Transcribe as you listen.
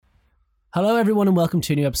Hello everyone and welcome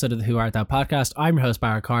to a new episode of the Who Art Thou podcast. I'm your host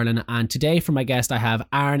Barra Carlin, and today for my guest I have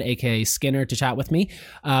Aaron aka Skinner to chat with me.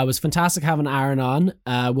 It was fantastic having Aaron on.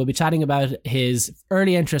 We'll be chatting about his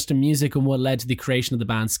early interest in music and what led to the creation of the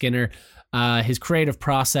band Skinner, his creative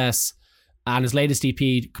process, and his latest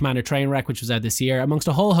EP, Commander Trainwreck, which was out this year, amongst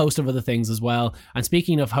a whole host of other things as well. And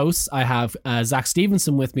speaking of hosts, I have Zach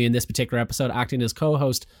Stevenson with me in this particular episode, acting as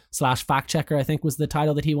co-host / fact checker, I think was the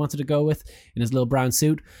title that he wanted to go with, in his little brown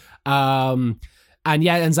suit. And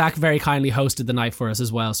Zach very kindly hosted the night for us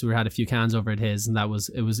as well, so we had a few cans over at his, and it was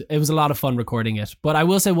a lot of fun recording it. But I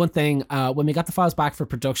will say one thing, when we got the files back for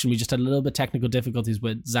production, we just had a little bit technical difficulties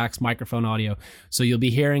with Zach's microphone audio, so you'll be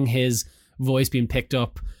hearing his voice being picked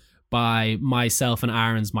up by myself and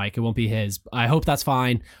Aaron's mic. It won't be his. I hope that's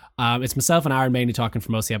fine. It's myself and Aaron mainly talking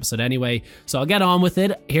for most of the episode anyway, so I'll get on with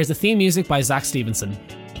it. Here's the theme music by Zach Stevenson.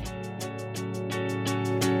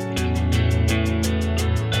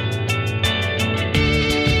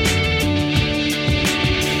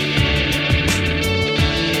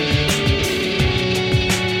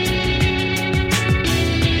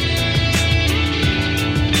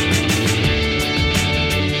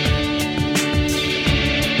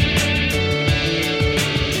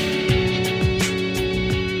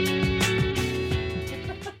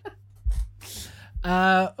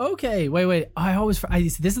 Okay, wait.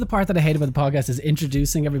 This is the part that I hate about the podcast, is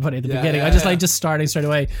introducing everybody at the beginning. I just starting straight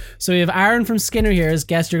away. So we have Aaron from Skinner here as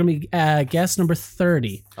guest. You're gonna be guest number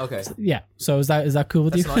 30. Okay. So is that cool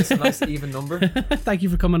with you? That's a nice even number. Thank you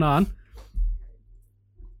for coming on.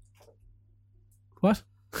 What?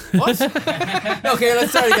 Okay,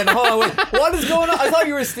 let's start again. Hold on, wait. What is going on? I thought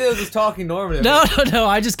you were still just talking normally. No.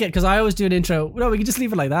 I just get, because I always do an intro. No, we can just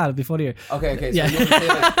leave it like that. It'd be funnier. Okay. So Yeah. you want to say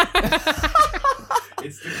like...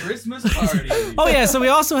 It's the Christmas party. Oh yeah, so we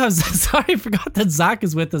also have, sorry, I forgot that Zach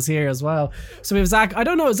is with us here as well. So we have Zach. I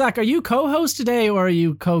don't know, Zach, are you co-host today or are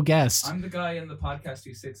you co-guest? I'm the guy in the podcast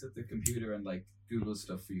who sits at the computer and like Googles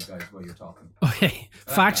stuff for you guys while you're talking. Okay,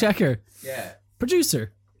 fact checker. Yeah,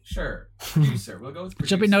 Producer. sure. Producer. We'll go with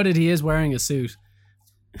producer. Should be noted he is wearing a suit.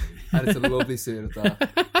 And it's a lovely suit at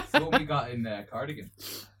that. So what we got in Cardigan.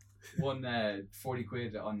 Won 40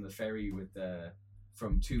 quid on the ferry with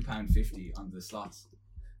from £2.50 on the slots.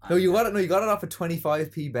 No, you got it off a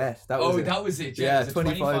 25p bet. That was it. Yeah, it was a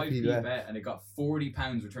 25p bet, and it got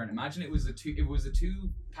 £40 return. Imagine it was a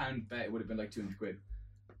 £2 bet, it would have been like 200 quid.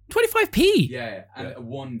 25p? Yeah, and it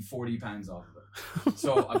won £40 off of it.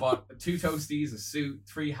 So I bought 2 toasties, a suit,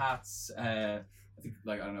 3 hats, I think,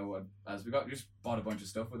 I don't know what else we got. We just bought a bunch of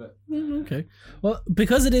stuff with it. Okay. Well,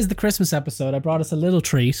 because it is the Christmas episode, I brought us a little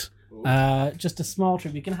treat. Just a small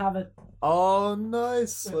treat. We can have it. Oh,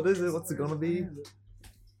 nice. What is it? What's it gonna be?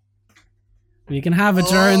 We can have it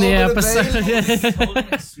during the episode. It's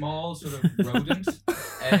holding a small sort of rodent.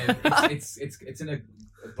 It's in a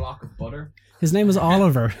block of butter. His name is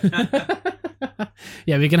Oliver.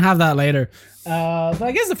 Yeah, we can have that later. But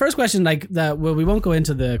I guess the first question, we won't go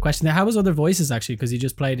into the question. How was Other Voices actually? Because you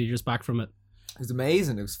just played it, you're just back from it. It was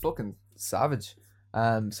amazing. It was fucking savage.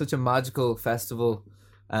 Such a magical festival.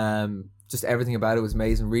 Just everything about it was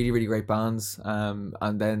amazing. Really, really great bands.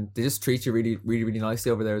 And then they just treat you really, really, really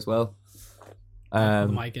nicely over there as well. Pull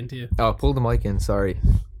the mic into you. Oh, pull the mic in. Sorry,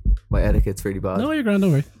 my etiquette's really bad. No, you're grand.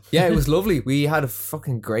 Don't worry. Yeah, it was lovely. We had a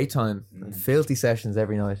fucking great time. Filthy sessions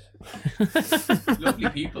every night. Lovely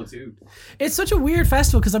people too. It's such a weird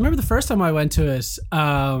festival because I remember the first time I went to it.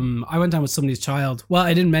 I went down with somebody's child. Well,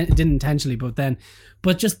 I didn't intentionally,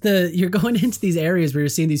 but just you're going into these areas where you're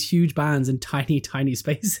seeing these huge bands in tiny, tiny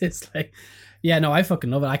spaces. Yeah, no, I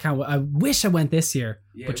fucking love it. I wish I went this year,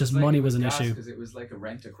 but just money was an issue. Because it was like a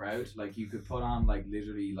rent a crowd. Like you could put on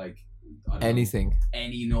literally Anything,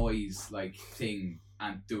 any noise thing,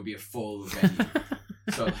 and there would be a full venue.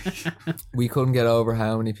 So we couldn't get over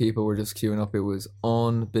how many people were just queuing up. It was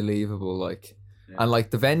unbelievable. And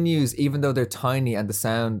the venues, even though they're tiny and the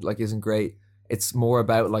sound isn't great, it's more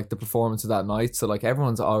about the performance of that night. So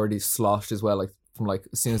everyone's already sloshed as well. From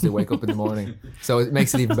as soon as they wake up in the morning, so it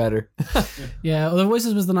makes it even better. Yeah, Other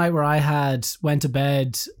Voices was the night where I went to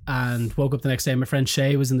bed and woke up the next day. My friend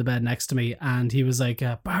Shay was in the bed next to me, and he was like,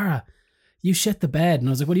 "Barra, you shit the bed," and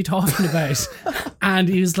I was like, "What are you talking about?" And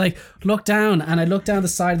he was like, "Look down," and I looked down the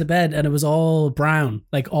side of the bed, and it was all brown,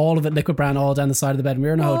 all of it liquid brown, all down the side of the bed. And we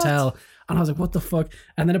were in a hotel. And I was like, what the fuck?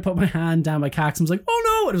 And then I put my hand down my cax and was like,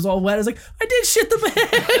 oh no, it was all wet. I was like, I did shit the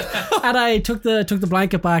bed. And I took the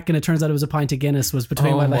blanket back, and it turns out it was a pint of Guinness was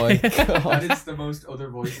between my legs. That is the most Other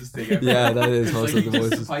Voices thing ever. Yeah, that is most Other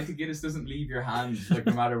Voices. The pint of Guinness doesn't leave your hand,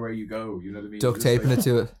 no matter where you go, you know what I mean? Duct taping it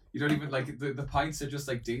to it. You don't even, the pints are just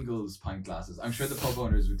Dingle's pint glasses. I'm sure the pub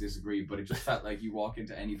owners would disagree, but it just felt like you walk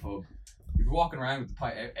into any pub You'd be walking around with the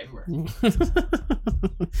pipe everywhere.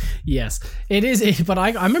 Yes, it is. But I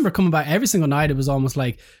remember coming back every single night. It was almost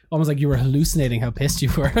like you were hallucinating how pissed you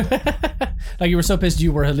were. Like you were so pissed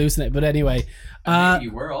you were hallucinating. But anyway, Maybe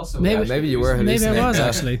you were also. maybe you were maybe I hallucinating. was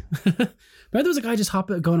actually. Remember there was a guy just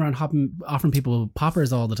going around offering people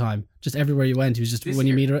poppers all the time, just everywhere you went. He was just This when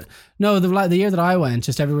you year? meet. No, the year that I went,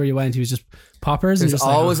 just everywhere you went, he was just poppers. There's and just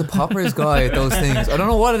like, always a poppers guy at those things. I don't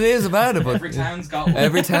know what it is about it, but Every town's got one.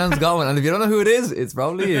 every town's got one. And if you don't know who it is, it's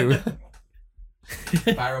probably you.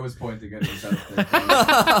 Barrow was pointing at himself.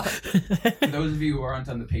 For those of you who aren't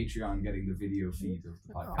on the Patreon getting the video feed of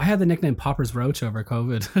the podcast. I had the nickname Poppers Roach over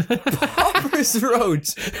COVID. Poppers Roach.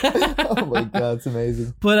 Oh my god, it's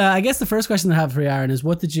amazing. But I guess the first question I have for you, Aaron, is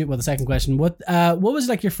the second question, what was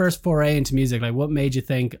like your first foray into music? Like what made you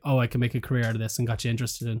think, oh, I can make a career out of this, and got you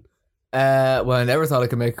interested in? Well, I never thought I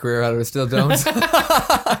could make a career out of it. Still don't.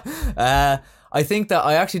 I think that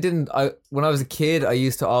I actually didn't. When I was a kid, I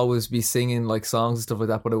used to always be singing like songs and stuff like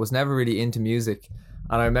that, but I was never really into music.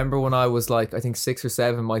 And I remember when I was like, I think 6 or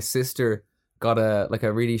 7, my sister got a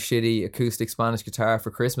really shitty acoustic Spanish guitar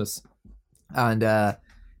for Christmas, and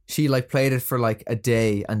she like played it for like a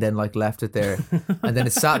day and then like left it there, and then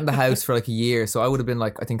it sat in the house for like a year. So I would have been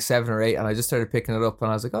like I think 7 or 8, and I just started picking it up, and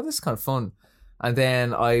I was like, oh, this is kind of fun. And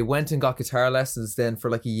then I went and got guitar lessons then for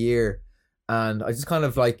like a year, and I just kind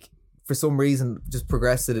of like, for some reason, just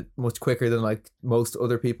progressed it much quicker than like most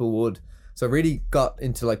other people would. So I really got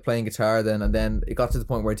into like playing guitar then, and then it got to the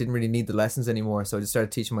point where I didn't really need the lessons anymore. So I just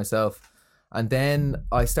started teaching myself. And then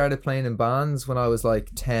I started playing in bands when I was like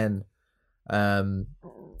 10. And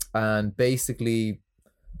basically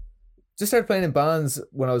just started playing in bands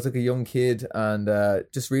when I was like a young kid, and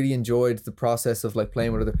just really enjoyed the process of like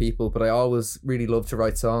playing with other people. But I always really loved to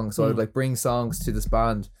write songs. So I would like bring songs to this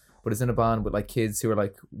band, but it's in a band with like kids who are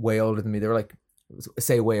like way older than me. They were like,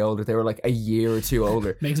 say way older, they were like a year or 2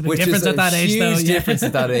 older. Makes a big difference at that age, though. Huge difference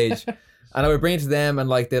at that age. And I would bring it to them, and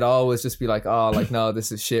like they'd always just be like, oh, like no,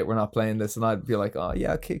 this is shit, we're not playing this. And I'd be like, oh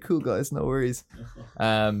yeah, okay, cool guys, no worries.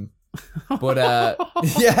 But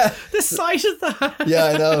yeah, The sight of that. yeah,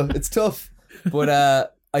 I know, it's tough.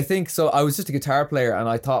 But I think so. I was just a guitar player, and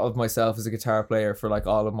I thought of myself as a guitar player for like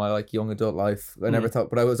all of my like young adult life. I never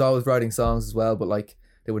thought, but I was always writing songs as well, but like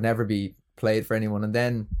they would never be played for anyone. And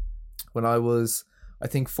then when I was, I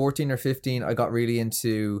think 14 or 15, I got really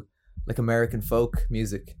into like American folk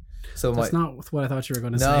music. So That's not what I thought you were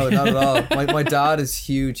going to no, say. not at all. My dad is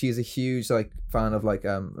huge. He's a huge like fan of like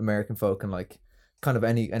American folk and like kind of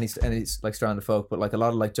any like strand of folk, but like a lot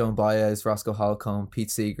of like Joan Baez, Roscoe Holcomb,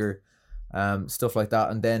 Pete Seeger, stuff like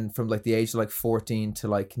that. And then from like the age of like 14 to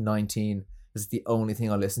like 19 is the only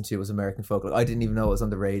thing I listened to was American folk. Like, I didn't even know it was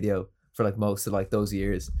on the radio for like most of like those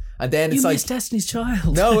years. And then it's You like missed Destiny's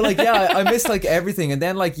Child. no, like yeah, I missed like everything. And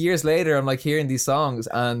then like years later, I'm like hearing these songs,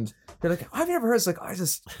 and they're like, "Have you ever heard?" It's like I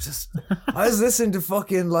was listening to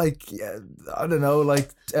fucking like I don't know,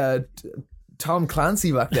 like Tom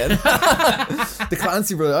Clancy back then, the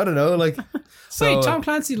Clancy brother. I don't know, like. So, Wait, Tom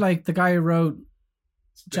Clancy, like the guy who wrote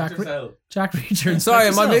Jack Reacher. and Sorry,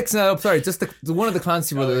 am I Splinter Cell. mixing that up? Sorry, just the one of the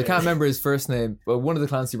Clancy brothers. I can't remember his first name, but one of the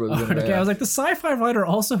Clancy brothers. Oh, in there, okay, I was like, the sci-fi writer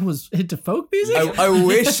also was into folk music. I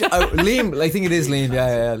wish Liam. I think it is Liam.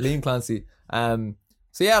 Yeah, Liam Clancy.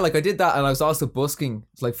 So yeah, like I did that, and I was also busking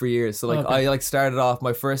like for years. So like Okay. I like started off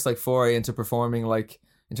my first like foray into performing, like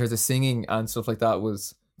in terms of singing and stuff like that,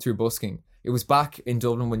 was through busking. It was back in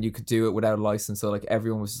Dublin when you could do it without a license, so like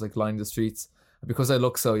everyone was just like lining the streets. And because I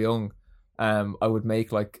look so young, I would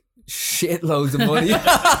make like shitloads of money.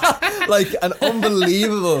 Like an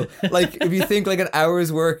unbelievable, like if you think like an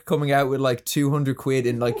hour's work coming out with like 200 quid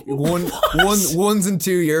in like ones and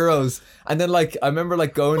 €2, and then like I remember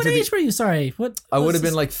like going What to age were you? Sorry, what? I would have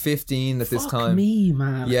what's been like 15 at this Fuck time. me,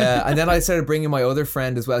 man. Yeah, and then I started bringing my other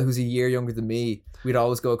friend as well, who's a year younger than me. We'd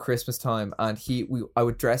always go at Christmas time, and I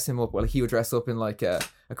would dress him up. Well, he would dress up in like a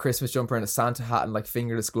Christmas jumper and a Santa hat and like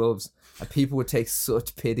fingerless gloves, and people would take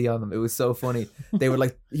such pity on him. It was so funny. They would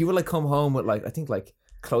like he would like come home with like I think like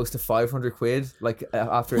close to 500 quid like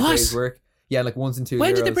after a What? day's work. Yeah, like ones and €2.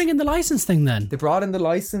 When did they bring in the license thing then? They brought in the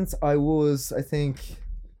license. I was, I think,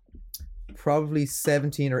 probably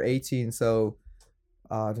 17 or 18. So,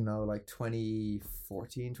 I don't know, like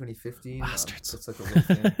 2014, 2015. Bastards. That's like a rough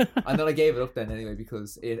thing. And then I gave it up then anyway,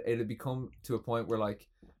 because it had become to a point where like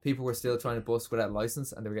people were still trying to bust without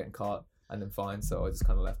license, and they were getting caught and then fined. So I just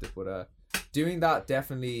kind of left it. But doing that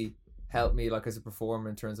definitely helped me like as a performer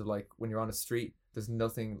in terms of like when you're on a street, there's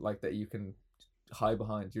nothing like that you can hide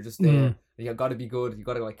behind. You're just there. You got to be good. You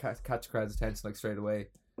got to like catch crowd's attention like straight away.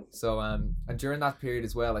 So and during that period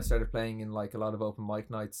as well, I started playing in like a lot of open mic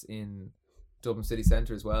nights in Dublin city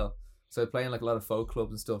centre as well. So I'd play in like a lot of folk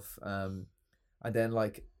clubs and stuff. And then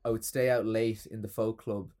like I would stay out late in the folk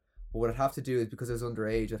club. But what I'd have to do is, because I was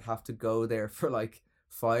underage, I'd have to go there for like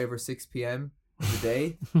 5 or 6 p.m. in the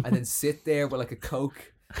day and then sit there with like a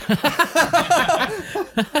Coke. And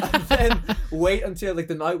then wait until like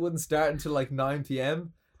the night wouldn't start until like 9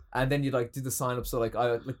 p.m. And then you'd like do the sign up. So like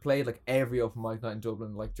I like played like every open mic night in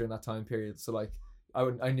Dublin like during that time period. So like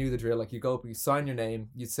I knew the drill. Like you go up, you sign your name,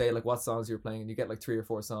 you'd say like what songs you were playing, and you get like 3 or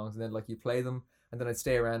 4 songs, and then like you play them, and then I'd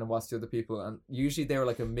stay around and watch the other people. And usually they were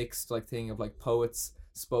like a mixed like thing of like poets,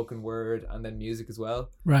 spoken word, and then music as well.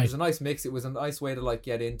 Right. It was a nice mix. It was a nice way to like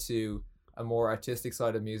get into a more artistic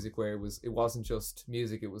side of music, where it wasn't just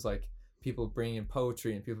music. It was like people bringing in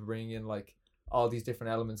poetry and people bringing in like all these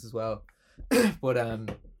different elements as well. But I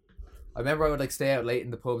remember I would like stay out late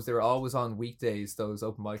in the pubs. They were always on weekdays, those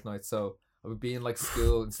open mic nights. So I would be in like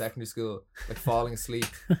school, in secondary school, like falling asleep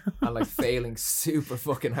and like failing super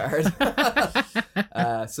fucking hard.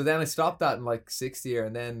 So then I stopped that in like 6th year,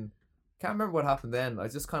 and then can't remember what happened then. I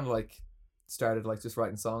just kind of like started like just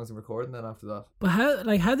writing songs and recording then after that. But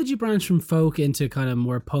how did you branch from folk into kind of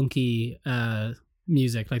more punky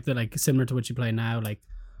music, like similar to what you play now? Like,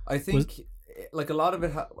 I think like a lot of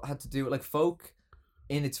it had to do with like folk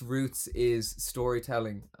in its roots is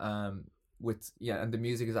storytelling, and the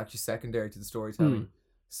music is actually secondary to the storytelling.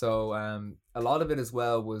 So a lot of it as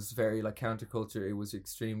well was very like counterculture. It was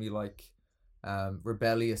extremely like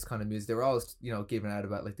rebellious kind of music. They were always, you know, giving out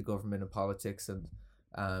about like the government and politics and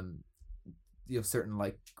you know, certain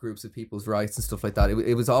like groups of people's rights and stuff like that.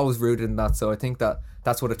 It was always rooted in that. So I think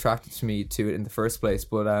that's what attracted me to it in the first place.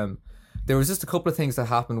 But there was just a couple of things that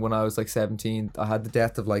happened when I was like 17. I had the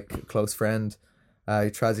death of like a close friend. He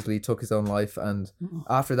tragically took his own life, and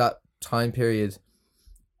after that time period,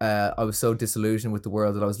 I was so disillusioned with the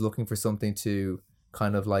world that I was looking for something to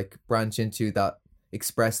kind of like branch into that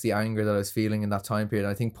express the anger that I was feeling in that time period.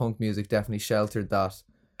 And I think punk music definitely sheltered that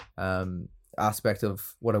aspect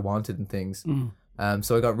of what I wanted and things.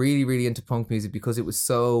 So I got really, really into punk music because it was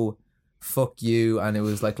so fuck you, and it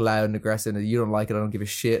was like loud and aggressive, and you don't like it, I don't give a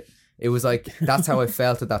shit. It was like, that's how I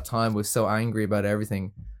felt at that time, was so angry about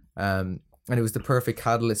everything. And it was the perfect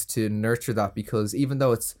catalyst to nurture that, because even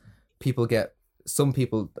though some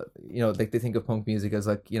people, you know, like they think of punk music as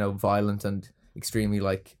like, you know, violent and extremely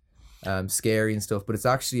like scary and stuff, but it's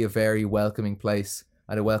actually a very welcoming place,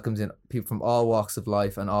 and it welcomes in people from all walks of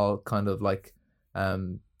life and all kind of like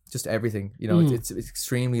just everything, you know. It's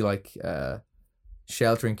extremely like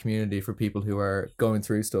sheltering community for people who are going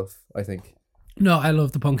through stuff, I think. No, I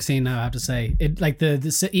love the punk scene now, I have to say. It like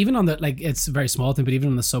the even on the, like, it's a very small thing, but even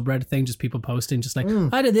on the subreddit thing, just people posting just like,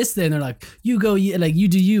 I did this thing, they're like, you do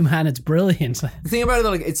you, man, it's brilliant. The thing about it,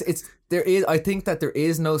 like, I think that there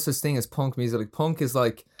is no such thing as punk music. Like, punk is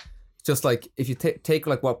like, just like, if you take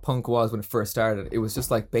like what punk was when it first started, it was just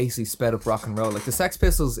like basically sped up rock and roll. Like the Sex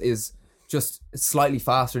Pistols is just slightly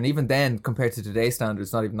faster, and even then, compared to today's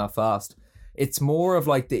standards, not even that fast. It's more of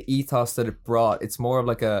like the ethos that it brought. It's more of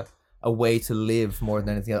like a way to live more than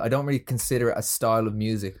anything else. I don't really consider it a style of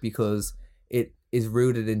music, because it is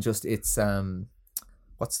rooted in just its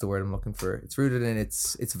what's the word I'm looking for? It's rooted in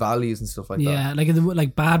its values and stuff like that. Yeah,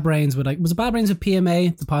 like Bad Brains would, like, was it Bad Brains with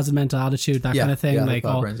PMA, the positive mental attitude, that kind of thing? Yeah, like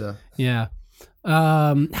Bad Brains, yeah.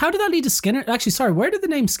 How did that lead to Skinner? Actually, sorry, where did the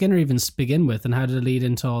name Skinner even begin with, and how did it lead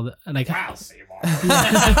into all the, like? I'll see more.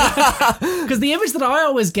 Because the image that I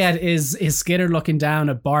always get is Skinner looking down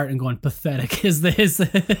at Bart and going, pathetic. Is this?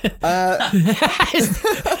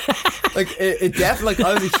 Like it definitely. Like,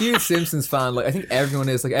 I was a huge Simpsons fan. Like, I think everyone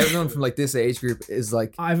is. Like, everyone from like this age group is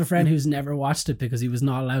like. I have a friend who's never watched it because he was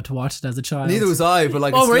not allowed to watch it as a child. Neither was I, but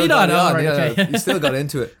like. Oh, were you not? Oh, right, okay. You still got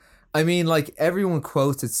into it. I mean, like, everyone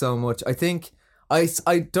quotes it so much. I think.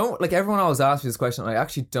 I don't, like, everyone always asks me this question. I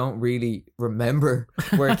actually don't really remember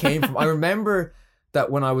where it came from. I remember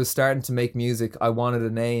that when I was starting to make music, I wanted a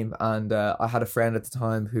name, and I had a friend at the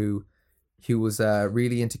time who was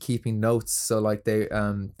really into keeping notes. So like they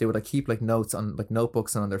would like keep like notes on like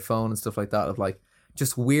notebooks and on their phone and stuff like that, of like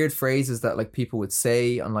just weird phrases that like people would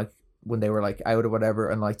say on like when they were like out or whatever,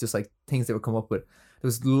 and like just like things they would come up with. There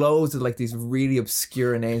was loads of like these really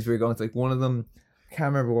obscure names we were going to. Like, one of them, I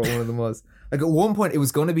can't remember what one of them was. Like, at one point, it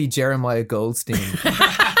was going to be Jeremiah Goldstein.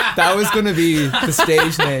 That was going to be the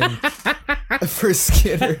stage name for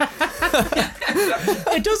Skinner.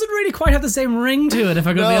 It doesn't really quite have the same ring to it, if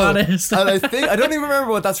I'm going to be honest. And I don't even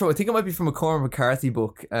remember what that's from. I think it might be from a Cormac McCarthy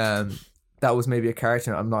book. That was maybe a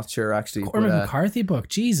character. I'm not sure, actually. Cormac McCarthy book,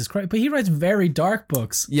 Jesus Christ! But he writes very dark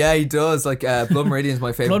books. Yeah, he does. Like, Blood Meridian is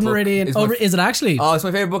my favorite. Blood Meridian. Is it actually? Oh, it's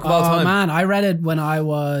my favorite book of all time. Oh man, I read it when I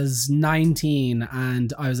was 19,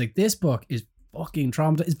 and I was like, this book is fucking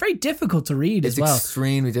traumatized. It's very difficult to read It's as well.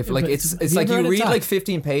 extremely different. Like But it's have you like ever you read read Attack? like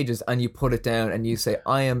 15 pages and you put it down and you say,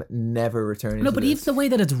 I am never returning. No, to but this. even the way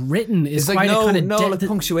that it's written is It's like quite no, a kind of like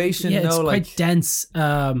punctuation. Yeah, it's no, quite like dense.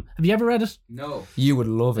 Have you ever read it? No. you would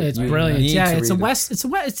love it. It's You brilliant. need Yeah, to it's a read it. west. It's a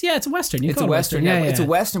western. You It's call a it western, yeah, it's a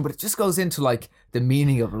western, but it just goes into like the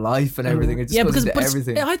meaning of life and everything. It just goes into but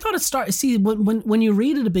everything. I thought it started. See, when you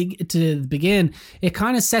read it to begin, it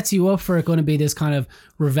kind of sets you up for it going to be this kind of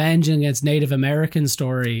revenge against Native American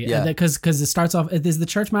story. Yeah. Because it starts off. There's the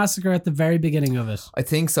church massacre at the very beginning of it. I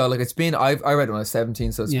think so. Like it's been, I read it when I was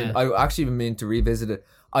 17, so it's Yeah. been, I actually been meaning to revisit it.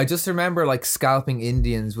 I just remember like scalping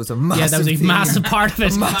Indians was a massive Yeah, that was a theme. massive part of it. It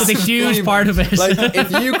was a massive huge theme. part of it. Like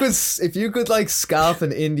if you could like scalp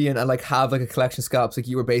an Indian and like have like a collection of scalps, like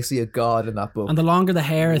you were basically a god in that book. And the longer the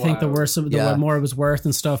hair, I think the Wow. worse, the Yeah. more it was worth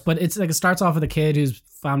and stuff. But it's like it starts off with a kid whose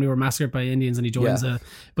family were massacred by Indians, and he joins Yeah.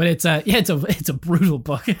 But it's a brutal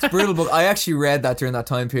book. Brutal book. I actually read that during that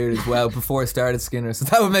time period as well before I started Skinner, so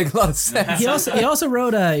that would make a lot of sense. He also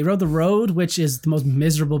wrote The Road, which is the most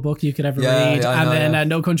miserable book you could ever Yeah, read, yeah, I and know, then yeah.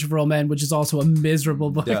 No Country for Old Men, which is also a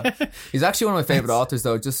miserable book. Yeah. He's actually one of my favorite authors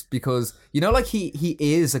though, just because like he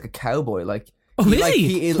is like a cowboy. Like Oh, is like,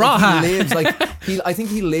 he? is, Raw. like, he lives like I think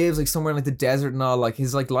he lives like somewhere in like the desert and all. Like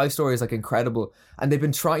his like life story is like incredible. And they've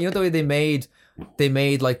been trying, the way they made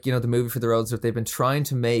like, the movie for the road stuff. They've been trying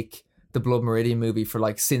to make the Blood Meridian movie for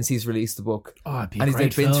like since he's released the book. Oh, it'd be a And great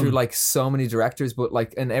they've been film. through like so many directors, but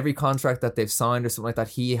like in every contract that they've signed or something like that,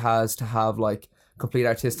 he has to have like complete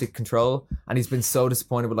artistic control. And he's been so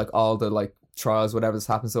disappointed with like all the like trials, whatever that's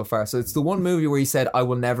happened so far. So it's the one movie where he said, I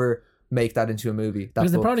will never make that into a movie. That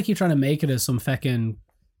Because they book. probably keep trying to make it as some fucking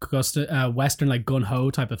western like gun ho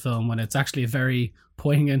type of film when it's actually very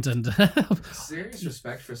poignant and Serious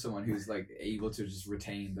respect for someone who's like able to just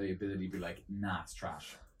retain the ability to be like, nah, it's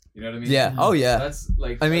trash. You know what I mean? Yeah. Oh yeah. That's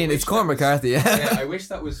like. I mean, wish it's that Cormac was- McCarthy. Yeah, I wish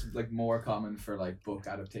that was like more common for like book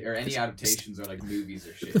adaptation or any adaptations or like movies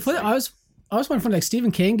or shit. The funny, Like, I was wondering, like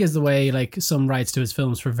Stephen King is the way like some rights to his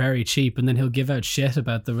films for very cheap, and then he'll give out shit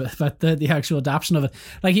about the actual adaptation of it.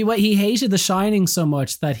 Like he hated The Shining so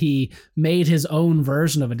much that he made his own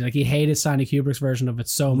version of it. Like he hated Stanley Kubrick's version of it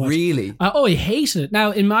so much. Really? He hated it.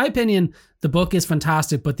 Now, in my opinion, the book is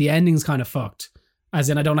fantastic, but the ending's kind of fucked. As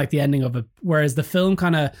in, I don't like the ending of it. Whereas the film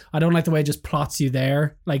I don't like the way it just plots you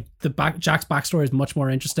there. Like Jack's backstory is much more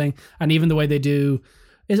interesting, and even the way they do.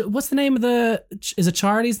 What's the name of is it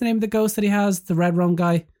Charlie's the name of the ghost that he has? The red rum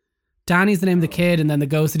guy? Danny's the name of the kid, and then the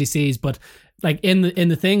ghost that he sees. But like in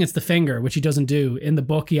the thing, it's the finger, which he doesn't do. In the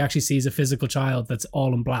book, he actually sees a physical child that's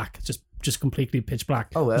all in black, just completely pitch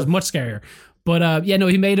black. Oh, well. Which is much scarier. But he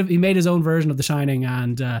made his own version of The Shining,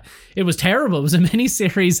 and it was terrible. It was a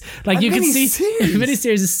miniseries. Like A you can see, miniseries? a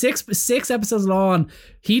miniseries is six episodes long.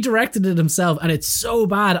 He directed it himself, and it's so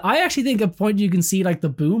bad. I actually think at a point you can see like the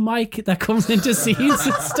boom mic that comes into scenes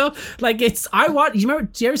and stuff. Like it's you remember?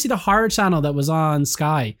 Do you ever see the horror channel that was on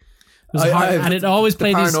Sky? It was and it always the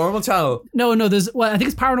played these. Paranormal Channel. No, I think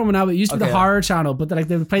it's Paranormal now, but it used to be Okay. the horror channel. But like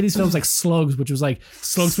they would play these films like Slugs, which was like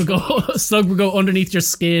slug would go underneath your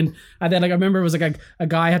skin, and then like I remember it was like a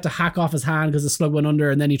guy had to hack off his hand because the slug went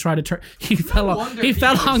under, and then he tried to turn. He fell no on. wonder He people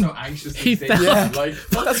fell are on. So anxious he these days. fell- Yeah. Like,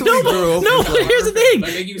 That's what No, we grew up no, with. but here's the thing.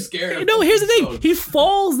 Like, are you scared? Of No, here's the thing. slugs? He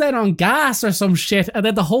falls then on gas or some shit, and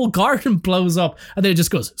then the whole garden blows up, and then it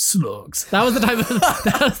just goes slugs. That was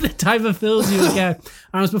the type of films you would get,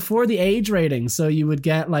 and it was before the age rating, so you would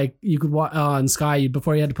get like you could watch on Sky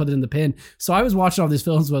before you had to put it in the pin. So I was watching all these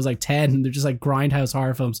films when I was like 10, and they're just like grindhouse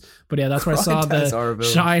horror films. But yeah, that's where I saw Grindhouse horror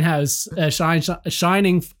the films.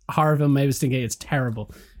 Shining horror film. I was thinking it's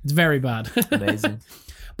terrible. It's very bad. Amazing.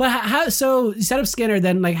 But how? So you set up Skinner.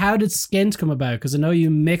 Then, like, how did Skint come about? Because I know you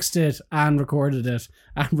mixed it and recorded it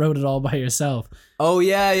and wrote it all by yourself. Oh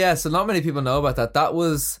yeah. So not many people know about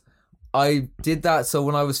that. I did that. So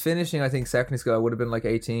when I was finishing, I think secondary school, I would have been like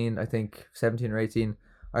 18, I think 17 or 18.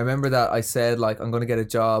 I remember that I said like, I'm going to get a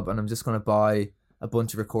job and I'm just going to buy a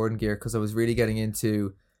bunch of recording gear because I was really getting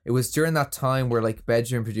into, it was during that time where like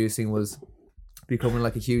bedroom producing was becoming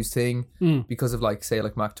like a huge thing because of like, say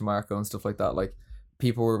like Mac DeMarco and stuff like that. Like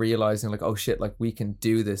people were realizing like, oh shit, like we can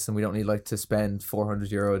do this and we don't need like to spend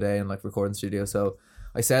 €400 a day in like recording studio. So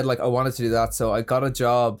I said like, I wanted to do that. So I got a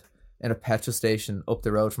job in a petrol station up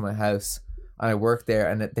the road from my house. And I worked there,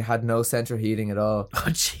 and they had no central heating at all, Oh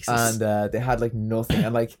Jesus! and they had like nothing.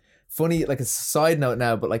 And like funny, like a side note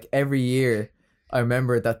now, but like every year, I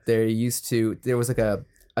remember that there was like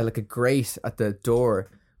a grate at the door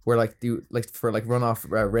where like for like runoff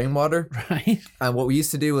rainwater. Right. And what we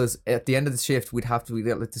used to do was at the end of the shift, we'd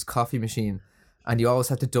get like this coffee machine, and you always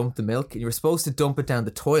had to dump the milk, and you were supposed to dump it down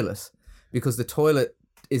the toilet because the toilet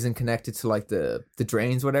isn't connected to like the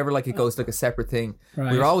drains, whatever. Like it goes like a separate thing.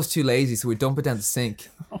 Right. We were always too lazy, so we dump it down the sink.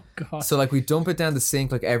 Oh god. So like we dump it down the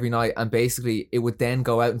sink like every night, and basically it would then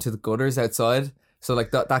go out into the gutters outside. So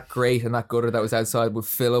like that grate and that gutter that was outside would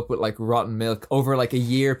fill up with like rotten milk over like a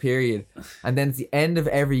year period. And then at the end of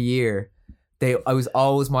every year, I was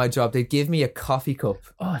always my job. They'd give me a coffee cup,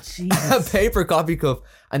 Oh a Jesus. paper coffee cup,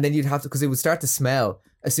 and then you'd have to, because it would start to smell.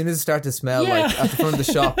 As soon as it started to smell, Yeah. like at the front of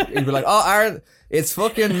the shop, you'd be like, "Oh, Aaron, it's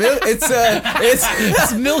fucking milk. It's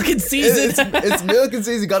It's milk in season. it's milk and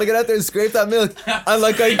season. You gotta get out there and scrape that milk." And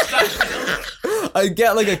like I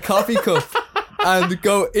get like a coffee cup and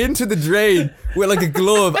go into the drain with like a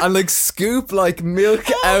glove and like scoop like milk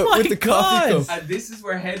out my with the coffee God. cup. And this is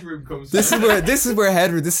where Headroom comes This from. is where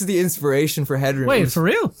Headroom. This is the inspiration for Headroom. It Wait, was- for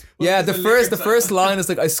real? yeah, What the was the first lyrics? line is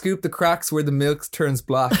like, "I scoop the cracks where the milk turns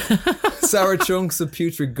black, sour chunks of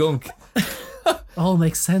putrid gunk." All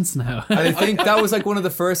makes sense now. And I think that was like one of the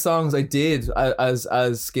first songs I did as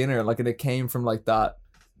Skinner. Like, and it came from like that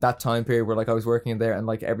time period where like I was working in there, and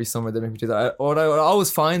like every summer they make me do that. What I would always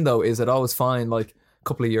find though is I'd always find like a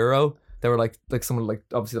couple of euro. They were like someone like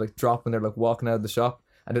obviously like dropping, they're like walking out of the shop,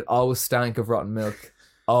 and it always stank of rotten milk.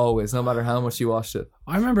 Always, no matter how much you washed it.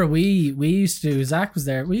 I remember we used to. Zach was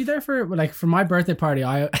there. Were you there for my birthday party?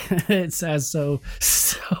 It says so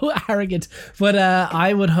arrogant, but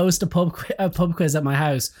I would host a pub quiz at my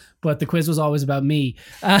house. But the quiz was always about me.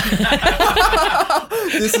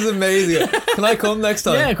 This is amazing. Can I come next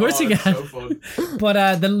time? Yeah, of course Oh, you it's can. so fun. But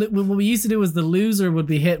what we used to do was the loser would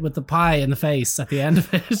be hit with the pie in the face at the end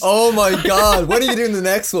of it. Oh my god! When are you doing the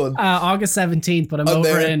next one? August 17th, but I'm I'm over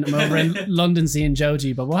there. in London seeing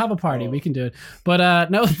Joji, but we'll have a party. We can do it. But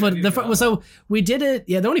no, but so we did it.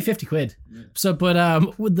 Yeah, they're only 50 quid. So,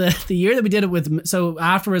 but with the year that we did it with, so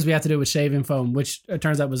afterwards we had to do it with shaving foam, which it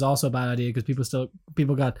turns out was also a bad idea because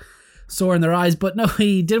people got sore in their eyes. But no,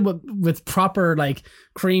 he did it with proper like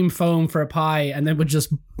cream foam for a pie, and then would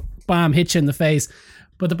just bam hit you in the face.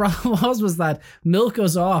 But the problem was that milk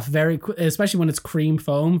goes off very quick, especially when it's cream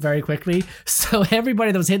foam, very quickly. So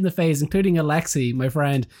everybody that was hit in the face, including Alexi, my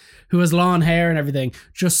friend, who has long hair and everything,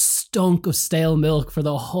 just stunk of stale milk for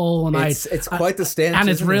the whole night. It's quite the stench, and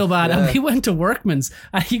it's isn't real it? bad. Yeah. And we went to Workman's,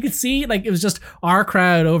 and you could see like it was just our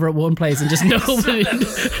crowd over at one place, and just nobody.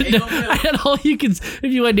 And all you could,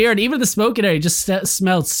 if you went near it, even the smoking area, just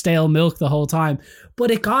smelled stale milk the whole time.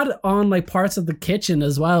 But it got on like parts of the kitchen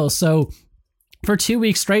as well. So for 2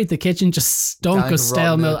 weeks straight, the kitchen just stunk Dank of of stale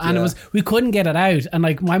rotten milk, milk, and yeah. we couldn't get it out. And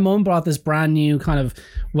like my mum brought this brand new kind of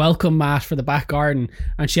welcome mat for the back garden,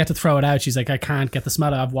 and she had to throw it out. She's like, I can't get the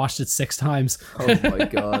smell out. I've washed it 6 times. Oh my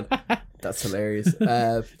god, that's hilarious.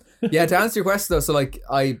 Yeah, to answer your question though, so like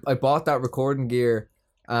I bought that recording gear,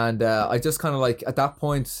 and I just kind of like at that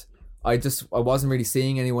point I wasn't really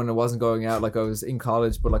seeing anyone. I wasn't going out. Like I was in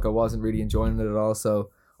college, but like I wasn't really enjoying it at all. So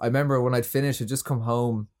I remember when I'd finish, I'd just come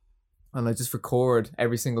home and I just record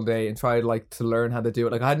every single day and try like to learn how to do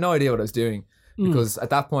it. Like I had no idea what I was doing because at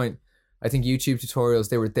that point, I think YouTube tutorials,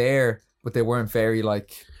 they were there, but they weren't very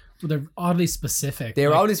like, They're oddly specific. they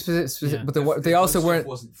were Like, always specific, yeah. but they also good stuff weren't.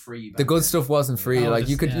 wasn't free. The good stuff wasn't free. Oh, Like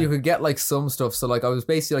you just- could you could get like some stuff. So like I was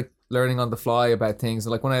basically like learning on the fly about things.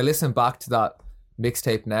 And like when I listen back to that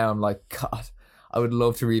mixtape now, I'm like, God, I would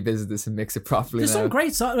love to revisit this and mix it properly There's now. some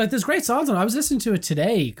great songs. Like there's great songs on it. I was listening to it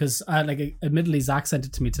today because, admittedly, Zach sent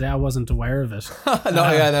it to me today. I wasn't aware of it. no one really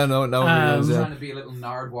is. I'm Yeah. trying to be a little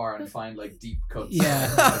Nardwar and find like deep cuts.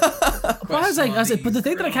 Yeah. But I was like, but the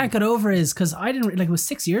thing that I can't get over is because I didn't like it was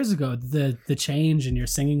 6 years ago. The change in your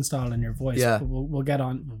singing style and your voice. Yeah. But we'll get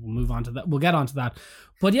on. We'll move on to that. We'll get on to that.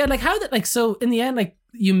 But yeah, like how that like so in the end like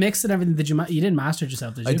you mixed and everything. Did you didn't master it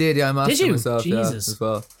yourself? Did you? I did, yeah. I mastered you? myself, Jesus. yeah, as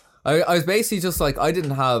well. I was basically just like I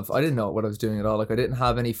didn't know what I was doing at all. Like I didn't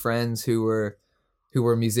have any friends who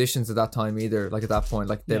were musicians at that time either. Like at that point,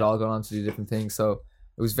 like they'd all gone on to do different things. So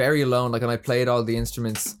it was very alone. Like, and I played all the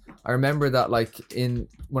instruments. I remember that like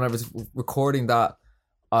when I was recording that,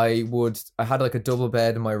 I had like a double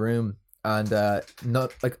bed in my room, and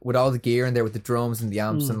not like with all the gear in there with the drums and the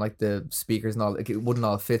amps and like the speakers and all, like it wouldn't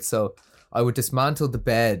all fit. So I would dismantle the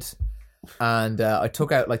bed, and I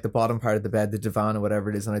took out like the bottom part of the bed, the divan or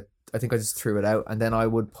whatever it is, and I think I just threw it out, and then I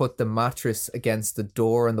would put the mattress against the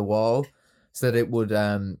door and the wall so that it would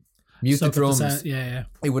mute Soak the up drums. sound. Yeah.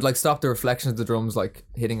 It would like stop the reflection of the drums like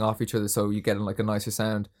hitting off each other, so you get like a nicer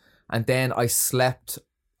sound. And then I slept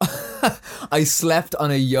I slept on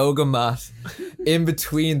a yoga mat in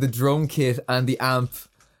between the drum kit and the amp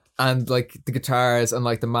and like the guitars and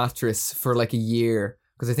like the mattress for like a year,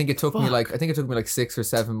 because I think it took me like 6 or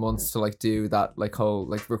 7 months to like do that like whole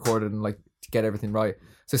like record it and like to get everything right.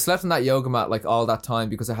 So I slept on that yoga mat like all that time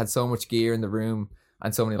because I had so much gear in the room,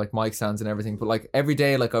 and so many like mic stands and everything. But like every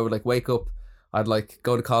day, like I would like wake up, I'd like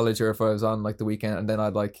go to college, or if I was on like the weekend, and then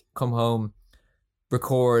I'd like come home,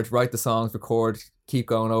 record, write the songs, record, keep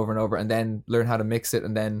going over and over, and then learn how to mix it.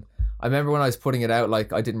 And then I remember when I was putting it out,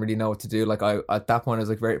 like I didn't really know what to do. Like I at that point I was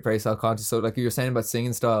like very, very self-conscious. So like you were saying about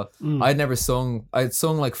singing style, I'd never sung. I'd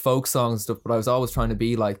sung like folk songs and stuff, but I was always trying to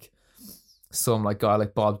be like some like guy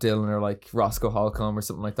like Bob Dylan or like Roscoe Holcomb or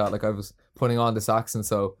something like that. Like I was putting on this accent,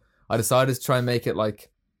 so I decided to try and make it like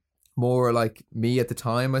more like me at the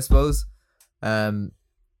time, I suppose. And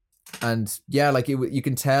yeah, like you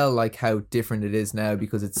can tell like how different it is now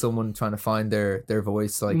because it's someone trying to find their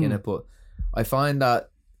voice like in it. But I find that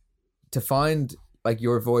to find like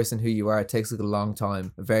your voice and who you are, it takes like a long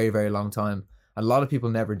time, a very, very long time. And a lot of people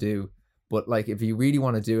never do. But like if you really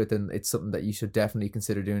want to do it, then it's something that you should definitely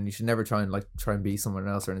consider doing. You should never try and be someone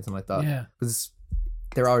else or anything like that. Yeah. Because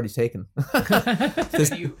they're already taken.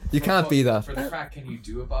 You can't be that. For the crack, can you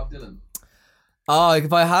do a Bob Dylan? Oh, like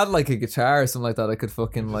if I had like a guitar or something like that, I could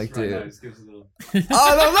fucking Just like right do now, it. just give us a little. Oh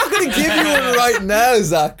no, I'm not gonna give you one right now,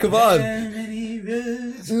 Zach. Come on.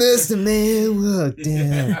 Mr. Man walked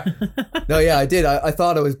down. No, yeah, I did. I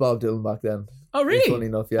thought it was Bob Dylan back then. Oh, really? Funny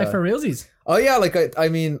enough, yeah. Like for realsies? Oh yeah, like I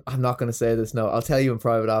mean, I'm not gonna say this. No, I'll tell you in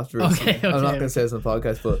private afterwards. Okay, I'm not gonna say this on the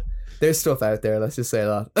podcast, but there's stuff out there. Let's just say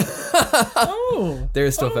that. Oh,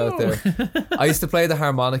 there's stuff out there. I used to play the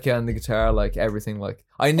harmonica and the guitar, like everything. Like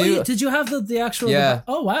I knew. Did you have the actual? Yeah.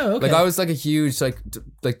 Oh wow. Okay. Like I was like a huge like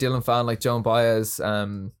Dylan fan, like Joan Baez,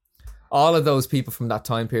 all of those people from that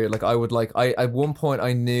time period. Like I would like I at one point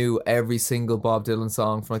I knew every single Bob Dylan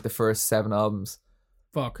song from like the first 7 albums.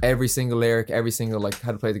 Fuck. Every single lyric, every single like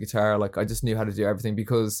how to play the guitar. Like I just knew how to do everything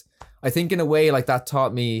because I think in a way like that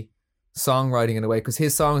taught me songwriting in a way because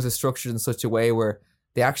his songs are structured in such a way where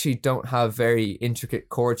they actually don't have very intricate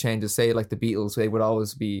chord changes. Say like the Beatles, they would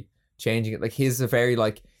always be changing it. Like his are very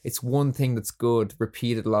like it's one thing that's good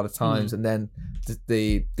repeated a lot of times, and then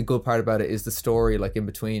the good part about it is the story like in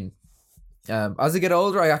between. As I get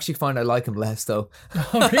older, I actually find I like him less though.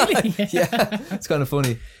 Oh really? Yeah, it's kind of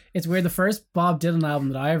funny. It's weird. The first Bob Dylan album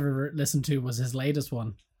that I ever listened to was his latest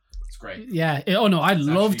one. It's great. Yeah. Oh no, I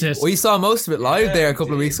loved it. Well, you saw most of it live there a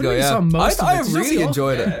couple of weeks ago. Yeah, I really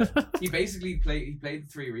enjoyed it. He basically played the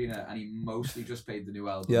 3 Arena, and he mostly just played the new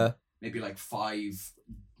album. Yeah, maybe like 5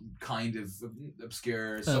 kind of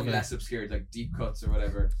obscure, some less obscure, like deep cuts or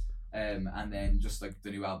whatever, and then just like the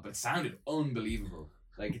new album. But it sounded unbelievable.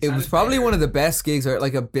 Like it was probably one of the best gigs. Or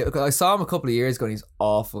like a bit. I saw him a couple of years ago, and he's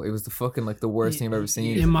awful. It was the fucking like the worst thing I've ever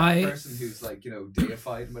seen. He's that person who's like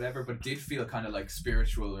deified and whatever, but it did feel kind of like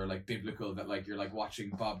spiritual or like biblical. That like you're like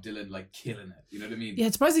watching Bob Dylan like killing it. You know what I mean? Yeah,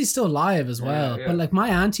 it's surprised he's still alive as well. Yeah. But like my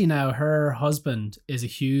auntie now, her husband is a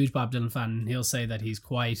huge Bob Dylan fan, and he'll say that he's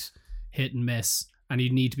quite hit and miss. And you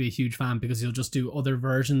need to be a huge fan because he'll just do other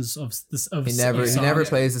versions of this. He never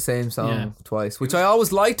plays the same song twice, which I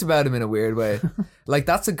always liked about him in a weird way. Like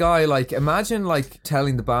that's a guy. Like imagine like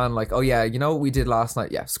telling the band like, oh yeah, you know what we did last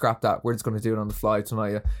night? Yeah, scrap that. We're just going to do it on the fly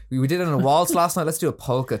tonight. Yeah. We did it on a waltz last night. Let's do a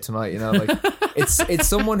polka tonight. You know, like it's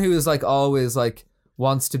someone who is like always like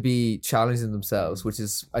wants to be challenging themselves, which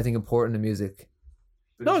is I think important in music.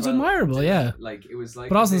 No, it's admirable, yeah. Like it was like,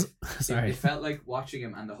 but also, it felt like watching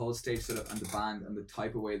him and the whole stage setup and the band and the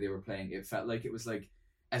type of way they were playing. It felt like it was like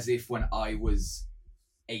as if when I was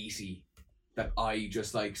 80, that I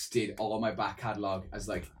just like did all my back catalogue as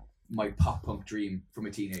like my pop punk dream from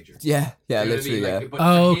a teenager. Yeah, yeah, you know literally, I mean? yeah. But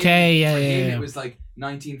okay, for him, yeah. It was like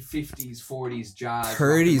 1950s, 40s jazz,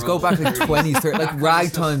 30s, go back like 20s, 30s, like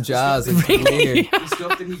ragtime jazz. It's weird. The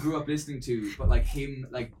stuff that he grew up listening to, but like him,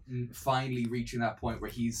 like finally reaching that point where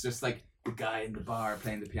he's just like the guy in the bar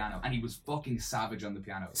playing the piano, and he was fucking savage on the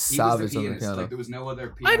piano. Savage was the on the pianist. piano. Like there was no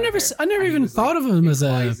other piano. I never even thought of him as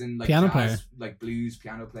a piano player. Like blues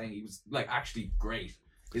piano playing, he was like actually great.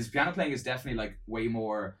 His piano playing is definitely like way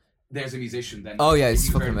more. There's a musician then. Oh yeah, if it's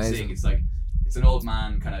you've fucking heard him amazing. sing, it's like it's an old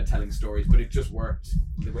man kind of telling stories, but it just worked.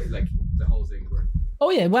 The way like the whole thing worked. Oh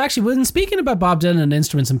yeah, well actually, when speaking about Bob Dylan and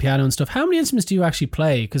instruments and piano and stuff, how many instruments do you actually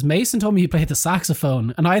play? Because Mason told me he played the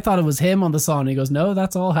saxophone, and I thought it was him on the song. And he goes, "No,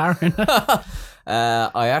 that's all Aaron."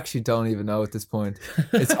 I actually don't even know at this point.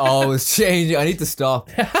 It's always changing. I need to stop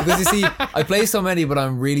because you see, I play so many, but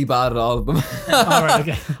I'm really bad at all of them. All right,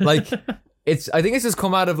 okay. Like I think it's just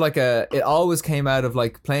come out of like it always came out of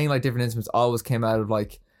like playing like different instruments. Always came out of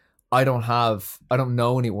like I don't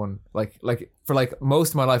know anyone like for like most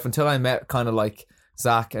of my life until I met kind of like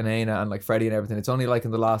Zach and Aina and like Freddie and everything. It's only like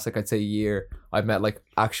in the last like I'd say year I've met like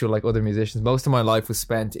actual like other musicians. Most of my life was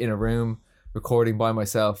spent in a room recording by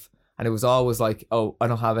myself, and it was always like, oh, I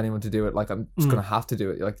don't have anyone to do it, like I'm just gonna have to do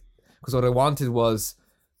it, like because what I wanted was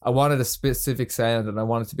I wanted a specific sound and I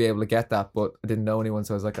wanted to be able to get that, but I didn't know anyone,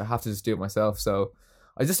 so I was like, I have to just do it myself. So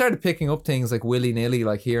I just started picking up things like willy-nilly,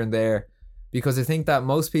 like here and there, because I think that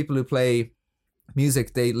most people who play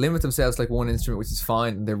music, they limit themselves to like one instrument, which is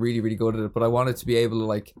fine, and they're really, really good at it. But I wanted to be able to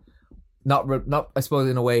like not I suppose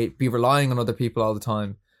in a way be relying on other people all the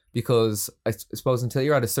time, because I suppose until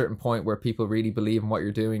you're at a certain point where people really believe in what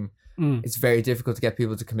you're doing, it's very difficult to get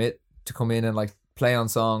people to commit to come in and like play on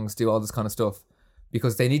songs, do all this kind of stuff,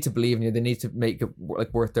 because they need to believe in you. They need to make it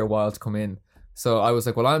like worth their while to come in. So I was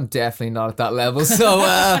like, well, I'm definitely not at that level, so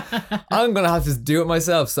I'm gonna have to do it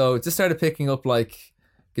myself. So just started picking up like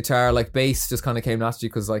guitar, like bass just kind of came naturally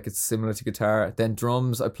because like it's similar to guitar. Then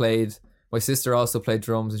drums, I played. My sister also played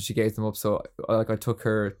drums and she gave them up, so like I took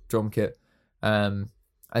her drum kit.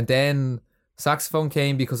 And then saxophone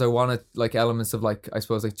came because I wanted like elements of like I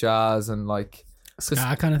suppose like jazz and like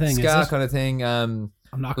ska kind of thing. Ska kind of thing.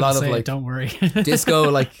 I'm not gonna say like, it, don't worry. Disco,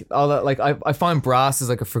 like all that. Like I find brass is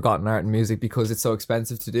like a forgotten art in music because it's so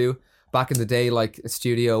expensive to do. Back in the day, like a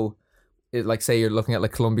studio, like say you're looking at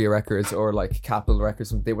like Columbia Records or like Capitol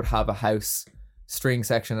Records, they would have a house string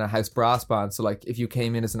section and a house brass band. So like if you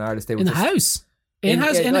came in as an artist, they would in house,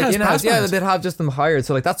 yeah, they'd have just them hired.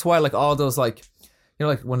 So like that's why like all those like, you know,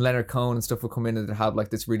 like when Leonard Cohen and stuff would come in and they'd have like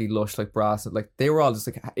this really lush like brass, like they were all just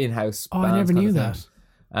like in-house. Oh, I never knew that.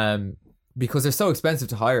 Because they're so expensive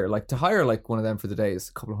to hire. Like to hire like one of them for the day is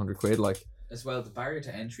a couple of £100. Like as well, the barrier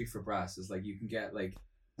to entry for brass is like you can get like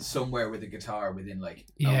somewhere with a guitar within like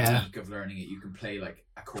Yeah. a week of learning it. You can play like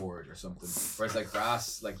a chord or something. Whereas like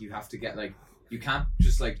brass, like you have to get like you can't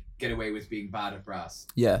just like get away with being bad at brass.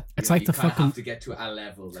 yeah, It's You know, like the you kinda fucking have to get to a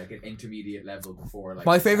level, like an intermediate level before. Like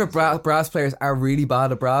my favorite brass players are really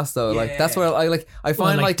bad at brass though. Like that's what I like. I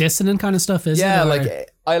find like dissonant kind of stuff, is yeah, it?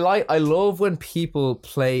 Or- like I love when people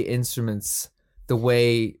play instruments the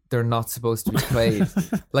way they're not supposed to be played.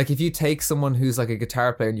 Like if you take someone who's like a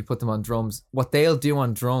guitar player and you put them on drums, what they'll do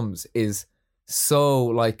on drums is so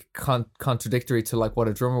like contradictory to like what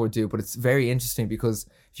a drummer would do, but it's very interesting because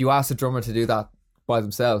if you ask a drummer to do that by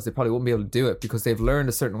themselves, they probably wouldn't be able to do it because they've learned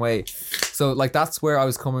a certain way. So like that's where I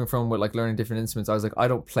was coming from with like learning different instruments. I was like, I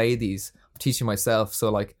don't play these, I'm teaching myself. So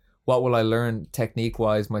like what will I learn technique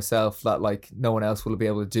wise myself that like no one else will be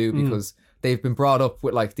able to do because they've been brought up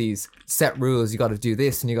with like these set rules. You got to do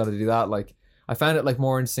this and you got to do that. Like I found it like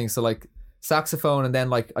more interesting. So like saxophone, and then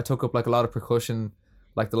like I took up like a lot of percussion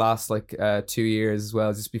like the last like 2 years as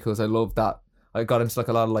well, just because I love that. I got into like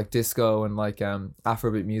a lot of like disco and like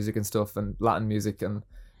Afrobeat music and stuff and Latin music, and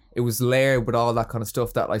it was layered with all that kind of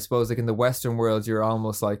stuff that I suppose like in the Western world you're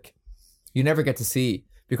almost like you never get to see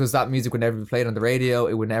because that music would never be played on the radio.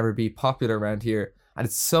 It would never be popular around here, and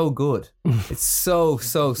it's so good. It's so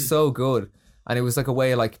good, and it was like a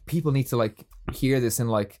way like people need to like hear this in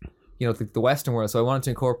like, you know, the Western world. So I wanted to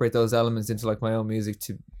incorporate those elements into like my own music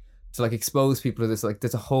to like expose people to this. Like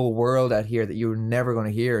there's a whole world out here that you're never going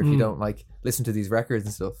to hear if you don't like listen to these records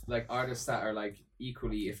and stuff. like artists that are like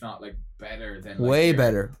equally, if not like better than like, Way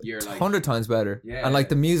better, You're like 100 times better. Yeah. And like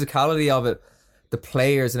the musicality of it, the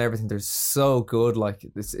players and everything, they're so good. Like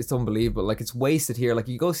it's unbelievable. Like it's wasted here. Like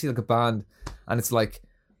you go see like a band and it's like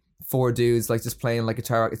 4 dudes like just playing like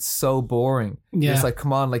guitar. It's so boring. Yeah. It's like,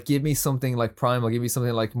 come on, like give me something like primal, give me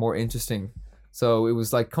something like more interesting. So it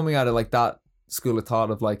was like coming out of like that school of thought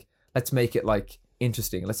of like, let's make it like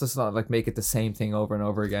interesting. Let's just not like make it the same thing over and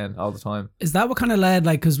over again all the time. Is that what kind of led,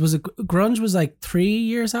 like, because was it grunge was like 3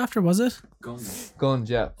 years after, was it? guns. Gunge,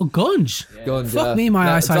 yeah. Oh, gunge. Yeah. Gunge, Fuck yeah. me, my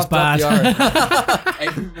Yeah, eyesight's drop the bad. R.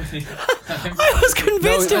 Everybody. I was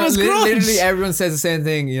convinced it was grunge. Literally everyone says the same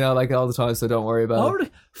thing, you know, like all the time, so don't worry about it.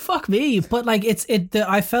 Oh, fuck me. But like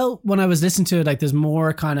I felt when I was listening to it, like there's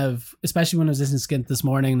more kind of, especially when I was listening to Skint this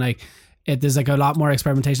morning, like there's like a lot more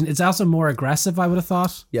experimentation. It's also more aggressive, I would have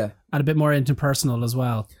thought, Yeah. and a bit more interpersonal as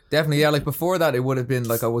well. Definitely, yeah. Like before that, it would have been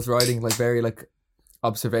like I was writing like very like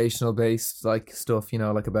observational based like stuff, you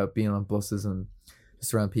know, like about being on buses and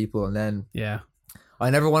just around people. And then Yeah. I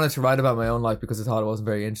never wanted to write about my own life because I thought it wasn't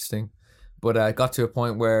very interesting. But I got to a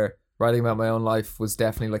point where writing about my own life was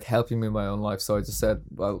definitely like helping me in my own life. So I just said,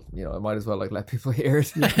 well, you know, I might as well like let people hear it,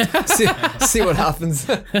 see what happens.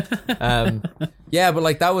 Yeah, but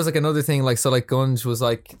like that was like another thing. Like so, like Gunge was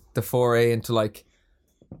like the foray into like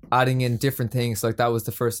adding in different things. Like that was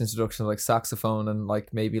the first introduction of like saxophone and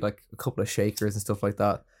like maybe like a couple of shakers and stuff like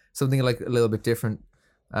that. Something like a little bit different.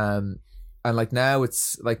 And like now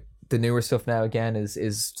it's like the newer stuff now again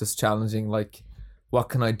is just challenging. Like what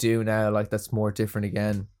can I do now? Like that's more different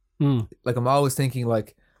again. Like I'm always thinking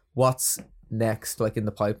like what's next, like in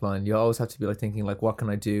the pipeline. You always have to be like thinking like what can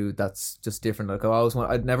I do that's just different. Like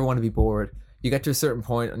I'd never want to be bored. You get to a certain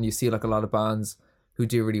point and you see like a lot of bands who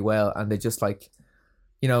do really well, and they just like,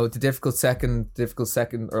 you know, the difficult second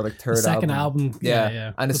or like third The second album.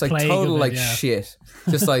 yeah. And it's The like plague total of it, like yeah. shit.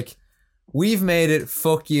 Just like, we've made it,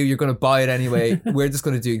 fuck you, you're gonna buy it anyway. We're just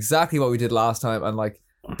gonna do exactly what we did last time. And like,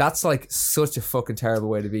 that's like such a fucking terrible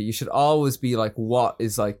way to be. You should always be like, what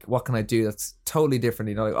can I do that's totally different?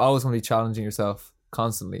 You know, like always want to be challenging yourself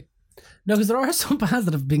constantly. No, because there are some bands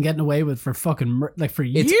that have been getting away with for fucking like for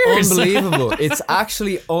It's years. unbelievable. It's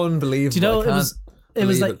actually unbelievable. Do you know I can't it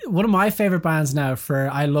was believe like one of my favorite bands now.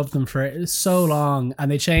 I loved them for so long, and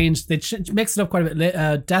they mixed it up quite a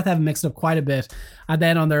bit. Death Heaven mixed it up quite a bit, and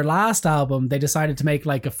then on their last album, they decided to make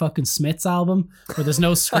like a fucking Smiths album where there's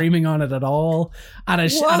no screaming on it at all. And I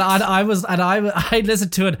listened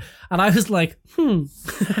to it, and I was like, I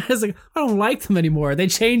was like, I don't like them anymore. They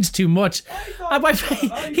changed too much.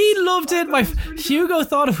 He loved it. Hugo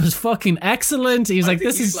thought it was fucking excellent. He was like,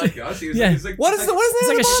 "This is like us. He was yeah. like, he's like, What is the it's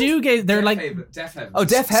like a shoegaze." They're like, Death Heaven. Oh,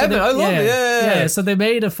 Deaf Heaven. I love it. Yeah. So they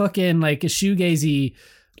made a fucking like a shoegazy,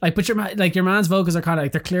 like, but your man's vocals are kind of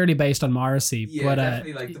like, they're clearly based on Morrissey. Yeah, but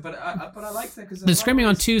definitely like, but I like that because they're screaming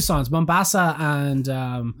on two songs, Mombasa and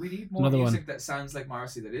we need more another music one. that sounds like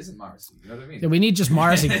Morrissey that isn't Morrissey. You know what I mean? Yeah, we need just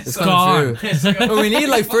Morrissey. It's gone. true. It's like, But we need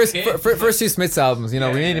like first Okay. two Smiths albums. You know,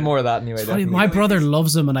 we Yeah, need yeah. more of that anyway. Funny, Definitely. my brother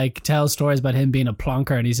loves him, and I tell stories about him being a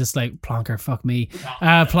plonker, and he's just like, plonker, fuck me,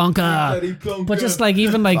 plonker. But just like,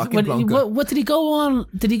 even like, Fucking plonker. what did he go on?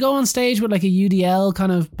 Did he go on stage with like a UDL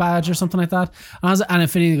kind of badge or something like that? And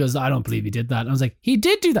Infinity goes, I don't believe he did that. And I was like, he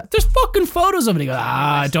did do that. There's fucking photos of it. He goes,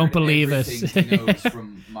 I don't believe it. Everything he knows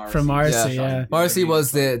from Morrissey. From Morrissey, Yeah. yeah. Morrissey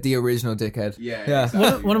was the original dickhead. Yeah. Yeah.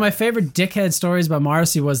 Exactly. One of my favorite dickhead stories about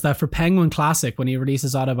Morrissey was that for Penguin Classic, when he released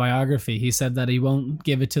his autobiography, he said that he won't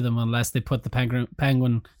give it to them unless they put the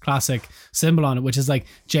Penguin Classic symbol on it, which is like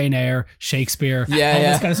Jane Eyre, Shakespeare, Yeah, all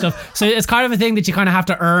yeah. this kind of stuff. So it's kind of a thing that you kind of have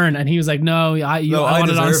to earn. And he was like, no, I I want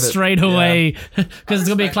it on deserve it. straight away because it's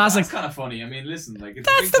gonna be a classic. That's kind of funny. I mean, listen, like it's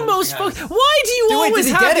That's the most fun. Why do you Wait, always did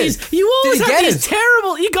he have get it? these? You always Did he have get these it?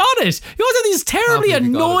 terrible. You got it. You always have these terribly believe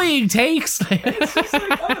he got it. annoying takes. It's just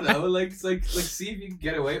like, I don't know, like it's like see if you can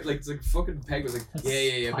get away with, like, it's like fucking Peg was like,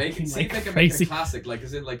 yeah, make it, see if they can make it crazy. a classic, like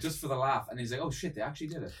as in like just for the laugh, and he's like, oh shit, they actually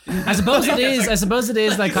did it. I suppose it is. I suppose it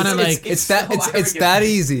is like kind of like. It's so that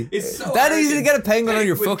easy. It's so that easy to arrogant. get a penguin on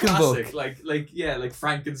your Penguin fucking classic, book. like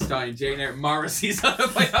Frankenstein, Jane Eyre, Morrissey's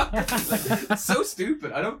autobiography. Like, it's so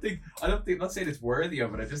stupid. I don't think. I'm not saying it's worthy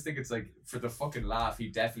of it. I just think it's like for the fucking laugh. He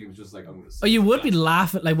definitely was just like, I'm gonna. Oh, you would be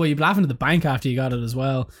laughing like, well, you'd be laughing at the bank after you got it as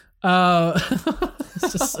well.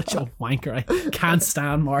 It's just such a wanker. I can't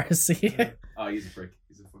stand Morrissey. Oh, he's a prick.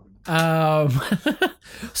 He's a fucking.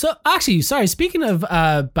 So actually, sorry. Speaking of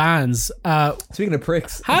bands, Speaking of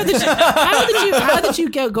pricks, how did you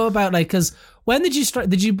go about, like, because when did you start?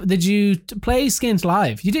 Did you play Skins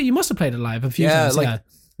live? You did. You must have played it live a few yeah, times. like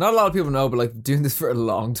not a lot of people know, but like doing this for a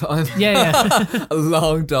long time. Yeah. a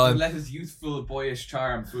long time. Let his youthful, boyish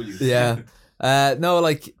charm fool you. Yeah. No,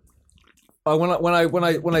 like when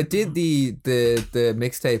I did the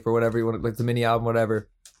mixtape or whatever you want, like the mini album, whatever,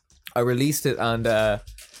 I released it and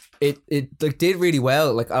it like did really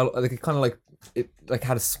well. Like it kind of like it like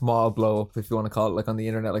had a small blow up, if you want to call it, like on the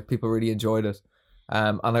internet. Like people really enjoyed it.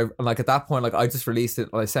 And like at that point, like I just released it.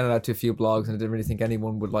 I sent it out to a few blogs, and I didn't really think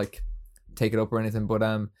anyone would like take it up or anything. But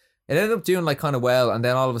it ended up doing like kind of well. And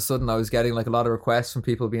then all of a sudden, I was getting like a lot of requests from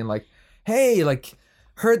people being like, "Hey, like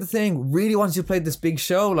heard the thing, really wanted you to play this big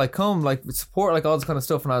show, like come, like support, like all this kind of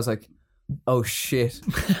stuff." And I was like, "Oh shit,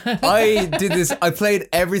 I did this. I played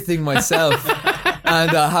everything myself,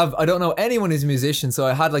 and I don't know anyone who's a musician, so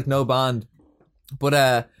I had like no band,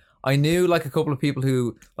 but I knew like a couple of people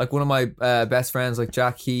who, like one of my best friends, like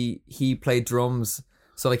Jack, he played drums.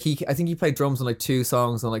 So like I think he played drums on like 2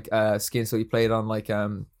 songs on like Skin. So he played on like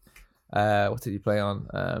what did he play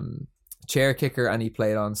on? Chair Kicker, and he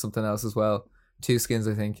played on something else as well. 2 Skins,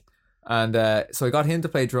 I think. And so I got him to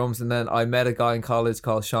play drums, and then I met a guy in college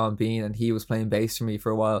called Sean Bean, and he was playing bass for me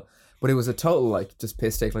for a while. But it was a total like just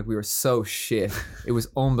piss take. Like we were so shit. It was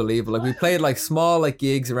unbelievable. Like we played like small like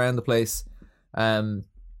gigs around the place.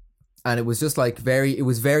 And it was just like it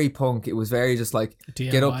was very punk. It was very just like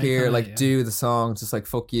DIY get up here, kinda, like yeah. do the song, just like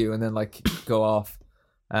fuck you, and then like go off.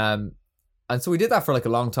 And so we did that for like a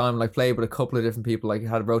long time. Like played with a couple of different people. Like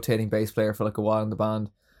had a rotating bass player for like a while in the band,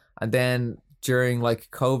 and then during like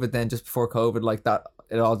COVID, then just before COVID, like that,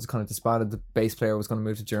 it all just kind of disbanded. The bass player was going to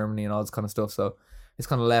move to Germany and all this kind of stuff, so it's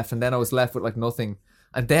kind of left. And then I was left with like nothing.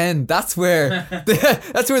 And then that's where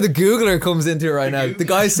the Googler comes into it right now. The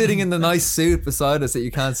guy sitting in the nice suit beside us that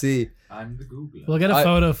you can't see. I'm the Googler. We'll get a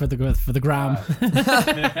photo for the gram.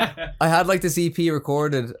 I had like this EP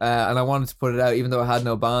recorded, and I wanted to put it out, even though I had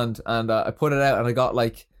no band. And I put it out, and I got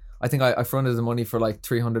like, I think I fronted the money for like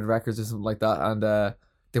 300 records or something like that, and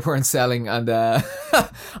they weren't selling. And I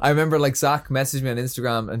remember like Zach messaged me on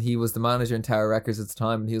Instagram, and he was the manager in Tower Records at the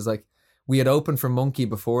time, and he was like, we had opened for Monkey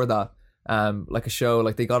before that, like a show,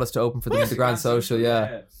 like they got us to open for them at the Grand Social,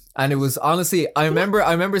 yeah. And it was honestly, I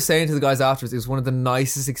remember saying to the guys afterwards, it was one of the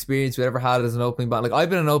nicest experiences we ever had as an opening band. Like I've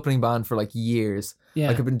been an opening band for like years. Yeah.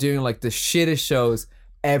 Like I've been doing like the shittest shows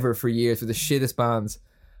ever for years with the shittest bands.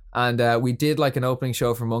 And we did like an opening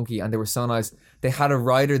show for Monkey, and they were so nice. They had a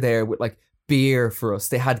rider there with like beer for us.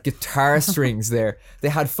 They had guitar strings there. They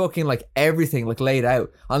had fucking like everything like laid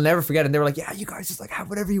out. I'll never forget it. And they were like, yeah, you guys just like have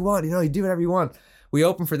whatever you want, you know, you do whatever you want. We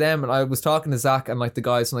opened for them, and I was talking to Zach and like the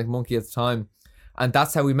guys from like Monkey at the time. And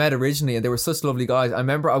that's how we met originally, and they were such lovely guys. I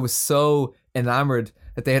remember I was so enamored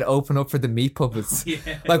that they had opened up for the Meat Puppets.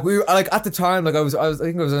 Yeah. Like we were like at the time, like I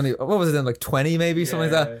think I was only, what was it then, like 20 maybe,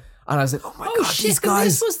 something like that. And I was like, oh my god, shit, these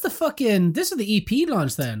guys. This was the EP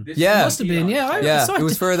launch then. Yeah. Must have been, yeah. It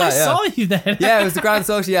was for that, I saw you then. Yeah, it was the Grand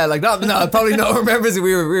Social. Yeah, like no, probably no one remembers it.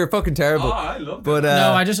 We were fucking terrible. Oh, I love But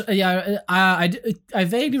no, I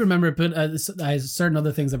vaguely remember it, but certain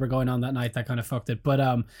other things that were going on that night that kind of fucked it.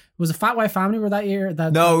 But was it Fat White Family were that year?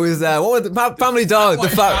 No, it was what was the Family Dog? The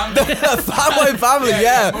Fat White Family.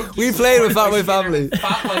 Yeah, we played with Fat White Family.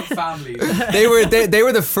 Fat White Family. They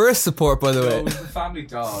were the first support, by the way. It was the Family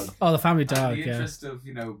Dog. Oh, the Family Dog. In the interest of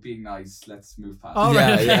being nice, let's move past. Oh,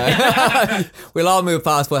 right. Yeah. We'll all move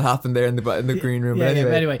past what happened there in the green room. Yeah,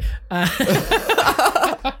 but anyway.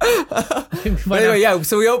 But anyway, yeah.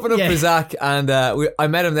 So we opened up for Zach, and I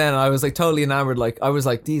met him then, and I was like totally enamored. Like I was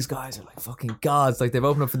like, these guys are like fucking gods. Like they've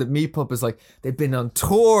opened up for the Meat Puppets. Like they've been on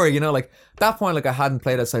tour. You know, like at that point, like I hadn't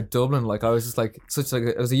played outside Dublin. Like I was just like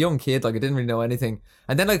I was a young kid. Like I didn't really know anything.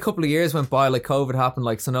 And then like a couple of years went by. Like COVID happened.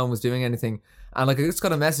 Like so no one was doing anything. And like I just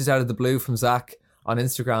got a message out of the blue from Zach on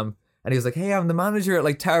Instagram, and he was like, "Hey, I'm the manager at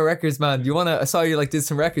like Tower Records, man. I saw you like did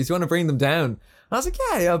some records. You want to bring them down?" And I was like,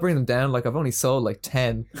 yeah, I'll bring them down. Like I've only sold like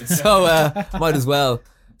 10, so might as well.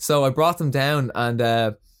 So I brought them down, and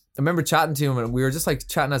I remember chatting to him, and we were just like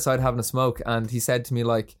chatting outside having a smoke, and he said to me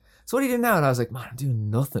like, "So what are you doing now?" And I was like, "Man, I'm doing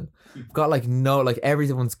nothing. I've got like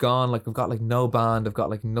everyone's gone. Like I've got like no band. I've got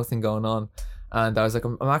like nothing going on." And I was like,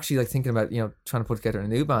 I'm actually like thinking about trying to put together a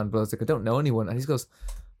new band, but I was like, I don't know anyone. And he goes,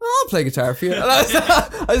 I'll play guitar for you. And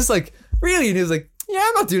I was just like, really? And he was like, yeah,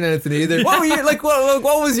 I'm not doing anything either. What were you like?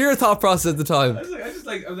 What was your thought process at the time?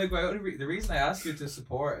 The reason I asked you to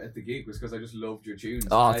support at the gig was because I just loved your tunes.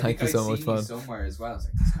 Oh, thank you so much, man. Somewhere as well. I was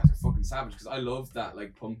like, these guys are fucking savage, because I loved that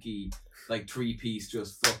like punky, like 3-piece,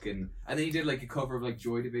 just fucking. And then he did like a cover of like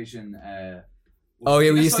Joy Division.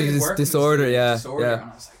 We used to do Disorder, yeah. And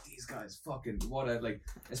I was like, these guys fucking what a like.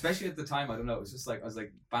 Especially at the time, I don't know. It was just like I was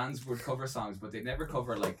like, bands would cover songs, but they'd never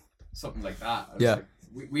cover like something like that. I was like,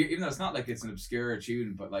 we even though it's not like it's an obscure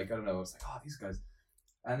tune, but like I don't know, I was like, oh, these guys.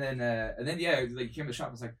 And then yeah, like you came to the shop,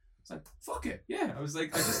 I was like, fuck it, yeah. I was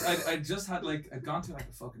like, I just had like I'd gone through like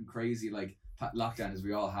a fucking crazy like lockdown as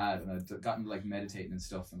we all had, and I'd gotten like meditating and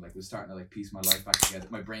stuff, and like was starting to like piece my life back together,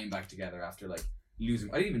 my brain back together after like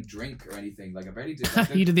losing. I didn't even drink or anything. Like I barely did.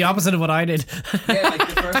 You did the opposite of what I did. Yeah, like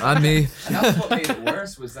the first. And me. And that's what made it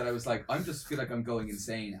worse, was that I was like, I'm just feel like I'm going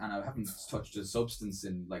insane, and I haven't touched a substance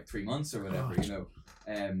in like 3 months or whatever,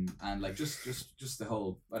 and like just the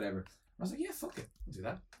whole whatever. I was like, yeah, fuck it, I'll do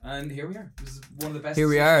that. And here we are. This is one of the best. Here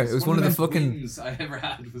we are. It was one of the fucking wins I ever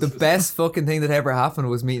had. The best fucking thing that ever happened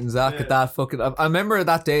was meeting Zach at that fucking. I remember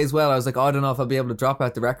that day as well. I was like, oh, I don't know if I'll be able to drop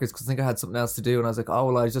out the records because I think I had something else to do. And I was like, oh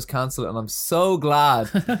well, I just cancel it. And I'm so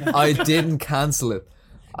glad I didn't cancel it.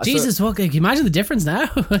 Jesus, what? Can you imagine the difference now?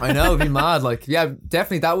 I know, it'd be mad. Like, yeah,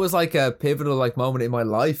 definitely. That was like a pivotal like moment in my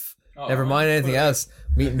life. Never mind anything else.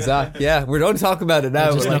 Meeting Zach, yeah, we don't talk about it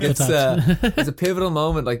now. But like it's a pivotal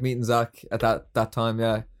moment, like meeting Zach at that time.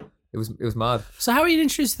 Yeah, it was mad. So how are you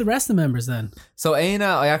introduced to the rest of the members then? So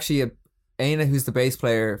Aina, who's the bass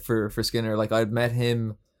player for Skinner, like I'd met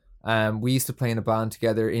him. We used to play in a band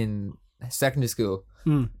together in secondary school.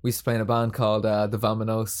 We used to play in a band called the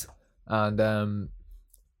Vamanos, and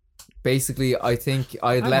basically I think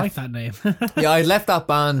I left. Like that name. Yeah, I left that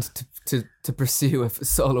band to pursue a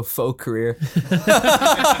solo folk career,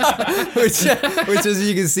 which as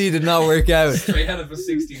you can see did not work out. Straight out of a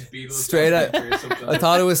 60s Beatles. Straight out. I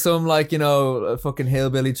thought it was some like a fucking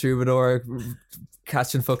hillbilly troubadour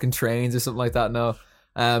catching fucking trains or something like that. No.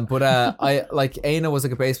 But I like Aina was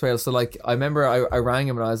like a bass player, so like I remember I rang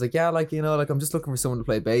him and I was like, yeah, like like I'm just looking for someone to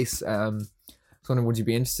play bass. So wondering, would you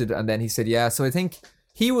be interested? And then he said yeah. So I think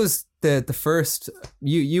he was the first.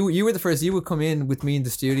 You were the first. You would come in with me in the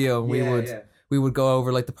studio, and we would go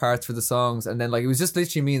over like the parts for the songs, and then like it was just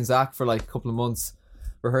literally me and Zach for like a couple of months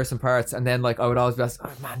rehearsing parts, and then like I would always be asked,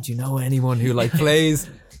 oh man, do you know anyone who like plays?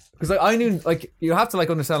 Because like I knew, like you have to like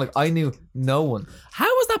understand, like I knew no one. How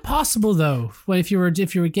was that possible though? When if you were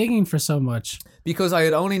gigging for so much? Because I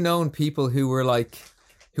had only known people who were like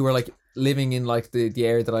living in like the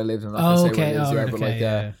area that I lived in. I'm not gonna say where it is yet, but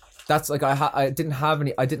like that's like I didn't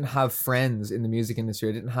have friends in the music industry.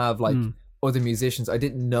 I didn't have like other musicians. I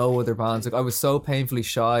didn't know other bands. Like I was so painfully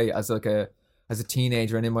shy as a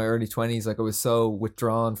teenager and in my early 20s. Like I was so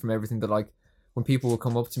withdrawn from everything that like when people would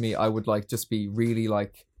come up to me, I would like just be really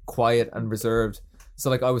like quiet and reserved. So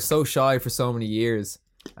like I was so shy for so many years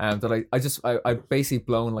that I basically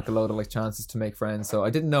blown like a load of like chances to make friends. So I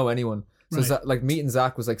didn't know anyone. So like meeting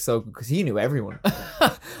Zach was like so good because he knew everyone.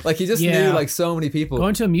 Like he just knew like so many people.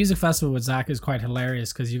 Going to a music festival with Zach is quite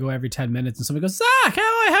hilarious because you go every 10 minutes and somebody goes, Zach,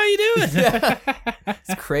 how you doing? Yeah.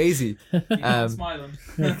 It's crazy. Smiling.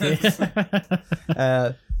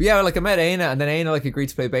 Yeah, like I met Aina, and then Aina like agreed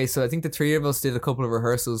to play bass. So I think the three of us did a couple of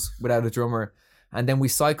rehearsals without a drummer, and then we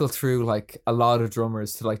cycled through like a lot of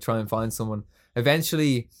drummers to like try and find someone.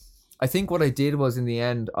 Eventually, I think what I did was in the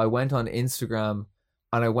end I went on Instagram.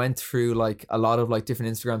 And I went through like a lot of like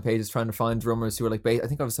different Instagram pages trying to find drummers who were like I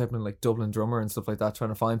think I was typing in like Dublin drummer and stuff like that, trying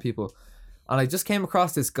to find people. And I just came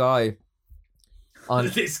across this guy on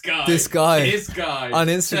this guy on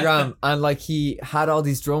Instagram, and like he had all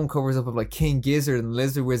these drum covers up of like King Gizzard and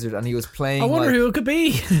Lizard Wizard, and he was playing. I wonder like, who it could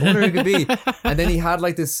be. And then he had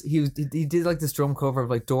like this. He did like this drum cover of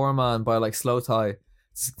like Doorman by like Slow Tie.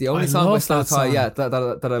 It's the only song by Slow Tie, yeah, that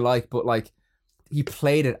I like, but like. He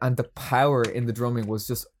played it, and the power in the drumming was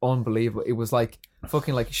just unbelievable. It was like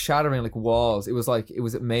fucking like shattering like walls. It was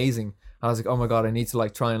amazing. And I was like, oh my god, I need to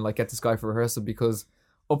like try and like get this guy for rehearsal, because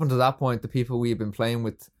up until that point, the people we had been playing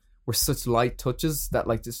with were such light touches that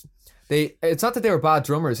like just it's not that they were bad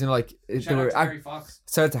drummers, you know, like Shout out to Harry Fox.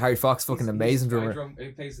 Shout out to Harry Fox, fucking amazing drummer. He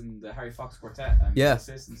plays in the Harry Fox Quartet and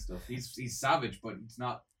assists and stuff. He's savage, but it's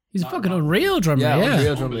not. He's a fucking unreal drummer.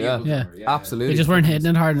 Unreal drummer. Yeah, absolutely. They just weren't hitting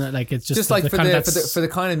it hard, and like it's just like for the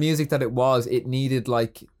kind of music that it was, it needed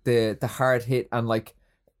like the hard hit and like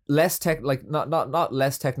less not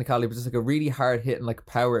less technicality, but just like a really hard hit and like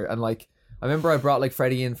power. And like I remember I brought like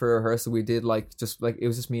Freddie in for a rehearsal. We did like just like it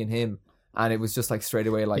was just me and him, and it was just like straight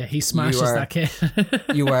away like he smashes that kid.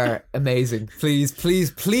 You are amazing. Please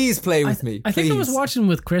play with me. I think I was watching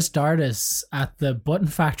with Chris Dardis at the Button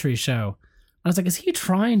Factory show. I was like, is he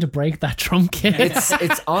trying to break that drum kit?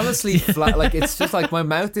 It's honestly flat. Like, it's just like my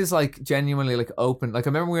mouth is like genuinely like open. Like I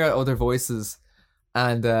remember we were at Other Voices,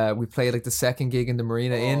 and we played like the second gig in the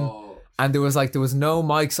Marina Inn, and there was no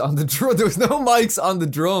mics on the there was no mics on the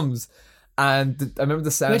drums. And I remember the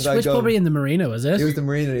sound guy which pub in the Marina was it? It was the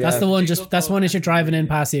Marina, yeah. That's the one. That's one as you're driving in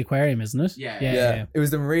past the aquarium, isn't it? Yeah. It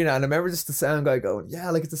was the Marina, and I remember just the sound guy going, "Yeah,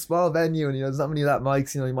 like it's a small venue, and you know there's not many of that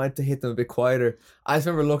mics. You know, you might have to hit them a bit quieter." I just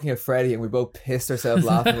remember looking at Freddie, and we both pissed ourselves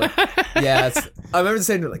laughing. Like, yeah, I remember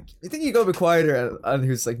saying like, "You think you go a bit quieter?" And he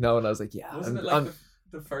was like, "No," and I was like, "Yeah." Wasn't it like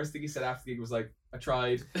the first thing he said after the gig was like, I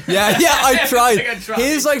tried. Yeah, I tried.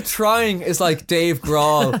 His like trying is like Dave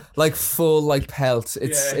Grohl, like full like pelt.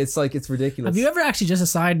 It's like it's ridiculous. Have you ever actually, just a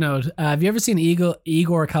side note, have you ever seen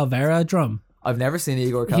Igor Calvera drum? I've never seen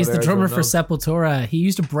Igor Calvera. He's the drummer drum, for Sepultura. He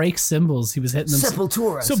used to break cymbals. He was hitting them.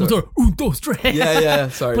 Sepultura. Un, dos, tres. Yeah.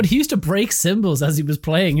 Sorry. But he used to break cymbals as he was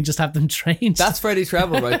playing and just have them changed. That's Freddie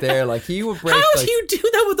Treble right there. Like he would break. How do you do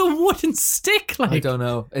that with a wooden stick? Like I don't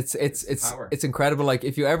know. It's incredible. Like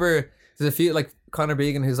if you ever, there's a few like Connor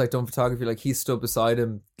Began who's like done photography. Like he stood beside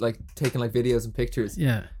him, like taking like videos and pictures.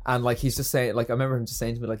 Yeah. And like he's just saying, like I remember him just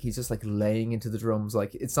saying to me, like he's just like laying into the drums.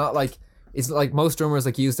 Like it's not like. It's like most drummers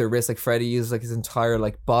like use their wrists, like Freddie uses like his entire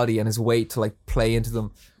like body and his weight to like play into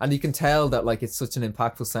them, and you can tell that like it's such an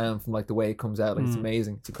impactful sound from like the way it comes out. Like it's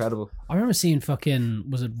amazing, it's incredible. I remember seeing fucking,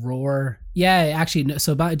 was it Roar? Yeah, actually.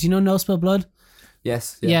 So do you know No Spill Blood?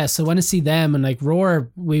 Yes. Yeah. So when I see them and like Roar,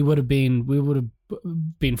 we would have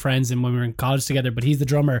been friends and when we were in college together. But he's the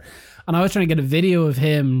drummer, and I was trying to get a video of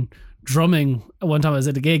him drumming. One time I was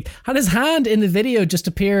at a gig, and his hand in the video just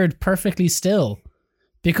appeared perfectly still.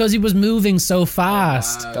 Because he was moving so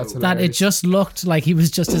fast that it just looked like he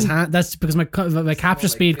was just his hand. That's because my capture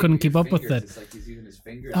speed couldn't keep up with it. It's like he's using his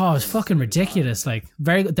fingers. Oh, it's fucking ridiculous. Like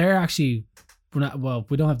they're actually, well,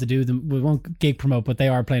 we don't have to do them. We won't gig promote, but they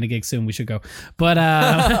are playing a gig soon. We should go. But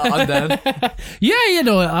I'm down. Yeah, you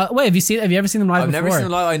know. Wait, have you ever seen them live? I've before? Never seen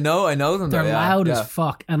them live. I know them. They're loud as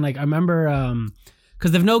fuck. And like I remember,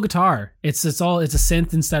 because they've no guitar. It's a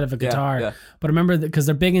synth instead of a guitar. yeah. But I remember because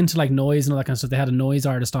they're big into like noise and all that kind of stuff. They had a noise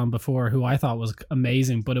artist on before who I thought was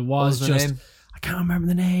amazing, but it was What was the just name? I can't remember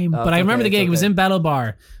the name, Oh, but I it's remember okay, the gig. it's It was okay. in Bellow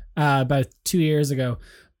Bar about 2 years ago.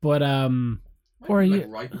 But or like you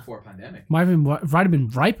right before pandemic. might have been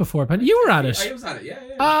right before. But you were at I it. was at it. Yeah.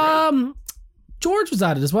 It was great. George was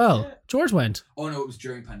at it as well. Yeah. George went. Oh no, it was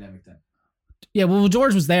during pandemic then. Yeah, well,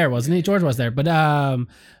 George was there, wasn't he? George was there, but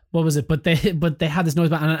what was it? But they had this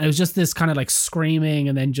noise, and it was just this kind of like screaming,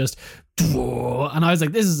 and then just, and I was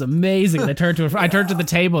like, "This is amazing." And I turned to the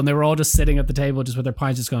table, and they were all just sitting at the table, just with their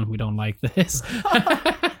pints, just going, "We don't like this."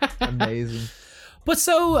 Amazing. But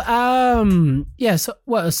so, yeah, so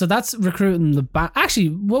that's recruiting the band. Actually,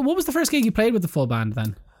 what was the first gig you played with the full band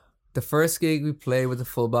then? The first gig we played with the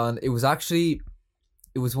full band, it was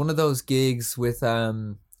one of those gigs with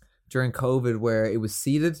during COVID where it was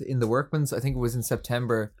seated in the Workman's. I think it was in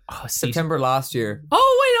September last year.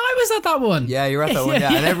 Oh wait, I was at that one. Yeah, you're at that one.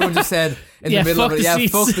 Yeah, and everyone just said in the middle of it,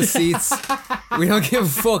 fuck the seats. We don't give a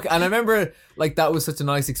fuck. And I remember like that was such a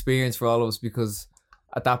nice experience for all of us because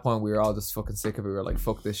at that point we were all just fucking sick of it. We were like,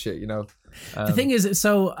 fuck this shit, you know. The thing is,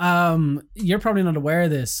 so you're probably not aware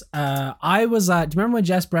of this. I was at. Do you remember when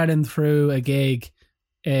Jess Brennan threw a gig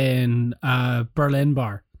in Berlin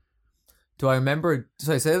Bar? Do I remember?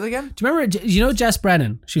 Sorry, say it again. Do you remember? You know Jess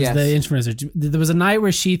Brennan? She was Yes. the influencer. There was a night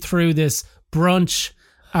where she threw this brunch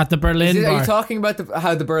at the Berlin Bar. Are you talking about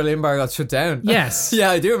how the Berlin Bar got shut down? Yes. Yeah,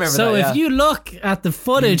 I do remember So that. Yeah. if you look at the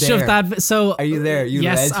footage You of there? that, so Are you there? You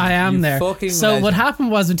yes, legend. I am You there. fucking So legend. what happened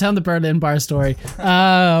was, I'm telling the Berlin Bar story.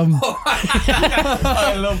 I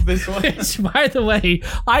love this one. Which, by the way,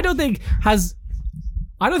 I don't think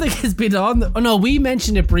it's been on. No, we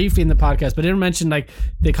mentioned it briefly in the podcast, but I didn't mention like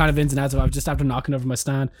the kind of ins and outs of it. I was just after knocking over my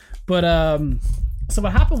stand. But so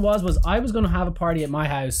what happened was I was going to have a party at my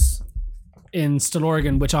house in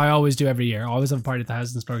Stillorgan, which I always do every year. I always have a party at the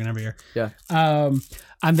house in Stillorgan every year. Yeah.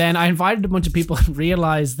 And then I invited a bunch of people and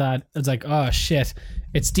realized that it's like, oh shit,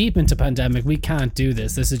 it's deep into pandemic. We can't do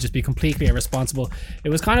this. This would just be completely irresponsible. It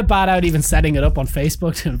was kind of bad out even setting it up on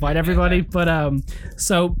Facebook to invite everybody. But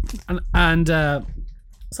so I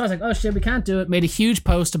was like, oh shit, we can't do it. Made a huge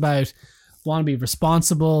post about want to be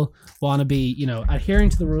responsible, want to be, adhering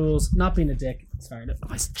to the rules, not being a dick. Sorry,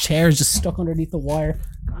 my chair is just stuck underneath the wire.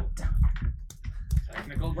 God damn.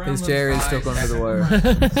 His chair is stuck under the wire.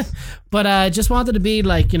 But just wanted to be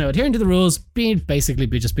like, adhering to the rules, being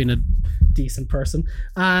a decent person.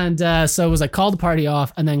 And so it was like, called the party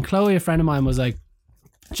off. And then Chloe, a friend of mine, was like,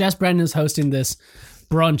 Jess Brennan is hosting this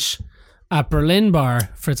brunch at Berlin Bar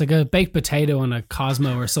it's like a baked potato and a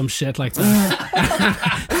Cosmo or some shit like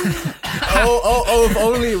that. oh, if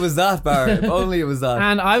only it was that bar. If only it was that.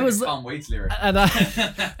 And I was, Tom Waits lyric.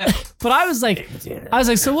 but I was like,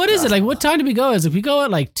 so what is it? Like, what time do we go? I was like, we go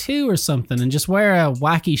at like 2 or something and just wear a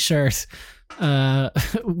wacky shirt,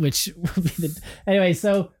 which would be anyway.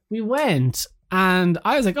 So we went and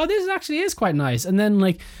I was like, oh, this actually is quite nice. And then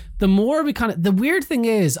like, the more we the weird thing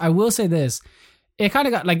is, I will say this, it kind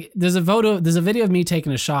of got like, there's a video of me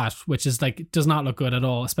taking a shot, which is like, does not look good at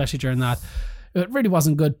all, especially during that. It really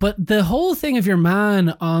wasn't good. But the whole thing of your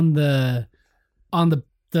man on the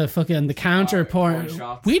fucking the counter pouring,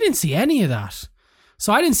 we didn't see any of that.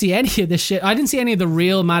 So I didn't see any of this shit. I didn't see any of the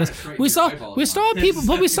real matters. We saw people,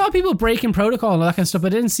 but we saw people breaking protocol and all that kind of stuff.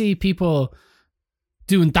 But I didn't see people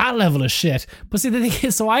doing that level of shit. But see, the thing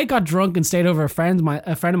is, so I got drunk and stayed over a friend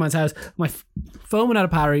of mine's house. My phone went out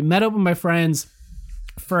of battery. Met up with my friends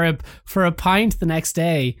for a pint the next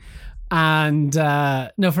day, and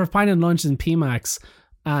for a pint and lunch in PMax.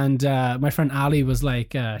 And my friend Ali was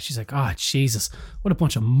like, she's like, oh Jesus, what a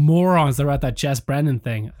bunch of morons that were at that Jess Brennan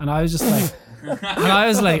thing. And I was just like, I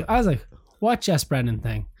was like, what Jess Brennan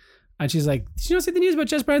thing? And she's like, did you not see the news about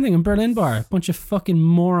Jess Brennan thing in Berlin Bar? A bunch of fucking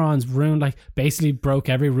morons ruined, like basically broke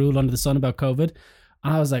every rule under the sun about COVID.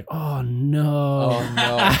 And I was like, oh no. Oh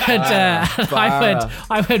no. And,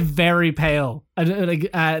 I went very pale. And,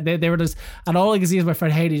 they were just, and all I could see is my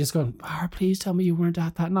friend Hayley just going, Bar, please tell me you weren't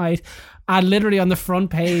at that night. And literally on the front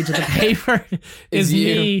page of the paper is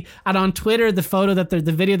me. And on Twitter, the photo the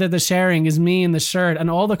video that they're sharing is me in the shirt. And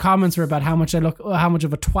all the comments were about how much of a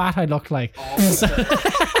twat I looked like.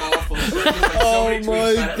 Awful. Oh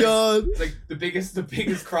my god. It's like the biggest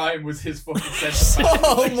crime was his fucking sense of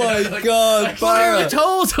Oh my god, We were Barra.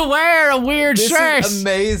 told to wear a weird This shirt. is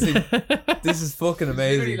amazing. This is fucking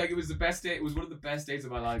Literally, amazing. like, it was the best day. It was one of the best days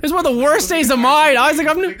of my life. It was one of the worst days of mine. I was like,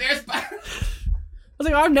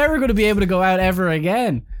 there's I'm never going to be able to go out ever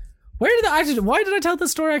again. Why did I tell this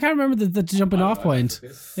story? I can't remember the jumping off point.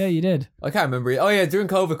 Yeah, you did. I can't remember. Oh yeah, during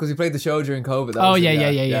COVID, because we played the show during COVID. That Oh was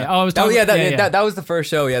it, yeah. Oh, I was talking, that was the first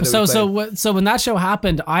show. Yeah. So when that show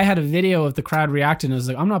happened, I had a video of the crowd reacting. I was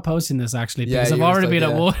like, I'm not posting this actually because Yeah, I've you were already just been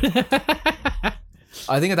at one.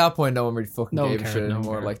 I think at that point, no one really fucking No one gave a cared, shit no one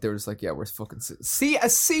anymore. cared. Like they were just like, yeah, we're fucking see a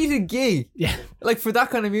seated gig. Yeah. Like for that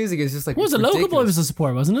kind of music, it's just like What was it? ridiculous. Local Boy was the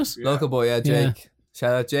support, wasn't it? Yeah. Local Boy, yeah, Jake.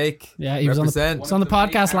 Shout out Jake. Yeah, he was on the Represent. It's on the One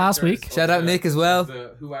of main podcast last characters week. of Shout out the- Nick as well. of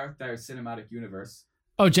the Who Art Thou cinematic universe.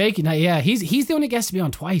 Oh, Jake. Yeah, he's the only guest to be on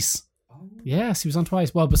twice. Oh. Yes, he was on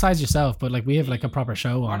twice. Well, besides yourself, but like we have like a proper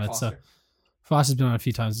show on Mark it. So Foster. Foster's been on a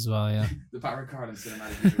few times as well. Yeah. The Barrett Carlin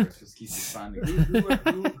cinematic universe just keeps expanding.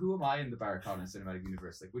 Who am I in the Barrett Carlin cinematic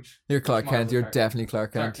universe? Like which? You're Clark Marvel Kent. You're character? definitely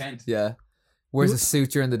Clark Kent. Clark Kent. Yeah. Wears a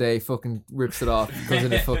suit during the day, fucking rips it off, goes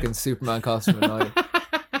in a fucking Superman costume at night,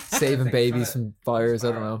 saving babies from fires.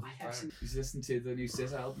 I don't know. He's listened to the new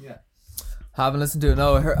SZA album yet? Haven't listened to it.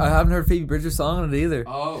 No, I haven't heard Phoebe Bridgers' song on it either.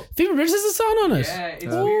 Oh, Phoebe Bridgers has a song on it. yeah, it's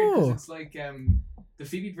Yeah. weird because Oh. it's like the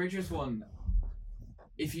Phoebe Bridgers one.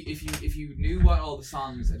 If you knew what all the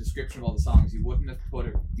songs, a description of all the songs, you wouldn't have put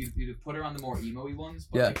her. You'd have put her on the more emo-y ones,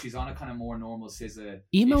 but Yeah. like she's on a kind of more normal SZA.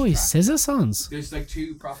 Emo-y SZA songs. There's like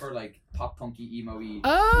two proper like pop punky emo-y.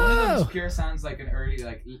 Oh. One of them pure sounds like an early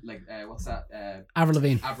like what's that? Avril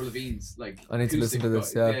Lavigne. Avril Lavigne's like. I need to listen to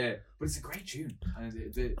acoustic, this, but, yeah. but it's a great tune,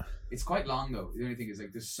 and it's quite long though. The only thing is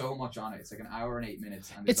like there's so much on it. It's like an hour and 8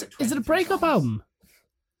 minutes. And It's there's, like, is it a 23 breakup songs. album?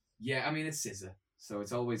 Yeah, I mean it's SZA, so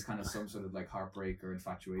it's always kind of some sort of like heartbreak or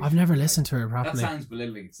infatuation. I've never Like, listened to her That properly. sounds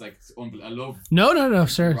belittling. It's like I love No,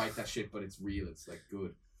 sure. write that shit, but it's real. It's like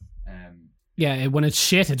good. Yeah, when it's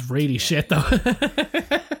shit, it's really shit though.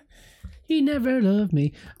 He never loved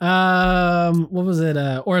me. What was it?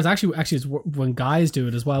 Or it's actually it's when guys do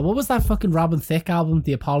it as well. What was that fucking Robin Thicke album?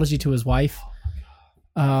 The Apology to His Wife.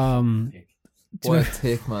 What a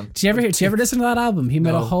tick, man. Do you ever listen to that album? He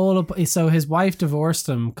made a No. whole so his wife divorced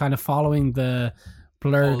him, kind of following the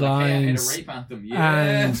blurred lines. In a rape anthem. Yeah.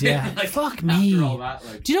 And, yeah, Like, fuck after me. all that,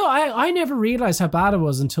 like, Do you know, I never realised how bad it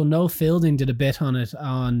was until Noel Fielding did a bit on it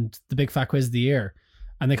on the Big Fat Quiz of the Year.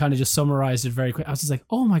 And they kind of just summarised it very quick. I was just like,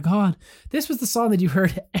 oh my God, this was the song that you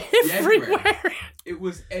heard everywhere. it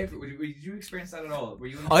was everywhere. Did you experience that at all? Were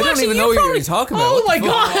you? I don't even know what you're talking about. Oh What my the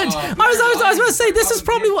fuck? God. I was about to say, this is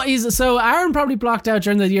probably what he's... So Aaron probably blocked out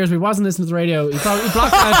during the years we wasn't listening to the radio. He probably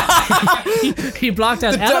blocked out... he blocked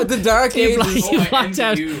out... The dark He, ages. he I blocked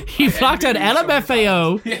out... envy you. He I blocked out envy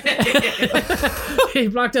you so LMFAO. He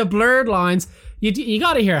blocked out blurred lines. You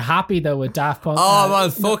got to hear Happy though with Daft Punk. Oh man,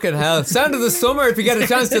 fucking hell! Sound of the Summer. If you get a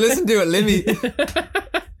chance to listen to it, Limmy.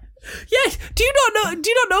 Yeah, do you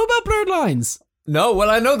not know about blurred lines? No, well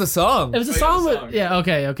I know the song. It was a Oh, yeah, song the with song, yeah.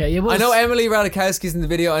 Okay. It was, I know Emily Ratajkowski's in the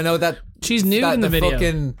video. I know that she's nude in the video.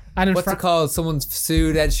 Fucking, And in what's fr- it called? Someone's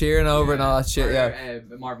sued Ed Sheeran over and all that shit. Yeah,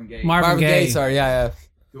 Marvin Gaye. Marvin Gaye. Sorry, yeah.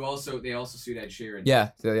 They also sued Ed Sheeran.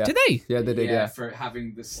 Yeah. Did they? Yeah, they did. Yeah. For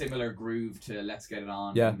having the similar groove to "Let's Get It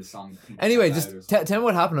On" Yeah. in the song. Anyway, Out just Loud or something. tell me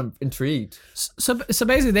what happened. I'm intrigued. So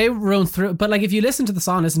basically they run through, but like if you listen to the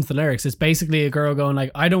song, listen to the lyrics, it's basically a girl going like,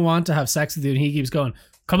 I don't want to have sex with you, and he keeps going,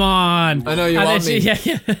 come on. I know you And want then me.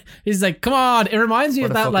 yeah. He's like, come on. It reminds me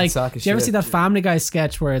What of a that fucking like, sack do of you ever shit. see that Family Guy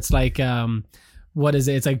sketch where it's like, what is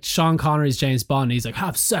it? It's like Sean Connery's James Bond. And he's like,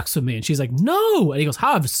 have sex with me. And she's like, no. And he goes,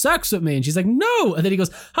 have sex with me. And she's like, no. And then he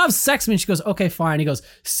goes, have sex with me. And she goes, okay, fine. And he goes,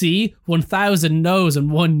 see, 1,000 no's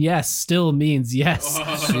and one yes still means yes.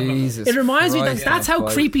 Jesus. It reminds me that Christ, that's how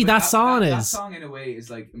Mike. creepy But that song That is. song in a way is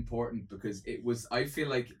like important because it was. I feel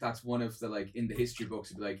like that's one of the like in the history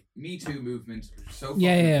books. It'd be like Me Too movement, so fucking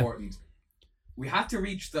Yeah. important. We have to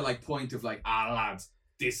reach the like point of like lads,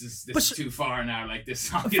 this is too far now. Like this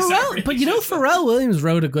song is Pharrell, but you know, Pharrell Williams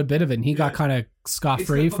wrote a good bit of it, and he got kind of scot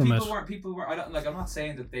free from it. People were. I don't like. I'm not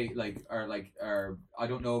saying that they like are. I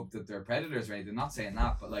don't know that they're predators or anything. I'm not saying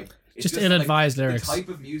that, but like it's Just like, ill-advised lyrics. The type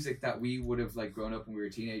of music that we would have like grown up when we were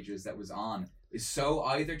teenagers that was on is so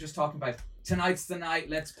either just talking about tonight's the night,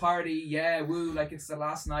 let's party, yeah, woo, like it's the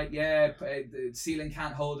last night, yeah, the ceiling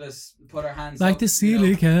can't hold us, put our hands Like up, the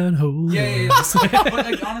ceiling can hold yeah. us. But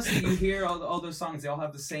like honestly, you hear all those songs, they all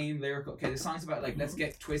have the same lyrical. Okay, the songs about like let's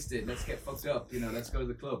get twisted, let's get fucked up, let's go to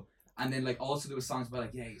the club, and then like also there was songs about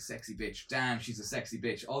like yeah, you sexy bitch, damn, she's a sexy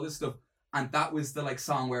bitch, all this stuff. And that was the like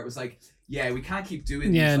song where it was like, yeah, we can't keep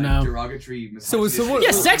doing Yeah, these like no. derogatory. So what- misogynistic-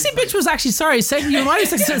 Yeah, Sexy Bitch was actually you might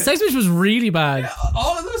have Sexy Bitch was really bad. Yeah,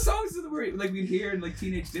 all of those songs that were like we'd hear in like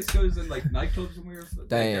teenage discos and like nightclubs when we were like,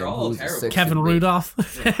 Damn, they're all who's terrible. Sexy Kevin Bitch? Rudolph.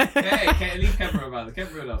 Hey, leave Kevin Rudolph.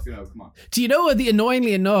 Kevin Rudolph, you know, come on. Do you know what?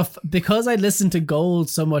 Annoyingly enough, because I listened to Gold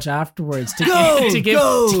so much afterwards to Gold, give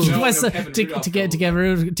Gold. No, myself Kevin to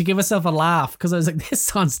Rudolph give myself a laugh, because I was like, this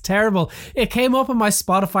sounds terrible. It came up on my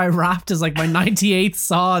Spotify Wrapped as like my 98th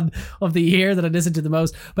song of the year that I listened to the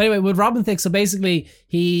most. But anyway, with Robin Thicke, so basically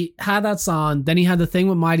he had that song, then he had the thing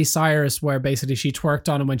with Miley Cyrus where basically she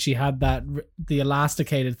twerked on him when she had that the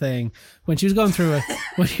elasticated thing when she was going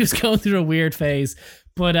through a weird phase.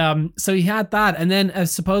 But so he had that, and then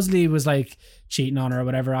supposedly it was like cheating on her or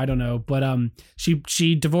whatever, I don't know. But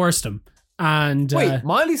she divorced him. And Wait,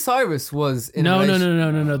 Miley Cyrus was in no. a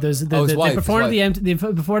relation- There's his they wife, performed his they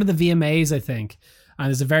performed at the VMAs, I think. And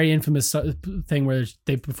there's a very infamous thing where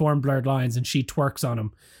they perform Blurred Lines and she twerks on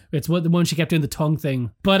him. It's the one she kept doing the tongue thing.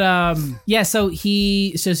 But yeah, so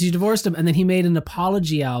she divorced him, and then he made an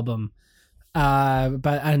apology album.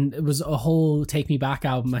 And it was a whole Take Me Back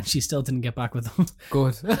album, and she still didn't get back with him.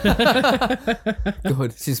 Good.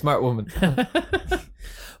 Good. She's a smart woman.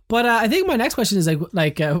 But I think my next question is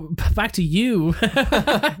like back to you,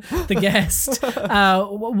 the guest.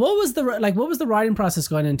 What was the writing process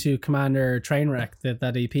going into Commander Trainwreck,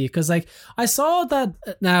 that EP? Because like I saw that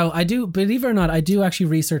now, I do, believe it or not, I do actually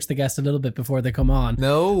research the guest a little bit before they come on.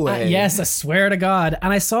 No way. Yes, I swear to God.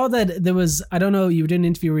 And I saw that there was, I don't know, you were doing an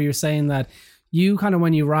interview where you were saying that you kind of,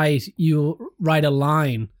 when you write a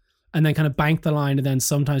line and then kind of bank the line and then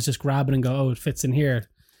sometimes just grab it and go, oh, it fits in here.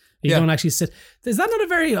 You don't actually sit. Does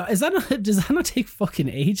that not take fucking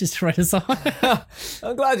ages to write a song?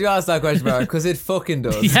 I'm glad you asked that question, Barry, because it fucking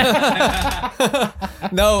does.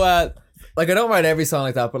 No, like I don't write every song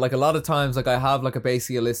like that, but like a lot of times, like I have like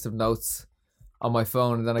basically a list of notes on my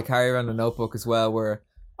phone, and then I carry around a notebook as well, where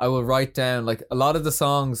I will write down like a lot of the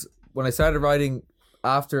songs. When I started writing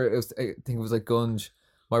after it was, I think it was like Gunge,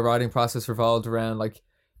 my writing process revolved around like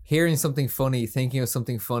hearing something funny, thinking of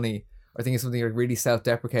something funny, or thinking of something like really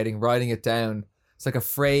self-deprecating, writing it down. It's like a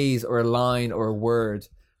phrase or a line or a word,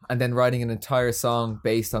 and then writing an entire song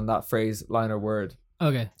based on that phrase, line, or word.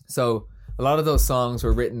 Okay. So a lot of those songs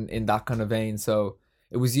were written in that kind of vein. So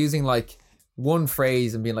it was using like one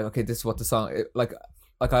phrase and being like, okay, this is what the song like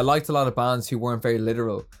I liked a lot of bands who weren't very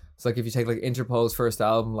literal. So like if you take like Interpol's first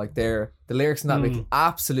album, like the lyrics in that make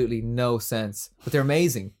absolutely no sense, but they're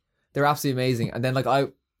amazing. They're absolutely amazing. And then like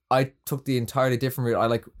I took the entirely different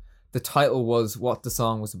route. The title was what the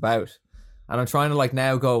song was about, and I'm trying to like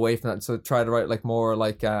now go away from that, so try to write like more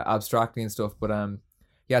like abstractly and stuff. But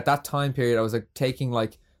yeah, at that time period I was like taking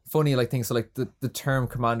like funny like things. So like the term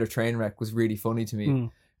Commander Trainwreck was really funny to me,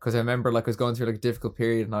 because I remember like I was going through like a difficult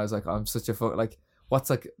period, and I was like, I'm such a like what's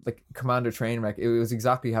like Commander Trainwreck. It was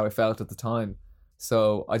exactly how I felt at the time,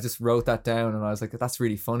 so I just wrote that down, and I was like, that's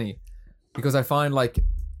really funny, because I find like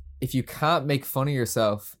if you can't make fun of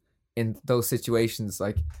yourself in those situations,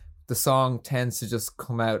 like the song tends to just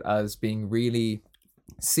come out as being really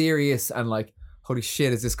serious and like, holy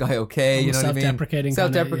shit, is this guy okay? You know what I mean?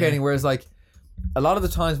 Self-deprecating. Whereas like a lot of the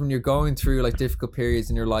times when you're going through like difficult periods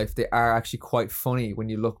in your life, they are actually quite funny when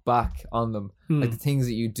you look back on them, like the things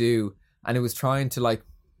that you do. And it was trying to like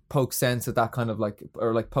poke sense at that kind of like,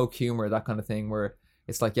 or like poke humor, that kind of thing, where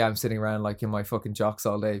it's like, yeah, I'm sitting around like in my fucking jocks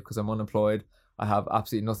all day because I'm unemployed. I have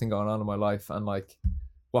absolutely nothing going on in my life, and like,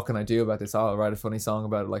 what can I do about this? I'll write a funny song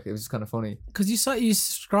about it. Like, it was just kind of funny. Because you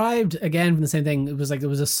described again from the same thing. It was like, it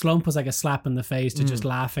was a slump, was like a slap in the face to just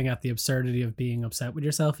laughing at the absurdity of being upset with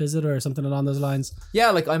yourself. Is it, or something along those lines?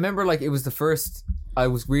 Yeah, like I remember like it was the first, I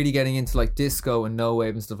was really getting into like disco and no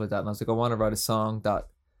wave and stuff like that. And I was like, I want to write a song that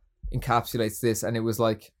encapsulates this. And it was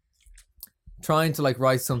like trying to like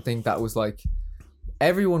write something that was like,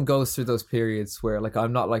 everyone goes through those periods where like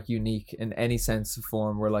I'm not like unique in any sense of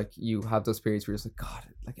form, where like you have those periods where you're just like, God,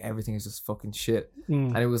 like everything is just fucking shit.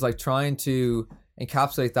 And it was like trying to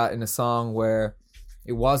encapsulate that in a song where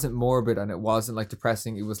it wasn't morbid and it wasn't like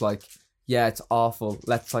depressing. It was like, yeah, it's awful,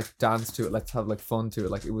 let's like dance to it, let's have like fun to it.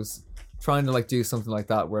 Like it was trying to like do something like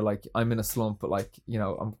that where like I'm in a slump, but like, you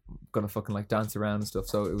know, I'm gonna fucking like dance around and stuff.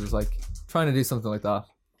 So it was like trying to do something like that.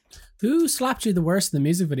 Who slapped you the worst in the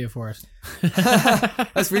music video for it?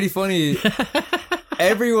 That's really funny.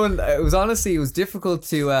 Everyone, it was difficult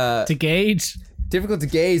to gauge. Difficult to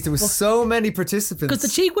gauge. There was so many participants. Because the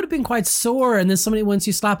cheek would have been quite sore, and then somebody, once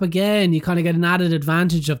you slap again, you kind of get an added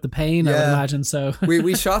advantage of the pain, I would imagine. So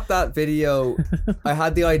we shot that video. I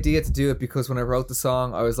had the idea to do it because when I wrote the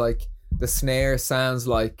song, I was like, the snare sounds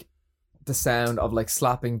like the sound of like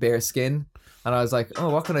slapping bare skin, and I was like, oh,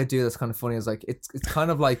 what can I do that's kind of funny? I was like, it's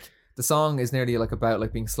kind of like the song is nearly like about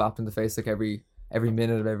like being slapped in the face like every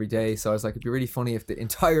minute of every day. So I was like, it'd be really funny if the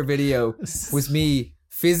entire video was me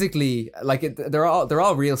physically like they're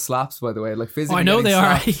all real slaps, by the way, like physically. I know they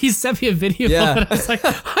slapped. are. He sent me a video. Yeah. Of it.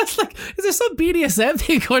 I was like, is there some BDSM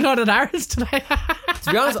thing going on at ours tonight?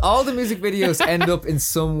 To be honest, all the music videos end up in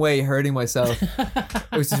some way hurting myself,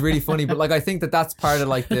 which is really funny. But like, I think that's part of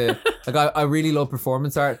like I really love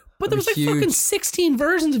performance art. But there was like fucking 16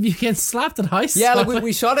 versions of you getting slapped at high school. Yeah, like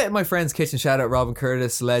we shot it in my friend's kitchen. Shout out Robin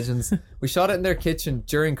Curtis, legends. We shot it in their kitchen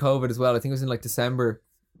during COVID as well. I think it was in like December,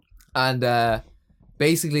 and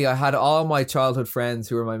basically I had all my childhood friends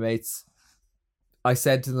who were my mates. I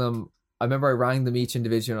said to them, I remember I rang them each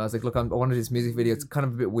individually, and I was like, look, I want to do this music video. It's kind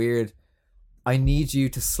of a bit weird. I need you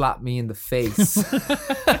to slap me in the face.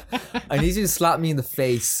 I need you to slap me in the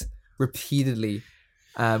face repeatedly.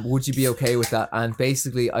 Would you be okay with that? And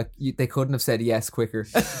basically, they couldn't have said yes quicker.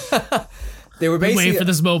 They were basically waiting for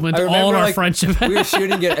this moment. All our friendship. We were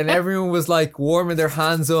shooting it, and everyone was like warming their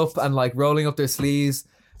hands up and like rolling up their sleeves.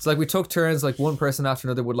 So like we took turns, like one person after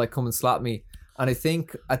another would like come and slap me. And I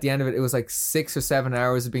think at the end of it, it was like 6 or 7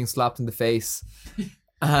 hours of being slapped in the face.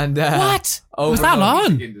 And what? Was that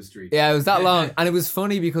long? Industry. Yeah, it was that long. And it was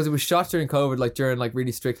funny because it was shot during COVID, like during like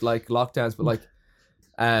really strict like lockdowns. But like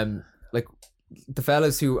the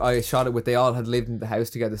fellas who I shot it with, they all had lived in the house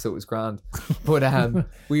together, so it was grand. But I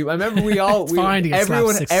remember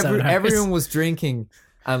everyone was drinking,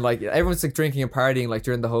 and like everyone's like drinking and partying like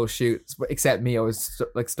during the whole shoot, except me. I was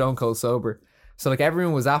like stone cold sober. So like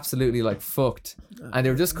everyone was absolutely like fucked, and they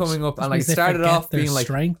were just coming up, and like it started off being like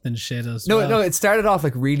strength and shit as well. No, it started off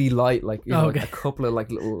like really light, like you know, like a couple of like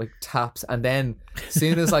little like taps, and then as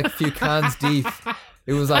soon as like a few cans deep,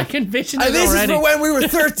 it was like, I can vision it this already. is for when we were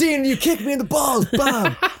 13 and you kicked me in the balls,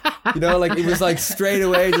 bam. You know, like it was like straight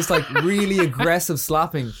away just like really aggressive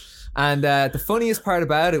slapping. And the funniest part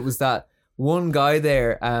about it was that one guy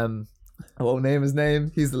there, I won't name his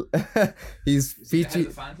name. He's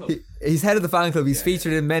featured. He's head of the fan club. He's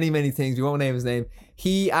featured in many things. We won't name his name.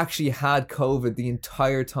 He actually had COVID the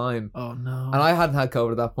entire time. Oh no! And I hadn't had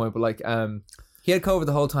COVID at that point, but like he had COVID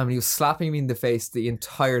the whole time, and he was slapping me in the face the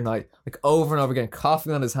entire night, like over and over again,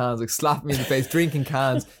 coughing on his hands, like slapping me in the face, drinking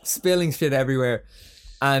cans, spilling shit everywhere.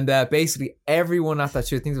 And basically everyone at that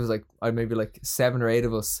shoot, I think there was like maybe like 7 or 8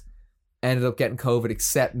 of us, ended up getting COVID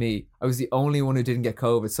except me. I was the only one who didn't get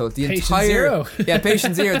COVID. So the patient zero. Yeah,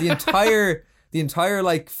 patient zero. The entire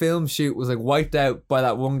like film shoot was like wiped out by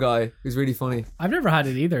that one guy. It was really funny. I've never had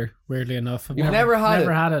it either, weirdly enough. You've never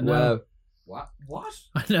had it, no. Wow. What?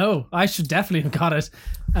 I know. I should definitely have got it.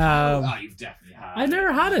 You've definitely had it. I've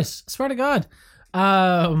never had it. I swear to God.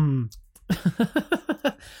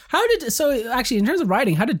 So actually, in terms of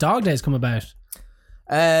writing, how did Dog Days come about?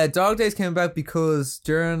 Dog Days came about because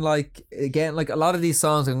during like, again, like a lot of these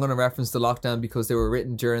songs I'm going to reference the lockdown because they were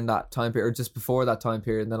written during that time period or just before that time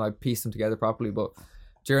period, and then I pieced them together properly. But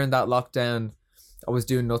during that lockdown I was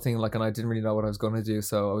doing nothing, like, and I didn't really know what I was going to do,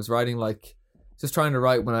 so I was writing, like, just trying to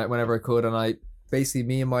write whenever I could. And I basically,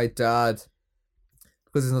 me and my dad,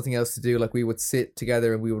 because there's nothing else to do, like, we would sit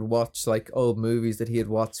together and we would watch like old movies that he had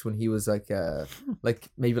watched when he was like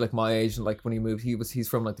maybe like my age, and like when he moved, he's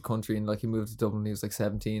from like the country, and like he moved to Dublin when he was like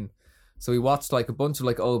 17. So we watched like a bunch of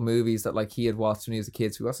like old movies that like he had watched when he was a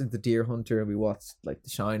kid. So we watched like The Deer Hunter, and we watched like The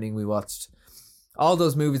Shining, we watched all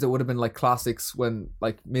those movies that would have been like classics when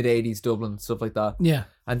like mid-80s Dublin, stuff like that. Yeah.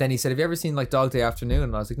 And then he said, have you ever seen like Dog Day Afternoon?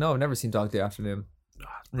 And I was like, no, I've never seen Dog Day Afternoon.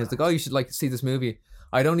 And he was like, oh, you should like see this movie.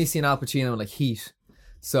 I'd only seen Al Pacino in like Heat.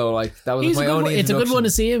 So like that was my only It's a good one to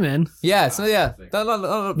see him in. Yeah, so yeah.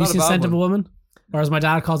 Not you see a bad Scent of a one. Woman? Or as my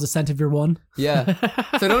dad calls it, Scent of Your One. Yeah.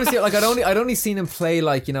 So I'd only see like I'd only seen him play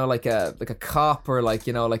like, you know, like a cop, or like,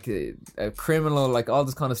 you know, like a criminal, like all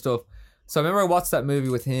this kind of stuff. So I remember I watched that movie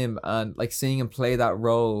with him, and like seeing him play that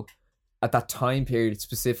role at that time period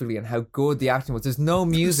specifically, and how good the acting was. There's no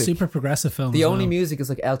music. Super progressive film. The only music is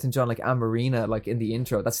like Elton John, like Amarina, like in the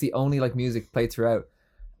intro. That's the only like music played throughout.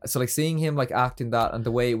 So like seeing him like acting that, and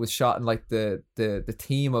the way it was shot, and like the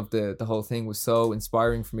theme of the whole thing was so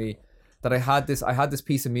inspiring for me, that I had this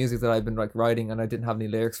piece of music that I'd been like writing, and I didn't have any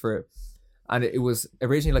lyrics for it, and it was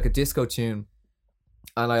originally like a disco tune,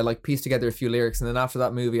 and I like pieced together a few lyrics, and then after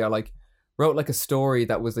that movie I like wrote like a story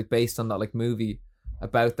that was like based on that like movie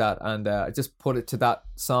about that, and I just put it to that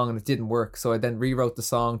song, and it didn't work. So I then rewrote the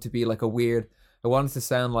song to be like a weird, I wanted to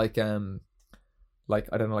sound like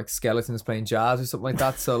I don't know, like skeletons playing jazz or something like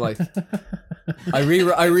that. So like I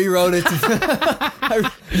rewrote it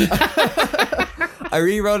to, I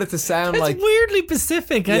rewrote it to sound It's like weirdly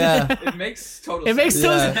Pacific. Yeah. It makes total It makes sense.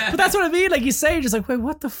 total Yeah. sense. But that's what I mean. Like you say, you're just like, wait,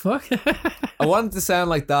 what the fuck? I wanted to sound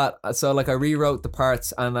like that, so like I rewrote the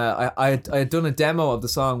parts, and I had done a demo of the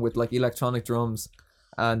song with like electronic drums,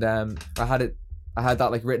 and I had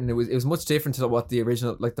that like written. It was much different to what the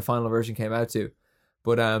original, like the final version came out to,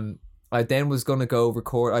 but I then was gonna go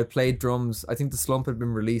record. I played drums. I think the Slump had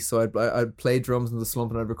been released, so I'd played drums in the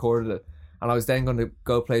Slump and I'd recorded it, and I was then going to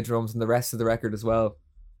go play drums in the rest of the record as well.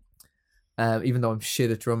 Even though I'm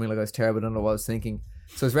shit at drumming, like I was terrible, I don't know what I was thinking.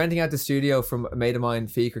 So I was renting out the studio from a mate of mine,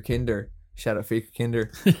 Fikr Kinder. Shout out Fikr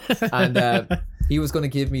Kinder. And he was going to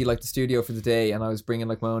give me like the studio for the day, and I was bringing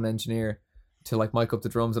like my own engineer to like mic up the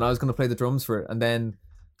drums, and I was going to play the drums for it. And then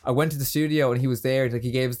I went to the studio and he was there, like he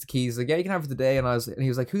gave us the keys, like, yeah, you can have it for the day. And he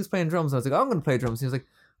was like, who's playing drums? And I was like, oh, I'm going to play drums. And he was like,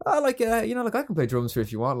 oh, like, like I can play drums for you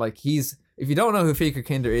if you want. Like if you don't know who Fikr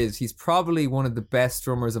Kinder is, he's probably one of the best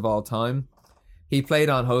drummers of all time. He played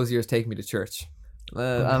on Hosier's Take Me to Church.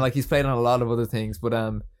 And like he's played on a lot of other things, but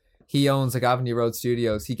he owns like Avenue Road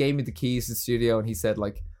Studios. He gave me the keys to the studio and he said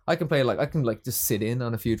like, I can just sit in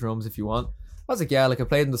on a few drums if you want. I was like, yeah, like I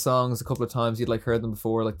played in the songs a couple of times. You'd like heard them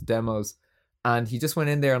before, like the demos. And he just went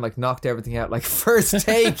in there and like knocked everything out like first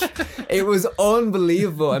take. It was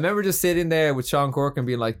unbelievable. I remember just sitting there with Sean Corkin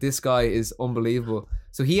being like, this guy is unbelievable.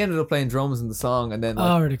 So he ended up playing drums in the song, and then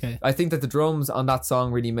like, okay. I think that the drums on that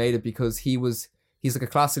song really made it because he's like a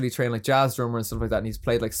classically trained like jazz drummer and stuff like that, and he's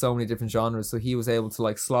played like so many different genres, so he was able to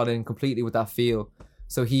like slot in completely with that feel.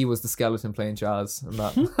 So he was the skeleton playing jazz and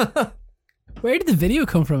that. Where did the video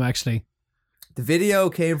come from, actually? The video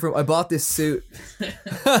came from, I bought this suit.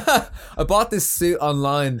 I bought this suit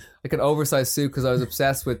online, like an oversized suit, because I was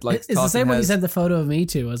obsessed with like It's the same one you sent the photo of me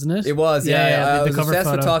to, wasn't it? It was, yeah. I was cover obsessed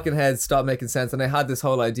photo. with Talking Heads, Stop Making Sense, and I had this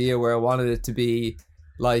whole idea where I wanted it to be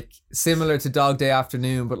like similar to Dog Day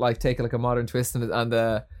Afternoon, but like take like a modern twist in it. And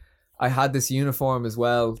I had this uniform as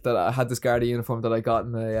well, that I had this Garda uniform that I got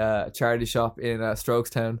in a charity shop in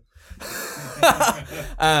Strokestown.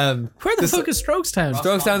 Where the fuck is Strokestown?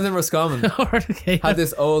 Strokestown's in Roscommon. Okay. Had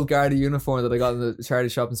this old Garda uniform that I got in the charity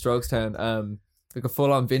shop in Strokestown. Like a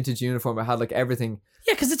full-on vintage uniform. I had like everything.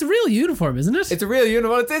 Yeah, because it's a real uniform, isn't it? It's a real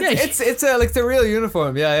uniform. It's a real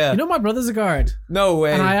uniform. Yeah. You know, my brother's a guard. No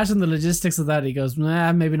way. And I asked him the logistics of that. He goes,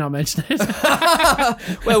 nah, maybe not mention it.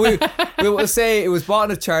 Well, we will say it was bought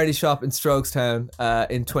in a charity shop in Strokestown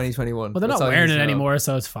in 2021. Well, they're That's not all you wearing need it to know. anymore,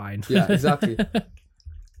 so it's fine. Yeah, exactly.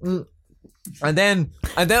 And then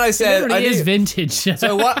I said, It literally is vintage.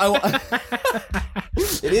 So what?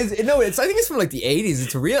 It is. No, it's. I think it's from like the 80s.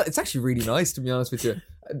 It's real. It's actually really nice, to be honest with you.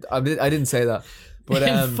 I didn't say that, but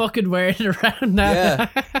I'm fucking wearing it around now. yeah.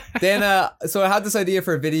 Then so I had this idea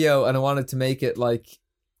for a video, and I wanted to make it like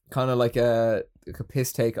kind of like a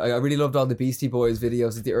piss take. I really loved all the Beastie Boys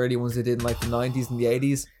videos, like the early ones they did in like the 90s and the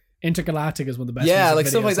 80s. Intergalactic is one of the best. Yeah, music like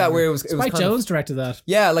stuff videos like that ever. where it was Spike kind of- Jones directed that.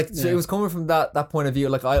 Yeah, like so Yeah. it was coming from that point of view.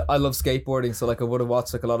 Like I love skateboarding, so like I would have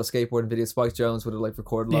watched like a lot of skateboarding videos. Spike Jones would have like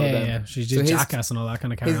recorded a lot of them. Yeah. She So did his- Jackass and all that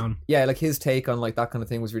kind of carry on. Yeah, like his take on like that kind of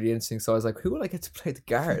thing was really interesting. So I was like, who will I get to play the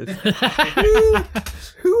guard?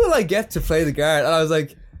 who will I get to play the guard? And I was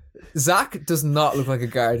like, Zach does not look like a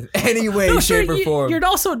guard in any way, No, shape, sure, or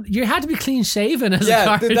form. You had to be clean shaven as a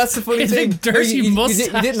Yeah, guard. that's the funny His thing. big dirty you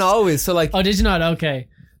mustache. didn't always. So like, Oh, did you not? Okay.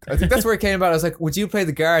 I think that's where it came about. I was like, would you play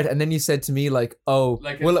the guard? And then you said to me like, oh,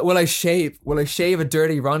 Like will I shave a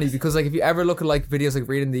dirty Ronnie? Because like if you ever look at like videos like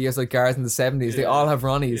reading the years like guards in the 70s, they all have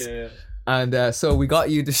Ronnies. Yeah. And so we got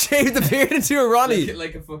you to shave the beard into a Ronnie.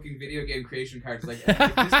 Like a fucking video game creation character. Like, this bit,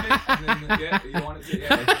 and then, yeah, you want it to,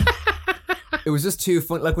 yeah. It was just too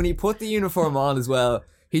fun. Like when he put the uniform on as well,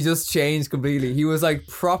 he just changed completely. He was like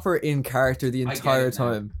proper in character the get entire it now.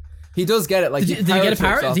 time. He does get it. Like Did he get a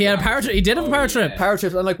power? Did he have a power trip? He did have a power trip. power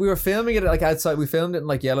trips, and like we were filming it like outside. We filmed it in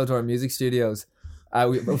like Yellow Door Music Studios.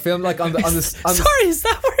 We filmed like on the Sorry, is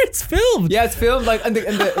that where it's filmed? yeah, it's filmed like in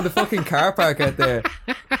the fucking car park out there.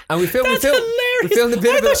 And we filmed. That's we hilarious. filmed a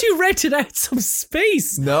bit I of thought it. you rented out some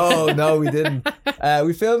space. No, we didn't.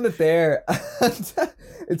 We filmed it there. And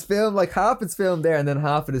it's filmed like half it's filmed there, and then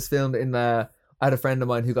half it is filmed in. I had a friend of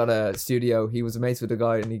mine who got a studio. He was mates with a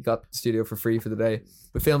guy, and he got the studio for free for the day.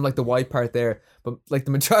 We filmed like the white part there, but like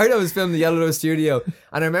the majority of it was filmed in the Yellow Door studio.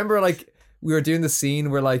 And I remember like we were doing the scene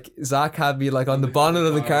where like Zach had me like on the bonnet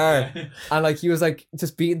of the car, and like he was like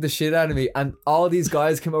just beating the shit out of me, and all these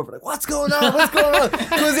guys came over like, what's going on?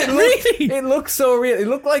 Because it looked so real. It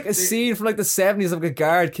looked like a scene from like the 70s of like a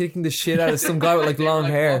guard kicking the shit out of some guy with like They were, long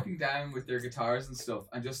hair. walking down with their guitars and stuff,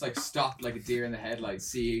 and just like stopped like a deer in the headlights,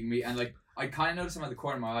 seeing me, and like I kind of noticed him at the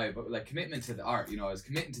corner of my eye, but like commitment to the art, I was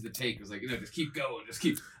committing to the take. I was like, just keep going,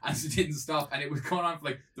 and it didn't stop, and it was going on for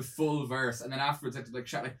like the full verse, and then afterwards I had to like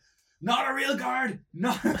shout like, not a real guard,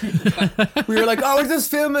 not a real guard. We were like, oh, we're just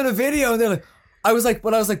filming a video, and they're like, I was like,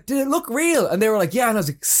 did it look real? And they were like, yeah, and I was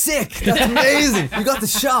like, sick, that's amazing. We got the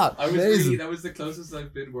shot. I was amazing. really, that was the closest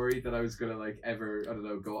I've been worried that I was gonna like ever, I don't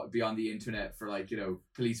know, go beyond the internet for like,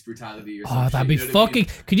 police brutality or something. Oh, that'd be fucking.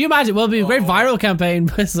 Could you imagine? Well, it'd be a great viral campaign.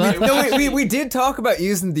 We did talk about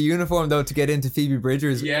using the uniform though to get into Phoebe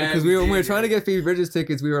Bridgers. Yeah, because when we were trying to get Phoebe Bridgers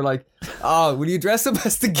tickets, we were like, oh, will you dress up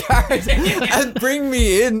as the guard and bring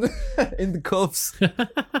me in the cuffs?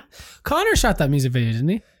 Connor shot that music video, didn't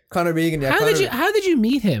he? Connor Began, yeah. How did you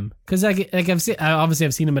meet him? Because like I've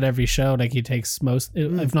seen him at every show. Like he takes most,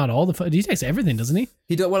 if not all the. He takes everything, doesn't he?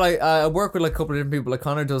 He does. Well, I work with like a couple of different people. Like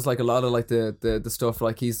Connor does like a lot of like the stuff.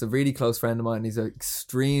 Like he's a really close friend of mine. He's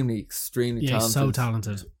extremely talented. He's so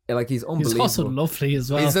talented. Yeah, like he's unbelievable. He's also lovely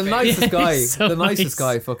as well. He's the nicest guy. So the nicest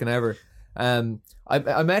nice. guy fucking ever.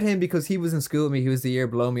 I met him because he was in school with me. He was the year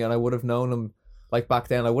below me, and I would have known him. Like back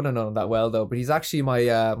then, I wouldn't have known him that well though. But he's actually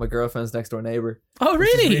my my girlfriend's next door neighbor. Oh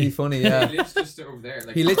really? Which is really funny, yeah. He lives just over there.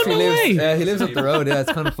 Like, He literally no lives. way. He lives up the road. Yeah,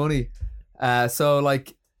 it's kind of funny. So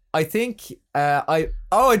like, I think I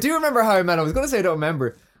do remember how I met him. I was gonna say I don't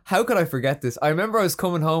remember. How could I forget this? I remember I was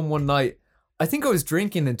coming home one night. I think I was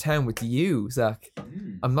drinking in town with you, Zach.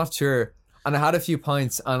 I'm not sure. And I had a few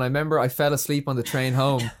pints, and I remember I fell asleep on the train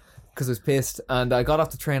home. Because I was pissed, and I got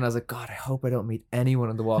off the train. I was like, God, I hope I don't meet anyone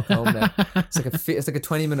on the walk home now. It's like a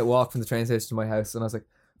 20-minute walk from the train station to my house, and I was like,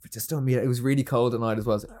 if I just don't meet. It was really cold at night as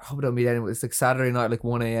well. I was like, I hope I don't meet anyone. It's like Saturday night, like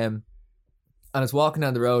 1 a.m. and I was walking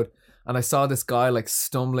down the road, and I saw this guy like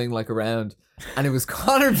stumbling like around, and it was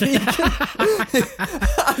Connor Beacon.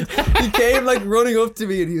 He came like running up to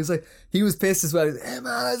me, and he was pissed as well. He's like, hey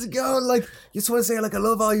man, how's it going? Like, you just want to say like I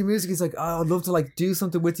love all your music. He's like, oh, I'd love to like do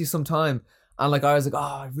something with you sometime. And like I was like, oh,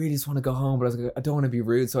 I really just want to go home, but I was like, I don't want to be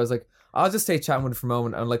rude. So I was like, I'll just stay chatting with him for a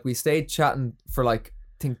moment. And like we stayed chatting for like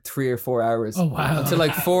I think 3 or 4 hours. Oh wow! Until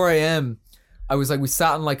like 4 a.m. I was like, we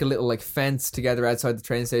sat on like a little like fence together outside the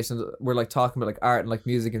train station. We're like talking about like art and like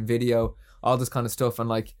music and video, all this kind of stuff. And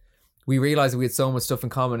like we realized that we had so much stuff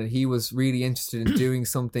in common, and he was really interested in doing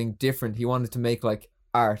something different. He wanted to make like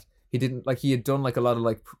art. He had done like a lot of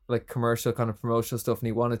like commercial kind of promotional stuff, and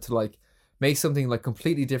he wanted to like make something like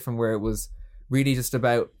completely different where it was really just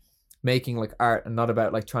about making like art and not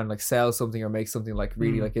about like trying to like sell something or make something like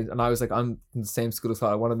really like it. And I was like, I'm in the same school as well.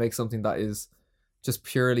 I want to make something that is just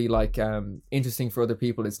purely like interesting for other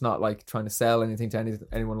people. It's not like trying to sell anything to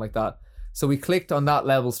anyone like that. So we clicked on that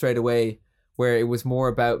level straight away, where it was more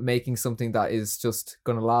about making something that is just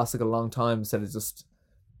gonna last like a long time instead of just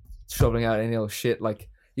shoveling out any old shit. Like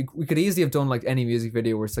we could easily have done like any music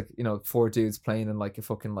video where it's like 4 dudes playing in like a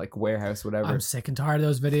fucking like warehouse, whatever. I'm sick and tired of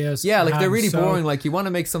those videos. Yeah, like they're really boring. Like you want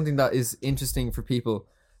to make something that is interesting for people.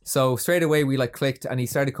 So straight away we like clicked, and he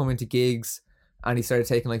started coming to gigs, and he started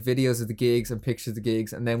taking like videos of the gigs and pictures of the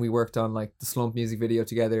gigs, and then we worked on like the Slump music video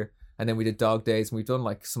together. And then we did Dog Days, and we've done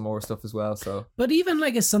like some more stuff as well. So, but even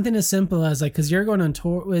like it's something as simple as like, because you're going on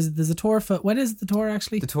tour. There's a tour for when is the tour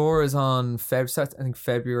actually? The tour is on February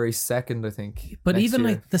 2nd, I think. But even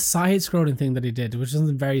like the side scrolling thing that he did, which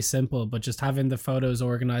isn't very simple, but just having the photos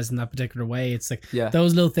organized in that particular way, it's like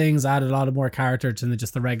those little things add a lot of more character to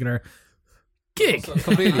just the regular gig.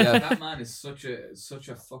 Completely, yeah. That man is such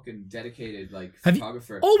a fucking dedicated like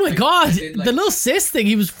photographer. Oh my like, god, the little cis thing,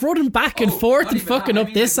 he was running back and forth and fucking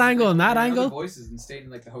up this angle and that angle. Voices and staying in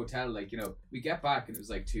like the hotel, like we get back and it was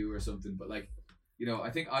like 2 or something, but like I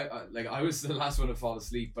think I was the last one to fall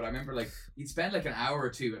asleep, but I remember like he'd spend like an hour or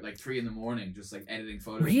two at like 3 a.m. just like editing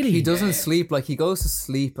photos. Really? He doesn't sleep. Like he goes to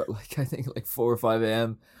sleep at like I think like 4 or 5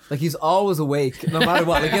 a.m. Like he's always awake no matter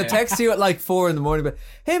what. Like he'll text you at like 4 a.m. but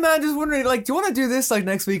hey man, just wondering, like, do you want to do this like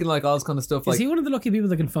next week and like all this kind of stuff? Like, is he one of the lucky people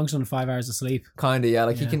that can function on 5 hours of sleep? Kinda, yeah.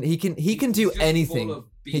 Like he can do anything.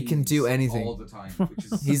 He can do anything all the time. Which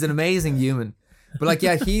is he's an amazing human. But like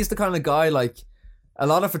yeah, he's the kind of guy, like a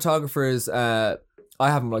lot of photographers. I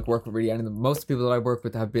haven't like worked with really any of them. Most people that I work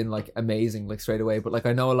with have been like amazing, like straight away. But like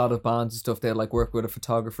I know a lot of bands and stuff, they'll like work with a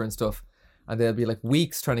photographer and stuff, and they'll be like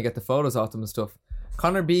weeks trying to get the photos off them and stuff.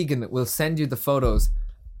 Connor Began will send you the photos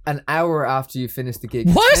an hour after you finish the gig.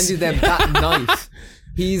 What? Send you them that night.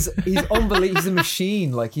 He's unbelievable. He's a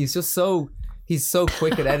machine. Like he's so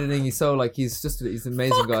quick at editing. He's an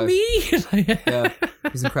amazing Fuck guy. Me. Yeah,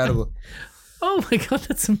 he's incredible. Oh my god,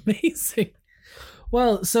 that's amazing.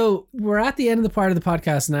 Well, so we're at the end of the part of the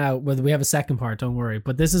podcast now. Whether we have a second part, don't worry.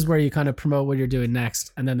 But this is where you kind of promote what you're doing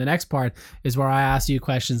next, and then the next part is where I ask you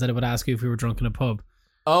questions that I would ask you if we were drunk in a pub.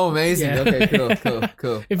 Oh, amazing. Yeah. Okay,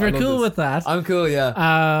 cool. If I you're love cool this. with that. I'm cool,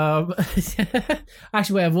 yeah.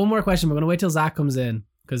 Actually, wait, I have one more question. We're going to wait till Zach comes in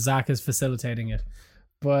because Zach is facilitating it.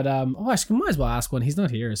 But, actually, might as well ask one. He's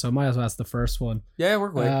not here, so I might as well ask the first one. Yeah,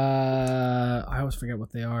 work away. I always forget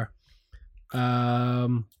what they are.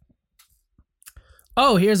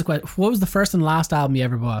 Here's a question. What was the first and last album you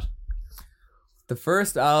ever bought? The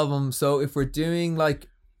first album, so if we're doing like,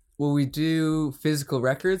 will we do physical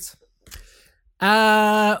records?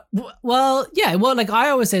 Well, yeah. Well, like I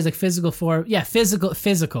always say, it's like physical form. Yeah,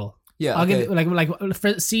 physical. Yeah, I'll okay. give like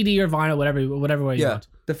for CD or vinyl, whatever way you Yeah. want.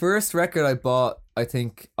 The first record I bought, I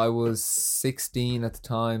think I was 16 at the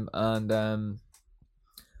time, and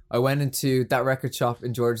I went into that record shop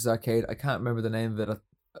in George's Arcade. I can't remember the name of it.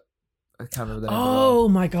 I can't remember the name. Oh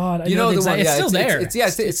my god! You know the one? It's Yeah, still there. It's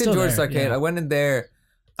in still George's there, Arcade. yeah. I went in there,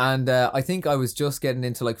 and I think I was just getting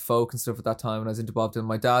into like folk and stuff at that time, and I was into Bob Dylan.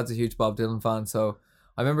 My dad's a huge Bob Dylan fan, so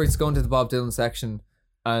I remember just going to the Bob Dylan section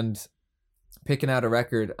and picking out a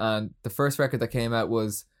record. And the first record that came out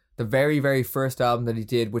was the very, very first album that he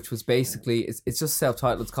did, which was basically it's just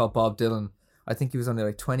self-titled. It's called Bob Dylan. I think he was only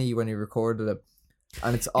like 20 when he recorded it,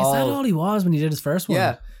 and it's all. Is that all he was when he did his first one?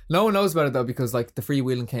 Yeah. No one knows about it though, because like the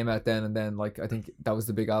Freewheeling came out then, and then like I think that was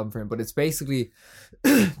the big album for him. But it's basically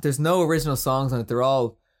there's no original songs on it. They're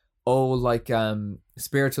all old like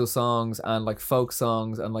spiritual songs and like folk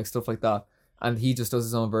songs and like stuff like that. And he just does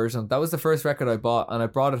his own version. That was the first record I bought, and I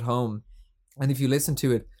brought it home. And if you listen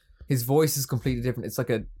to it, his voice is completely different. It's like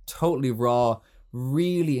a totally raw,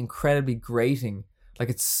 really incredibly grating. Like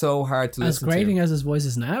it's so hard to As listen to. grating as his voice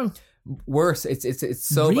is now. Worse, it's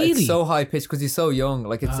so Really? it's so high pitched because he's so young.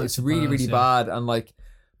 Like I it's really suppose, yeah. bad, and like,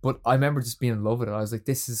 but I remember just being in love with it. I was like,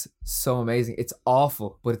 this is so amazing. It's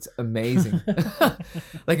awful, but it's amazing.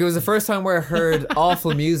 Like it was the first time where I heard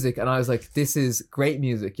awful music, and I was like, this is great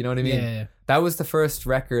music. You know what I mean? Yeah. That was the first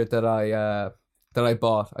record that I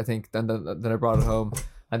bought. I think then I brought it home,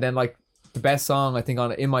 and then like the best song I think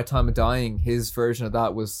on In My Time of Dying, his version of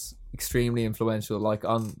that was extremely influential. Like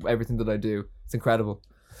on everything that I do, it's incredible.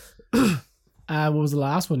 What was the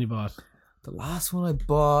last one you bought? The last one I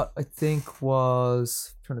bought, I think,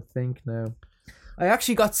 was I'm trying to think now. I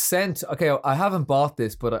actually got sent. Okay, I haven't bought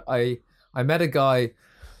this, but I met a guy.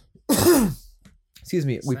 Excuse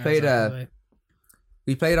me. We played Art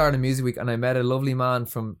and Music Week, and I met a lovely man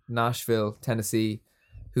from Nashville, Tennessee,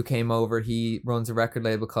 who came over. He runs a record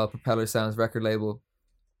label called Propeller Sounds record label,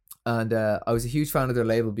 and I was a huge fan of their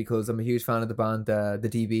label because I'm a huge fan of the band, the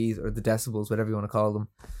DBs or the Decibels, whatever you want to call them.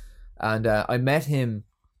 And I met him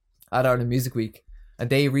at Art and Music Week, and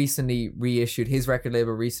they recently reissued, his record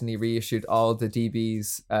label recently reissued all the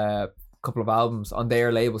DB's couple of albums on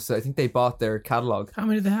their label. So I think they bought their catalog. How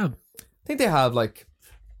many did they have? I think they have like,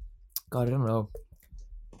 God, I don't know,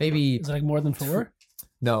 maybe Is it like more than 4?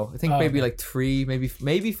 no, I think Oh, maybe okay. like 3,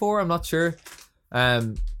 maybe 4. I'm not sure.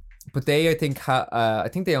 But they I think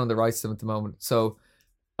they own the rights to them at the moment. So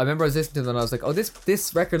I remember I was listening to them and I was like, oh,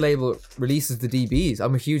 this record label releases the DBs.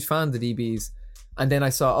 I'm a huge fan of the DBs. And then I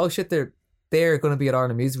saw, oh shit, they're going to be at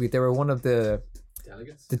Art and Music Week. They were one of the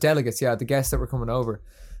delegates, yeah, the guests that were coming over.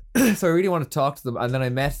 So I really wanted to talk to them. And then I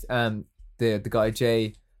met the guy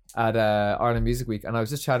Jay at Art and Music Week, and I was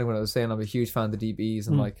just chatting when I was saying I'm a huge fan of the DBs,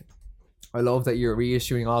 and like I love that you're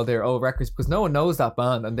reissuing all their old records because no one knows that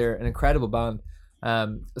band, and they're an incredible band.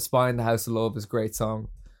 Spine the House of Love is a great song.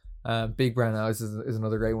 Big Brown House is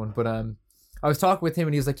another great one. But I was talking with him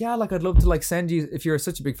and he was like, yeah, like I'd love to like send you, if you're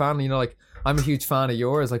such a big fan, you know, like I'm a huge fan of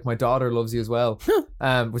yours, like my daughter loves you as well.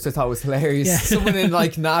 Which I thought was hilarious. Yeah. Someone in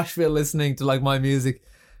like Nashville listening to like my music.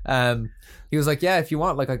 He was like, yeah, if you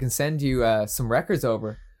want, like I can send you some records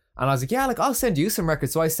over. And I was like, yeah, like I'll send you some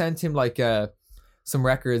records. So I sent him like some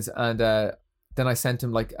records, and then I sent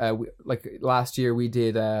him like last year we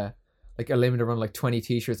did like a limited run, like 20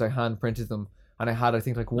 t-shirts. I hand printed them, and I had I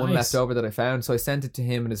think like one Nice. left over that I found. So I sent it to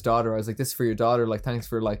him and his daughter. I was like, this is for your daughter, like thanks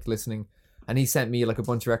for like listening. And he sent me like a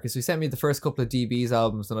bunch of records. So he sent me the first couple of DB's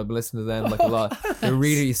albums, and I've been listening to them like a lot.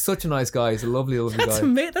 He's such a nice guy. He's a lovely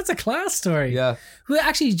guy. That's a class story. Yeah. Who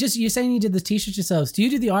actually, just you're saying you did the t-shirts yourselves. Do you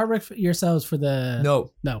do the artwork yourselves for the?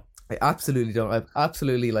 No. No. I absolutely don't. I have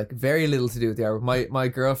absolutely like very little to do with the artwork. My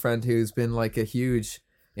girlfriend, who's been like a huge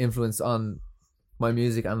influence on my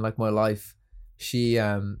music and like my life, she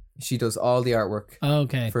does all the artwork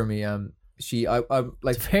Okay. for me. I'm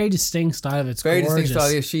like It's a very distinct style. It's very gorgeous. distinct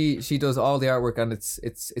style. Yeah, she does all the artwork, and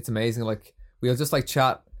it's amazing. Like we'll just like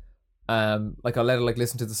chat Like I'll let her like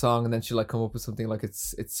listen to the song, and then she'll like come up with something like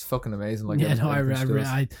it's fucking amazing. Like Yeah, no,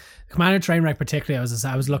 I Commander Trainwreck particularly.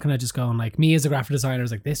 I was looking at just going like, me as a graphic designer, I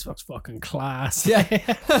was like, this fucks fucking class. Yeah.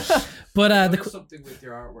 But I noticed something with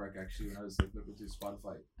your artwork actually when I was like looking through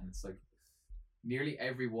Spotify, and it's like nearly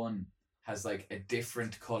everyone has like a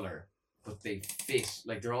different color, but they fit.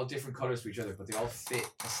 Like they're all different colors to each other, but they all fit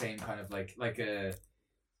the same kind of like a what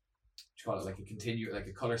you call it, like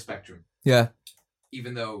a color spectrum. Yeah.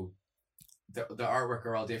 Even though the artwork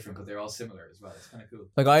are all different, but they're all similar as well. It's kind of cool.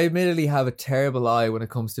 Like I admittedly have a terrible eye when it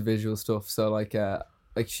comes to visual stuff. So like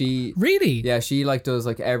she really, yeah, she like does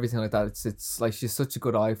like everything like that. It's like she's such a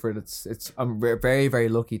good eye for it. It's I'm very very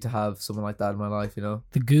lucky to have someone like that in my life. You know,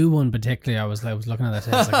 the Goo one particularly. I was looking at that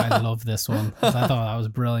today. I was like, I love this one. I thought that was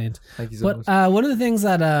brilliant. Thank you so much. But one of the things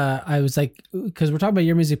that I was like, because we're talking about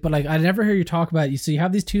your music, but like I never hear you talk about you. So you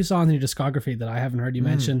have these 2 songs in your discography that I haven't heard you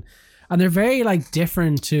mention, and they're very like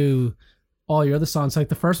different to all your other songs. Like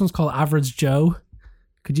the first one's called Average Joe.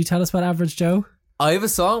 Could you tell us about Average Joe? I have a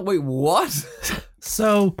song. Wait, what?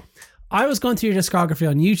 So I was going through your discography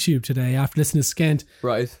on YouTube today after listening to Skint.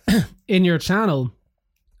 Right. In your channel,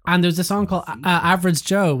 and there's a song called Average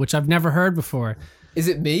Joe, which I've never heard before. Is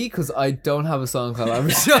it me? Because I don't have a song called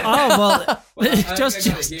Average Joe. Oh well, just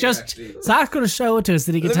Zach's going to show it to us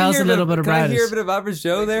that he can tell us a little bit about it. Can I hear a bit of Average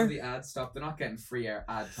Joe there? The ad stop. They're not getting free ad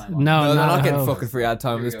time. No, they're not getting fucking free ad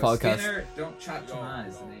time on this podcast. Skinner, Don't Chat to Man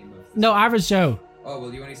is the name of. No, Average Joe. Oh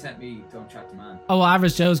well, you only sent me Don't Chat to Man. Oh, well,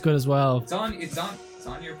 Average Joe's good as well. It's on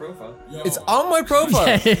your profile. It's on my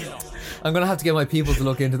profile. Yeah. I'm gonna have to get my people to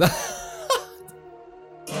look into that.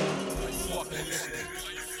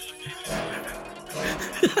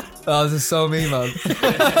 Oh, this is so me, man.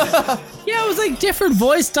 Yeah, it was like different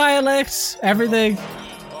voice dialects, everything.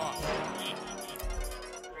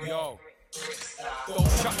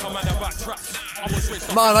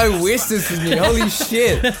 Man, I wish this was me. Holy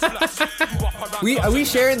shit. Are we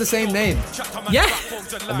sharing the same name? Yeah.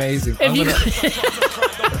 Amazing.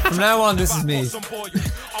 From now on, this is me.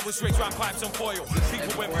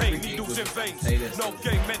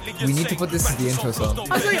 We need to put this as the intro song.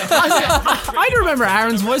 I don't remember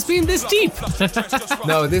Aaron's voice being this deep.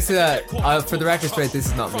 No, this is for the record straight. This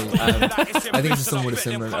is not me. I think it's just someone with a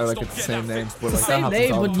similar, or like it's the same name. But like Same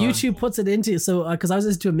name, but YouTube puts it into so because I was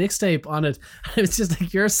listening to a mixtape on it, and it was just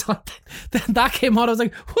like your song. Then that came on. I was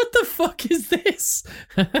like, "What the fuck is this?"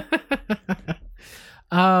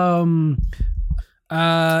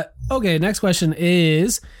 Okay. Next question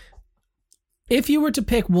is: if you were to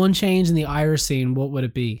pick one change in the Irish scene, what would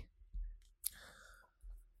it be?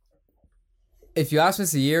 If you asked me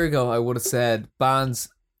this a year ago, I would have said bands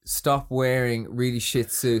stop wearing really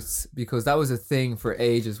shit suits, because that was a thing for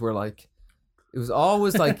ages where like it was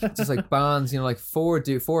always like just like bands, you know, like 4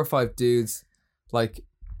 or 5 dudes like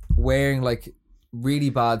wearing like really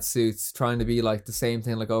bad suits trying to be like the same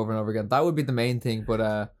thing like over and over again. That would be the main thing. But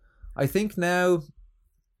I think now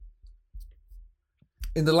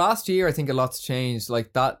in the last year, I think a lot's changed.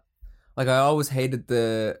 Like that, like I always hated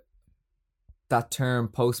that term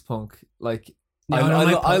post-punk. Like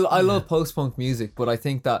I love post-punk music, but I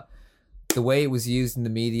think that the way it was used in the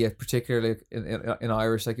media, particularly in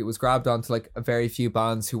Irish, like it was grabbed onto like a very few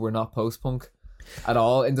bands who were not post-punk at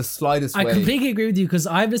all in the slightest way. I completely agree with you, because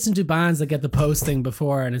I've listened to bands that get the post thing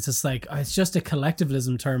before, and it's just like it's just a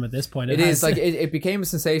collectivism term at this point. It is like it became a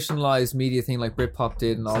sensationalized media thing, like Britpop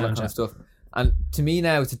did and all that kind of stuff. And to me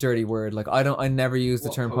now, it's a dirty word. Like I never use the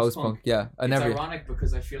term post-punk. Yeah, it's ironic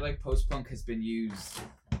because I feel like post-punk has been used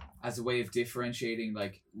as a way of differentiating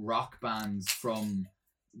like rock bands from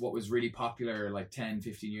what was really popular like 10,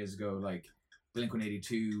 15 years ago, like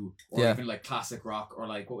Blink-182, or even like classic rock, or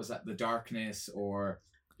like what was that, The Darkness, or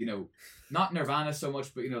you know, not Nirvana so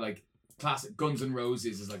much, but you know, like classic Guns N'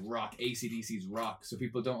 Roses is like rock, AC/DC's rock, so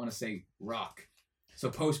people don't want to say rock. So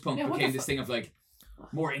post-punk became this thing of like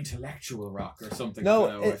more intellectual rock or something.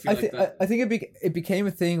 No, I think it became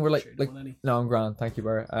a thing where like no, I'm grand, thank you,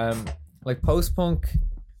 Bar. Like post-punk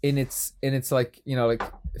in its like, you know, like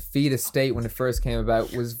fetus state when it first came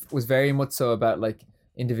about was very much so about like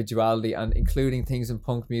individuality and including things in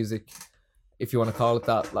punk music, if you want to call it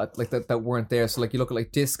that, like that weren't there. So like you look at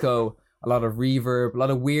like disco, a lot of reverb, a lot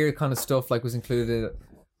of weird kind of stuff like was included in it.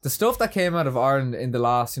 The stuff that came out of Ireland in the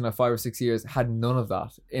last, you know, 5 or 6 years had none of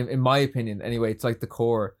that, in my opinion. Anyway, it's like the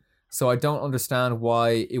core. So I don't understand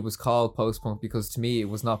why it was called post-punk, because to me it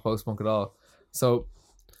was not post-punk at all. So,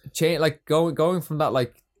 like going from that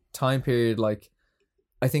like time period, like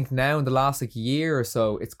I think now in the last like year or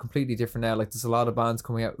so, it's completely different now. Like there's a lot of bands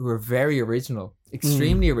coming out who are very original,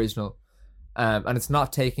 extremely original, And it's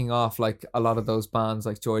not taking off like a lot of those bands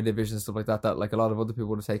like Joy Division and stuff like that like a lot of other people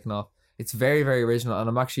would have taken off. It's very, very original, and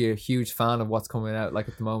I'm actually a huge fan of what's coming out like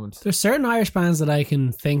at the moment. There's certain Irish bands that I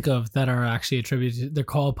can think of that are actually attributed. They're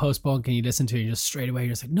called post-punk, and you listen to it, and you just straight away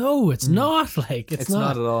you're just like, no, it's not. Like it's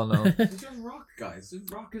not at all. No, It's just rock, guys.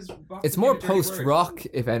 Rock is. it's more post-rock,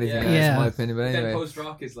 if anything, in my opinion. But anyway, then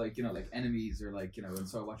post-rock is like like Enemies or like and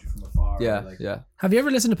so I Watch It From Afar. Yeah, like, yeah. Have you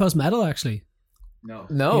ever listened to post-metal actually? No,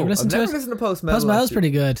 You I've ever listened to never it? listened to post-metal. Post-metal's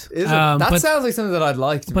pretty good. Is it? That but sounds like something that I'd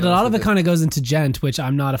like. but a lot of it kind of goes into gent, which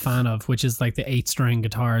I'm not a fan of, which is like the 8-string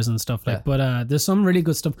guitars and stuff like. Yeah. But there's some really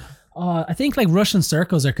good stuff. I think like Russian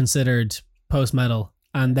Circles are considered post-metal,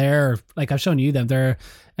 and they're like I've shown you them. They're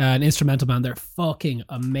an instrumental band. They're fucking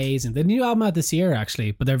amazing. The new album out this year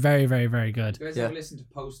actually, but they're very, very, very good. You guys ever listen to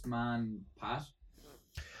Postman Pat?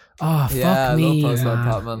 Oh fuck I me, love Postman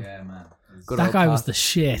man. Pat, man. Yeah, man. Good That old guy Pat. was the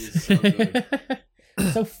shit. He is so good.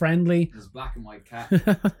 So friendly. This black and white cat.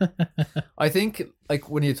 I think like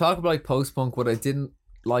when you talk about like post-punk, what I didn't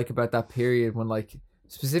like about that period when like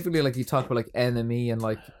specifically like you talk about like NME and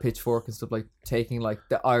like Pitchfork and stuff, like taking like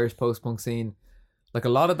the Irish post-punk scene, like a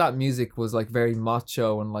lot of that music was like very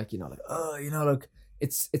macho and like like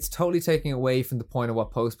it's totally taking away from the point of what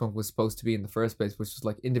post-punk was supposed to be in the first place, which was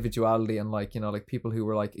like individuality and like like people who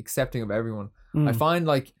were like accepting of everyone. I find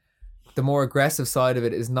like the more aggressive side of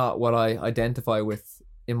it is not what I identify with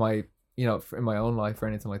in my in my own life or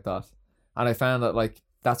anything like that. And I found that like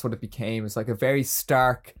that's what it became. It's like a very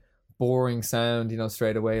stark, boring sound,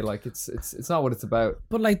 straight away. Like it's not what it's about.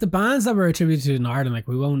 But like the bands that were attributed to in Ireland, like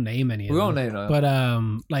we won't name any of them. We won't name them.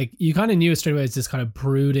 But like you kind of knew it straight away as this kind of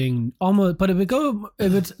brooding almost, but it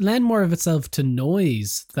would lend more of itself to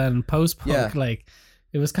noise than post-punk. Yeah. Like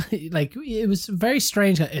it was kind of like, it was very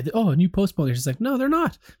strange. Oh, a new post-punk. It's just like, no, they're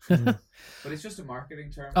not. But it's just a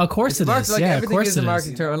marketing term. Of course it is. Like, Yeah, of everything course is it a is.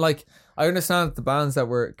 marketing term. And like I understand that the bands that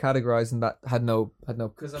were categorized in that had no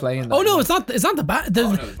play in that. Oh no, it's not the band.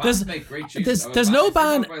 Oh, no, the bands make great tunes. there's no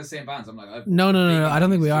band. By the same bands. I'm like, No. I don't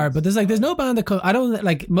think we are. But there's no band that I don't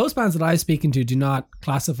like. Most bands that I'm speaking to do not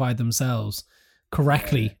classify themselves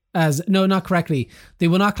correctly as not correctly. They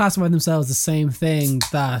will not classify themselves the same thing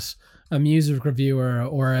that a music reviewer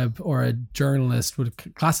or a journalist would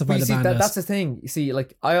classify the band as. That's the thing. You see,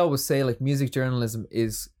 like I always say, like music journalism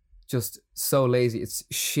is just so lazy. It's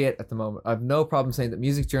shit at the moment. I have no problem saying that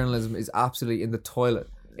music journalism is absolutely in the toilet.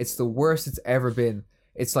 It's the worst it's ever been.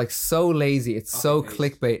 It's like so lazy. It's so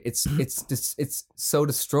clickbait. It's so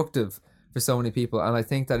destructive for so many people. And I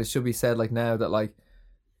think that it should be said like now that like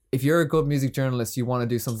if you're a good music journalist, you want to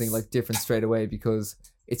do something like different straight away because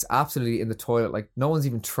it's absolutely in the toilet. Like no one's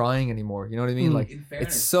even trying anymore. You know what I mean? Like in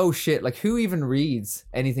fairness, it's so shit. Like who even reads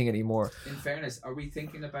anything anymore? In fairness, are we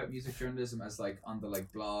thinking about music journalism as like on the like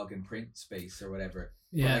blog and print space or whatever?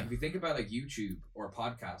 Yeah. But, like if you think about like YouTube or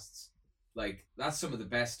podcasts, like that's some of the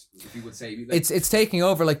best. If you would say, like, It's taking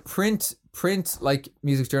over. Like print like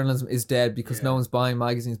music journalism is dead because no one's buying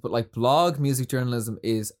magazines. But like blog music journalism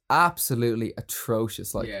is absolutely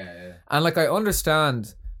atrocious. Like and like I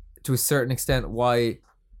understand to a certain extent why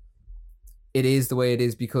it is the way it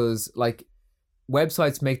is because like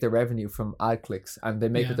websites make their revenue from ad clicks and they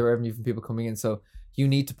make their revenue from people coming in. So you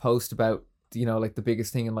need to post about like the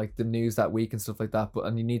biggest thing in like the news that week and stuff like that.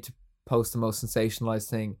 And you need to post the most sensationalized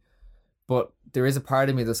thing. But there is a part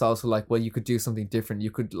of me that's also like, well, you could do something different.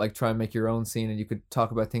 You could like try and make your own scene and you could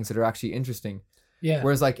talk about things that are actually interesting. Yeah.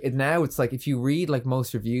 Whereas like now it's like if you read like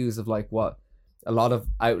most reviews of like what a lot of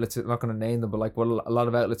outlets, I'm not going to name them, but like what a lot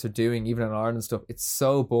of outlets are doing, even in Ireland and stuff, it's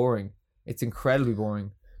so boring. It's incredibly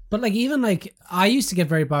boring. But like even like I used to get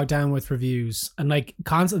very bogged down with reviews and like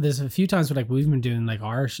constantly. There's a few times where like we've been doing like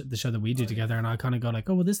the show that we do together, and I kind of go like,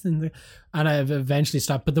 oh well, this thing, and I've eventually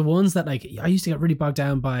stopped. But the ones that like I used to get really bogged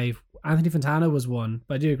down by, Anthony Fontana was one,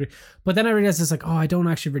 but I do agree. But then I realized it's like, oh, I don't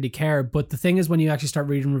actually really care. But the thing is, when you actually start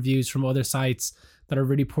reading reviews from other sites that are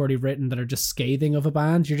really poorly written, that are just scathing of a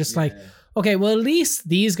band, you're just like, okay, well, at least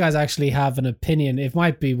these guys actually have an opinion. It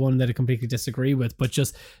might be one that I completely disagree with, but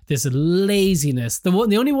just this laziness. The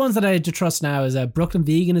only ones that I have to trust now is Brooklyn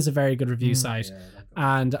Vegan is a very good review site.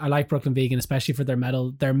 And I like Brooklyn Vegan, especially for their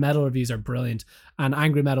metal. Their metal reviews are brilliant. And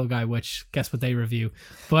Angry Metal Guy, which guess what they review.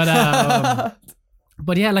 But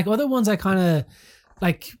but yeah, like other ones I kind of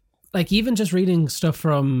like even just reading stuff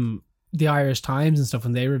from the Irish Times and stuff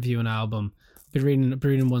when they review an album. Been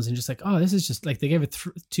reading ones and just like, oh, this is just like they gave it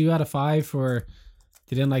 2 out of 5 for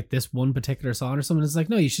they didn't like this one particular song or something. It's like,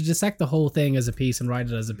 no, you should dissect the whole thing as a piece and write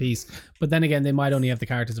it as a piece. But then again, they might only have the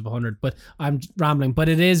characters of 100. But I'm rambling. But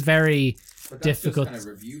it is very difficult. Just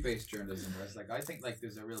kind of review-based journalism. Whereas, like, I think like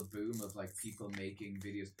there's a real boom of like people making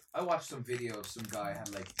videos. I watched some video of some guy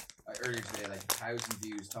had like earlier today, like 1,000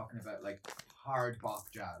 views talking about like hard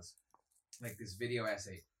bop jazz, like this video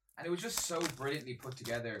essay, and it was just so brilliantly put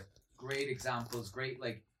together. Great examples, great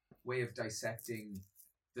like way of dissecting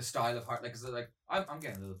the style of hard. Like, cause like I'm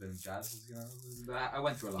getting a little bit of jazz, you know. I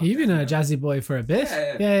went through a lot. You've been a jazzy boy for a bit.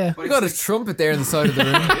 Yeah. But We got a trumpet there in the side of the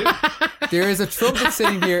room. There is a trumpet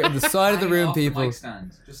sitting here in the side of the room, people. Mic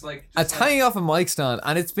stand. Just It's hanging off a mic stand,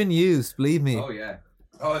 and it's been used. Believe me. Oh yeah.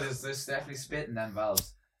 Oh, there's definitely spit in them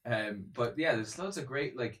valves. But yeah, there's loads of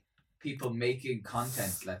great like people making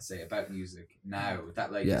content, let's say, about music now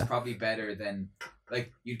that like is probably better than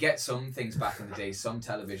like you'd get some things back in the day, some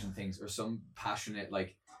television things or some passionate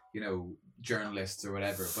like, you know, journalists or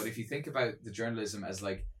whatever. But if you think about the journalism as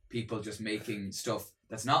like people just making stuff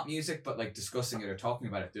that's not music but like discussing it or talking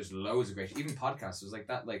about it, there's loads of great, even podcasts. There's like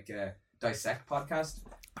that like Dissect podcast.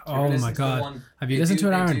 Oh my god. Have you listened to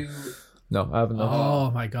it, Aaron? No, I haven't. Oh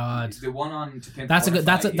my god. The one on To Pimp That's a good.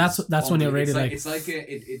 That's one you really like. It's like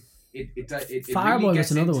it Fireboy really was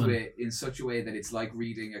gets another into one. it in such a way that it's like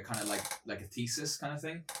reading a kind of like a thesis kind of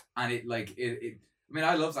thing, and it I mean,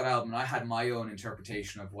 I love that album. And I had my own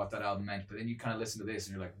interpretation of what that album meant, but then you kind of listen to this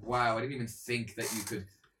and you're like, wow, I didn't even think that you could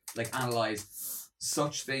like analyze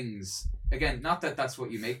such things. Again, not that that's what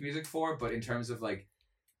you make music for, but in terms of like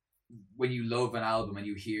when you love an album and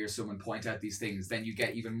you hear someone point out these things, then you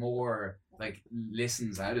get even more like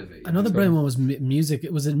listens out of it. Another brilliant one was music.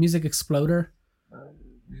 Was it Music Exploder?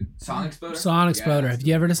 Song Exploder. Song Exploder. Yeah, Have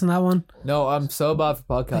you ever listened to that one? No, I'm so bad for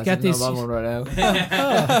podcasts. Get I'm these- on one right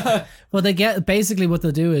now. Well, they get basically what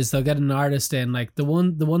they'll do is they'll get an artist in. Like the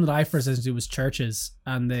one that I first listened to was Churches,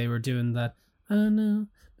 and they were doing that. I know.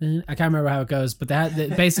 I can't remember how it goes, but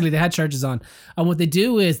basically they had Churches on, and what they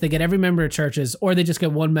do is they get every member of Churches, or they just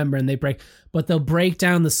get one member and they'll break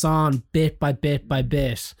down the song bit by bit by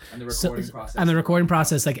bit, And the recording process. and the recording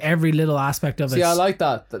process, like every little aspect of it. See, I like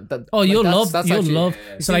that. Oh, like, you'll that's love. You'll actually- love.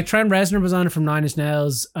 yeah. So like Trent Reznor was on it from Nine Inch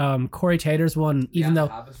Nails. Corey Taylor's one, even though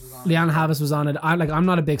Leanne Havas was on it. I'm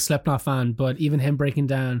not a big Slipknot fan, but even him breaking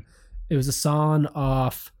down, it was a song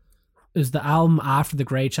off. It was the album after the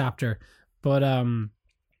Grey Chapter, but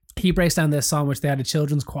he breaks down this song which they had a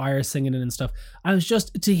children's choir singing it and stuff. And it was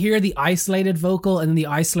just to hear the isolated vocal and then the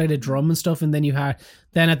isolated drum and stuff, and then you had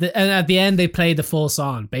at the end they play the full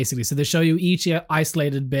song basically. So they show you each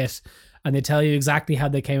isolated bit and they tell you exactly how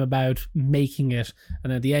they came about making it,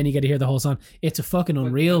 and at the end you get to hear the whole song. It's a fucking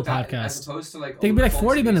unreal podcast. As opposed to like They can be older like 40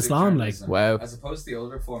 forms of minutes music long, like. journalism, Wow. As opposed to the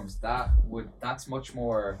older forms, that's much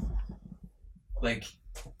more like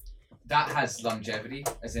that has longevity,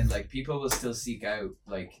 as in like people will still seek out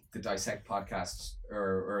like the Dissect podcasts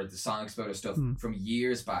or the Song Exploder stuff from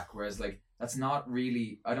years back, whereas like that's not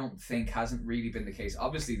really, I don't think, hasn't really been the case.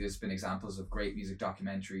 Obviously there's been examples of great music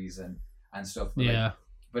documentaries and stuff, but Yeah. like,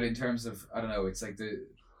 but in terms of, I don't know, it's like the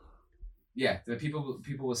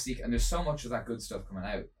people will seek, and there's so much of that good stuff coming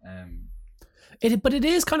out. But it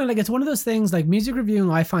is kind of like, it's one of those things like music reviewing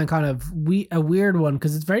I find kind of a weird one,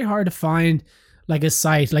 because it's very hard to find like a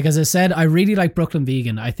site. Like as I said, I really like Brooklyn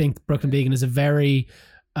Vegan. I think Brooklyn Vegan is a very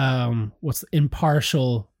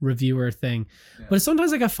impartial reviewer thing. Yeah. But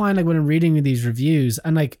sometimes like I find like when I'm reading these reviews,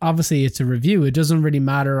 and like obviously it's a review, it doesn't really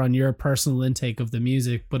matter on your personal intake of the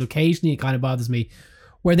music, but occasionally it kind of bothers me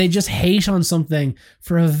where they just hate on something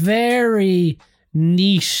for a very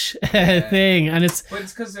niche thing, and it's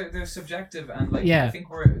because they're subjective, and like Yeah. I think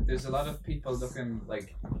there's a lot of people looking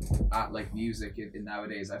like at like music in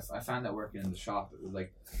nowadays. I found that working in the shop, it was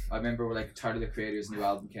like, I remember when like Tyler the Creator's new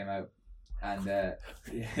album came out, and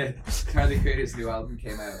Tyler the Creator's new album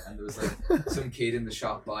came out, and there was like some kid in the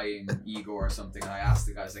shop buying Igor or something, and I asked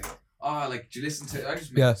the guys like, oh, like, do you listen to, I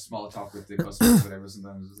just make small talk with the customers or whatever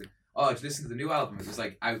sometimes. I was like, oh, did you listen to the new album? It was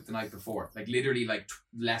like out the night before, like literally like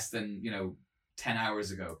less than 10 hours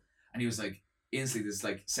ago. And he was like, instantly, this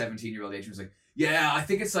like 17-year-old Adrian was like, yeah, I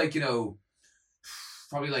think it's like,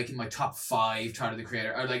 probably like in my top 5 Tyler the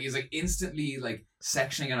Creator, or like he's like instantly like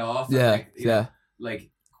sectioning it off, and, Yeah, like, yeah. like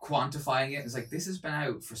quantifying it. It's like, this has been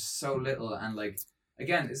out for so little, and like,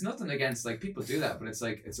 again, it's nothing against like people do that, but it's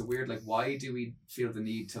like, it's a weird, like, why do we feel the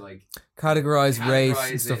need to like Categorize race categorize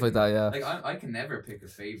and stuff it? like that, yeah. Like I can never pick a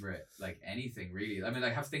favorite, like anything really. I mean, I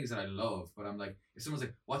have things that I love, but I'm like, if someone's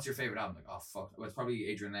like, what's your favorite album? I'm like, oh fuck, well, it's probably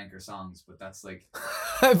Adrian Lenker songs, but that's like,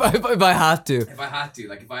 if I had to. if I had to,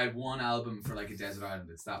 like, if I had one album for like a desert island,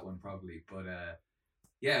 it's that one probably. But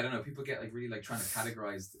yeah, I don't know, people get like really like trying to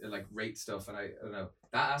categorize, like rate stuff, and I don't know,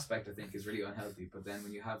 that aspect I think is really unhealthy. But then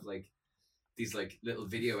when you have like these like little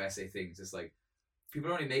video essay things, it's like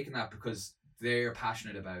people are only making that because they're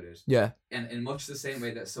passionate about it. Yeah. And in much the same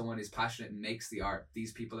way that someone is passionate and makes the art,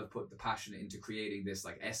 these people have put the passion into creating this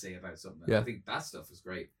like essay about something. Yeah. I think that stuff is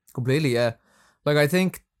great. Completely, yeah. Like I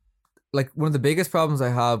think like one of the biggest problems I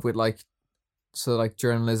have with like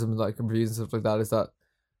journalism, like reviews and stuff like that, is that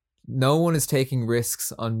no one is taking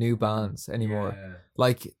risks on new bands anymore. Yeah.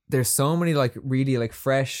 Like there's so many like really like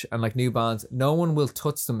fresh and like new bands. No one will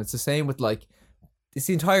touch them. It's the same with like it's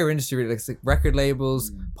the entire industry, really. Like, it's like record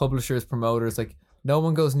labels, publishers, promoters. Like no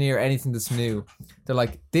one goes near anything that's new. They're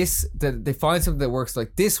like this. They find something that works.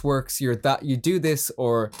 Like this works. You do this,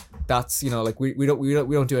 or that's like we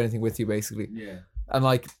don't do anything with you basically. Yeah. And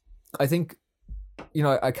like I think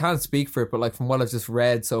I can't speak for it, but like from what I've just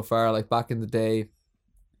read so far, like back in the day,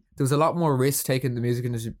 there was a lot more risk taken in the music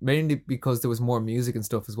industry, mainly because there was more music and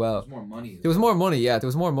stuff as well. There was more money. There was more money, yeah. There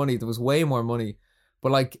was more money. There was way more money.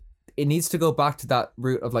 But like it needs to go back to that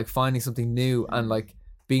route of like finding something new and like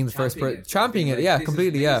being the first person championing it. Yeah,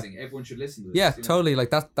 completely. Yeah, everyone should listen to this. Yeah, totally. Like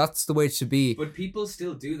that's the way it should be. But people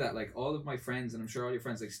still do that. Like all of my friends, and I'm sure all your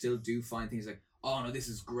friends, like still do find things like, oh no, this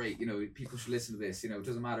is great. People should listen to this. It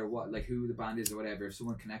doesn't matter what, like who the band is or whatever. If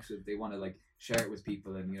someone connects with it, they want to like share it with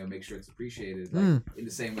people and make sure it's appreciated like, in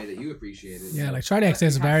the same way that you appreciate it. Yeah, like Charlie XCX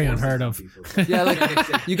is very unheard of. Yeah,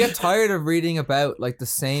 like you get tired of reading about like the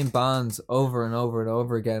same bands over and over and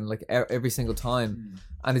over again, like every single time,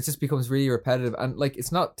 and it just becomes really repetitive. And like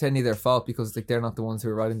it's not technically their fault because like they're not the ones who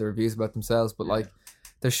are writing the reviews about themselves, but like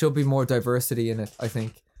there should be more diversity in it, I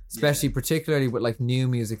think. Especially particularly with like new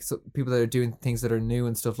music, so people that are doing things that are new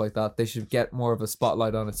and stuff like that, they should get more of a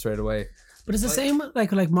spotlight on it straight away. But it's the same with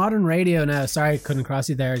like modern radio now. Sorry, I couldn't cross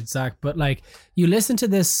you there, Zach. But like you listen to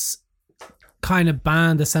this kind of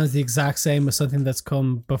band that sounds the exact same as something that's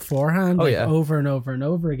come beforehand, over and over and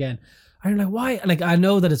over again. And you're like, why? Like I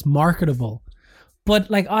know that it's marketable, but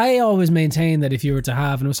like I always maintain that if you were to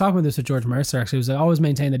have, and I was talking about this with George Mercer actually, I always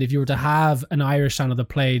maintain that if you were to have an Irish channel that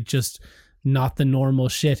played just not the normal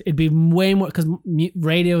shit, it'd be way more, because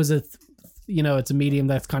radio is it's a medium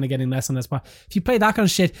that's kind of getting less and less. If you play that kind of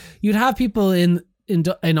shit, you'd have people in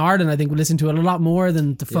Ireland, I think, would listen to it a lot more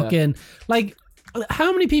than the fucking like.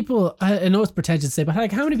 How many people? I know it's pretentious to say, but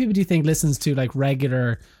like, how many people do you think listens to like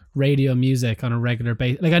regular radio music on a regular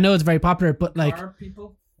basis? Like, I know it's very popular, but like car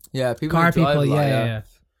people, yeah, people, car people, yeah.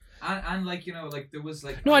 And like like there was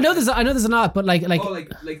like no, I know there's a lot, but like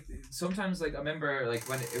sometimes like I remember like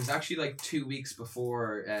when it was actually like 2 weeks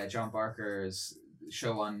before John Barker's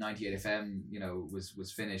show on 98 FM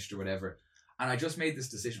was finished or whatever, and I just made this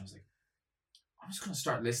decision. I was like, I'm just gonna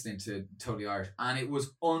start listening to Totally Irish, and it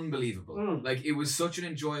was unbelievable. Like it was such an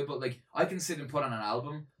enjoyable, like I can sit and put on an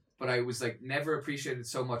album, but I was like never appreciated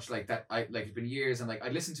so much like that. I like it's been years, and like I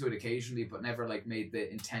listened to it occasionally, but never like made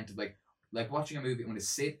the intent of like watching a movie. I'm gonna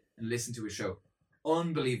sit and listen to a show,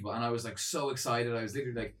 unbelievable. And I was like so excited. I was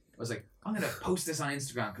literally like, I'm gonna post this on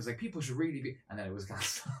Instagram because like people should really be. And then it was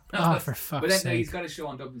cancelled. Oh, for fuck's But then sake. He's got a show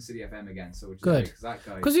on Dublin City FM again, so which is good. Great, 'cause that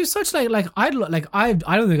guy. Because you've such I don't think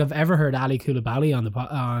I've ever heard Ali Coulibaly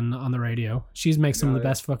on the radio. She makes some of the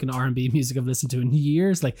best fucking R&B music I've listened to in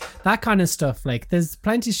years. Like that kind of stuff. Like there's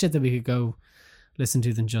plenty of shit that we could go listen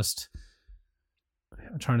to than just.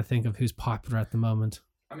 I'm trying to think of who's popular at the moment.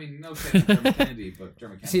 I mean, no shit, Dermot Kennedy, but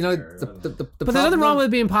Dermot Kennedy. See, the but there's nothing wrong with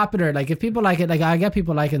being popular. Like if people like it, like I get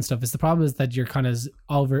people liking stuff. It's the problem is that you're kind of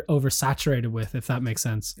oversaturated with, if that makes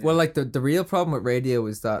sense. Well, like the real problem with radio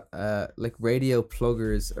is that like radio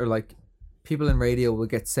pluggers or like people in radio will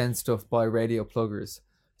get sent stuff by radio pluggers.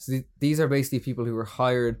 So these are basically people who are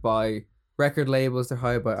hired by record labels. They're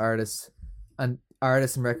hired by artists, and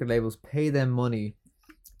artists and record labels pay them money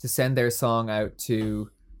to send their song out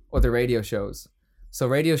to other radio shows. So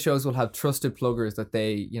radio shows will have trusted pluggers that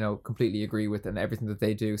they, completely agree with and everything that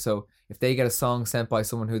they do. So if they get a song sent by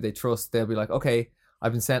someone who they trust, they'll be like, okay,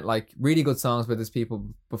 I've been sent like really good songs by these people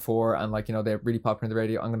before, and like, they're really popular in the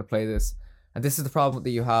radio. I'm going to play this. And this is the problem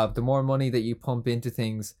that you have. The more money that you pump into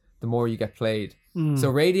things, the more you get played. So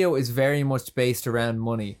radio is very much based around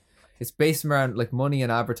money. It's based around like money and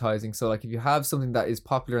advertising. So like if you have something that is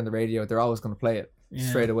popular on the radio, they're always going to play it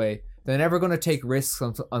straight away. They're never going to take risks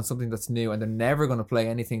on something that's new, and they're never going to play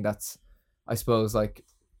anything that's, I suppose, like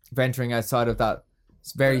venturing outside of that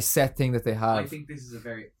very set thing that they have. I think this is a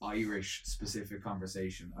very Irish specific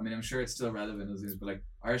conversation. I mean, I'm sure it's still relevant as is, but like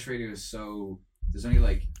Irish radio is so, there's only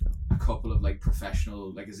like a couple of like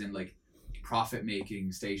professional, like as in like profit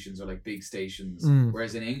making stations or like big stations,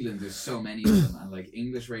 whereas in England there's so many of them, and like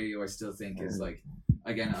English radio I still think is like,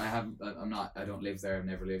 again, I don't live there, I've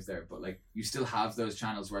never lived there, but like you still have those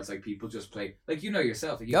channels where it's like people just play, like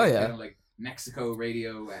yourself, like you get on like Mexico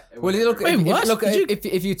radio. Well, you look. Wait, what?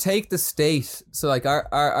 If you take the state, so like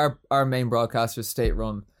our main broadcaster is state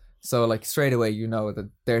run, so like straight away you know that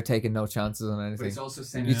they're taking no chances on But anything. it's also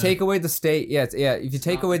saying You take away the state, If you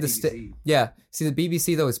take away the state, BBC. yeah. See, the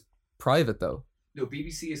BBC though is private though. No,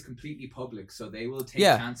 BBC is completely public, so they will take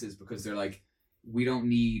Yeah. chances because they're like, we don't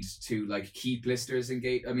need to like keep listeners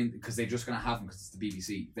engaged. I mean, because they're just gonna have them because it's the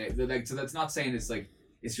BBC. They're like, so that's not saying it's like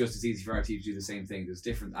it's just as easy for RT to do the same thing. There's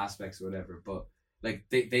different aspects or whatever, but like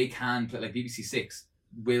they can play, like BBC Six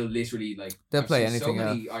will literally like They'll I've play seen anything, So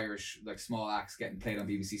many Irish like small acts getting played on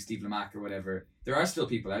BBC, Steve Lamack or whatever. There are still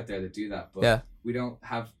people out there that do that, but Yeah. we don't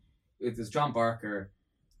have. There's John Barker.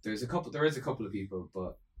 There is a couple of people,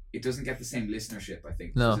 but it doesn't get the same listenership, I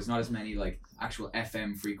think. No. Because there's not as many like actual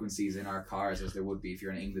FM frequencies in our cars as there would be if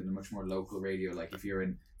you're in England, and much more local radio. Like if you're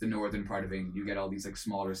in the northern part of England, you get all these like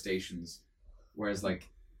smaller stations, whereas like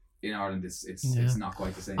in Ireland, it's not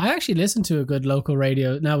quite the same. I actually listened to a good local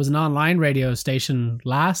radio. Now, it was an online radio station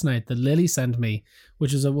last night that Lily sent me,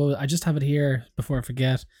 which is I just have it here before I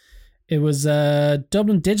forget. It was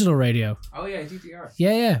Dublin Digital Radio. Oh yeah, DDR.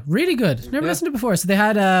 Yeah, really good. Never listened to it before. So they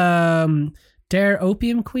had Dare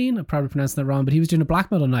Opium Queen. I probably pronounced that wrong, but he was doing a black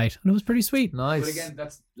metal night, and it was pretty sweet. Nice. But again,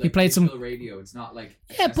 that's like He played some- digital radio. It's not like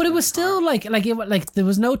Yeah, but it was still like there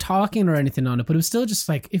was no talking or anything on it, but it was still just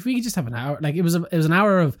like if we could just have an hour, like it was an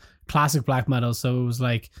hour of classic black metal. So it was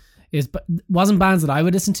like it wasn't bands that I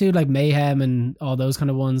would listen to like Mayhem and all those kind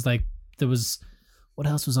of ones. Like there was. What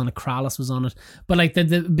else was on it? Krallis was on it, but like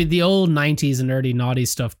the old 90s and early noughties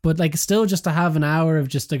stuff. But like still, just to have an hour of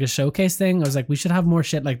just like a showcase thing, I was like, we should have more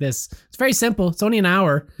shit like this. It's very simple. It's only an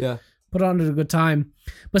hour. Yeah. Put it on at a good time.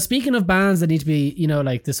 But speaking of bands that need to be,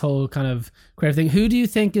 like this whole kind of creative thing, who do you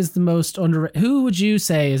think is the most who would you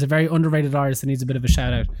say is a very underrated artist that needs a bit of a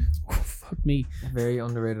shout out? Oh, fuck me. Very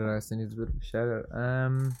underrated artist that needs a bit of a shout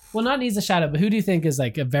out. Well, not needs a shout out, but who do you think is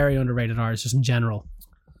like a very underrated artist just in general?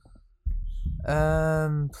 Let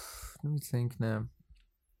me think now.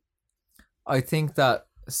 I think that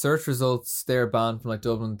Search Results, they're a band from like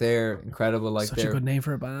Dublin. They're incredible. Like Such they're a good name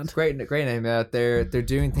for a band. great name. Yeah, they're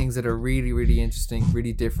doing things that are really, really interesting,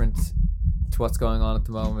 really different to what's going on at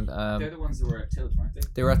the moment. they're the ones that were at Tilt, weren't they?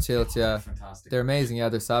 They were at Tilt, yeah. Fantastic. They're amazing. Yeah,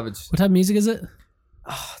 they're savage. What type of music is it?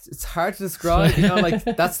 It's hard to describe. Like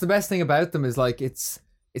that's the best thing about them is like it's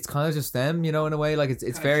kind of just them. In a way. Like it's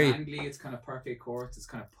kind very of jangly, it's kind of parquet courts, it's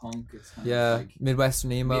kind of punk, it's kind yeah of like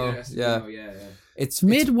Midwestern emo. Midwestern Yeah, emo, yeah. it's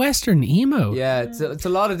Midwestern emo. Yeah, it's a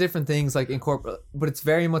lot of different things like incorporate, but it's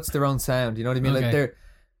very much their own sound. You know what I mean? Okay. Like they're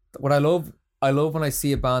what I love when I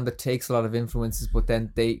see a band that takes a lot of influences, but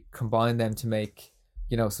then they combine them to make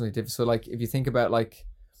something different. So like if you think about like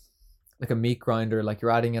a meat grinder, like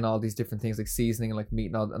you're adding in all these different things like seasoning and like meat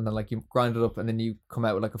and all, and then like you grind it up and then you come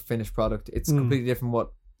out with like a finished product. It's completely different from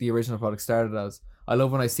what the original product started as. I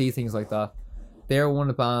love when I see things like that. They're one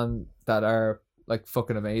of the band that are like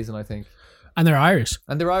fucking amazing, I think. And they're Irish.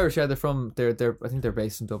 And they're Irish, yeah. They're I think they're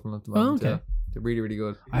based in Dublin at the moment. okay. Yeah. They're really, really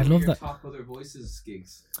good. I love that. Top Other Voices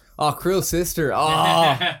gigs. Oh, Cruel Sister.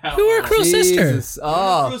 Oh, Who are Cruel Sister? Jesus.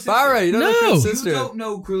 Oh, Cruel Sister? Barra, you don't know No. Cruel You Sister. don't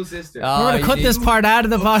know Cruel Sister. We're gonna cut this part out of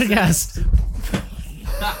the podcast.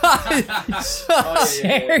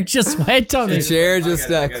 Cher just went on The me. chair I just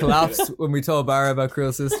get it. collapsed when we told Barra about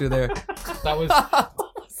Cruel Sister there. That was.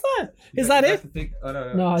 What's that? Is that it?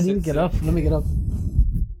 No, I need to get up. Let me get up.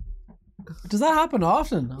 Does that happen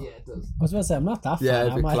often? Yeah, it does. I was about to say I'm not that far. Yeah,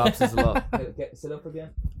 am it I? collapses a lot. Sit up again.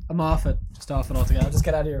 I'm off it. Just off it altogether. I'll just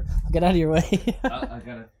get out of your way. I've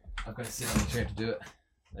got to sit on the chair to do it.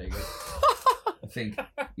 There you go. I think.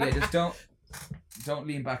 Yeah, just don't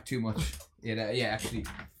lean back too much. Yeah, actually,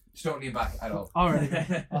 just don't lean back at all.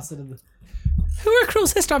 Alright. I'll sit in the. Who are Cruel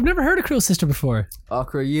Sister? I've never heard of Cruel Sister before. Oh,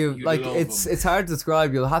 Cruel, you like love it's them. it's hard to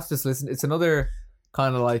describe. You'll have to just listen. It's another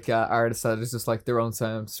kind of like artist that is just like their own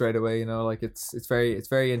sound straight away. Like it's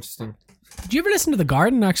very interesting. Did you ever listen to The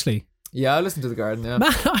Garden actually? Yeah, I listened to The Garden. Yeah,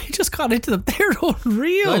 Man, I just got into them. They're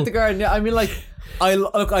unreal. like The Garden. Yeah, I mean like I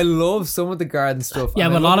love some of The Garden stuff. Yeah,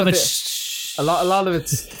 and but a I lot love of it. what a lot of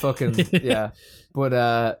it's fucking yeah,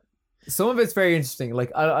 but some of it's very interesting.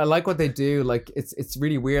 Like I like what they do. Like it's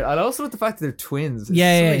really weird. I also like the fact that they're twins.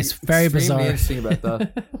 Yeah, it's very extremely bizarre. interesting about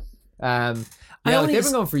that. Yeah, like they've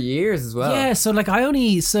been going for years as well. Yeah, so like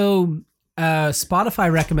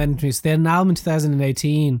Spotify recommended to me. So they had an album in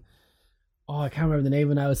 2018. Oh, I can't remember the name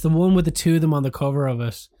of it now. It's the one with the two of them on the cover of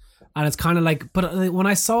it, and it's kind of like. But when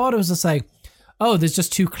I saw it, it was just like, oh, there's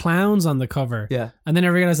just two clowns on the cover. Yeah. And then I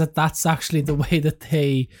realized that that's actually the way that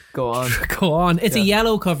they Go on. go on. It's a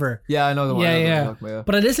yellow cover. Yeah, I know the one. I know the one Yeah. you're talking about,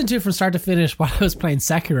 But I listened to it from start to finish while I was playing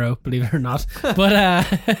Sekiro, believe it or not.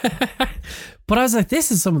 But But I was like,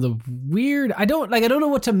 this is some of the weird. I don't know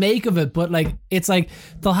what to make of it, but like it's like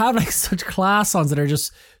they'll have like such class songs that are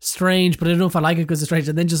just strange, but I don't know if I like it because it's strange,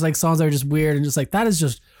 and then just like songs that are just weird and just like that is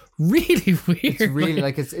just really weird. It's really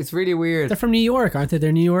like it's really weird. They're from New York, aren't they?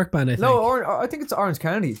 They're a New York band, I think. No, I think it's Orange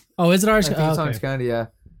County. Oh, is it Orange? I think it's okay. Orange County. Yeah,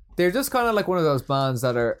 they're just kind of like one of those bands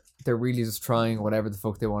that they're really just trying whatever the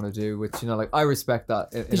fuck they want to do, which like I respect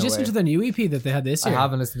that. In Did you listen to the new EP that they had this year? I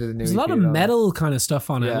haven't listened to the new. There's EP a lot of at all. metal kind of stuff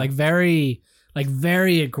on it, Yeah. like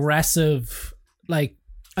very aggressive. Like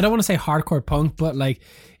I don't want to say hardcore punk, but like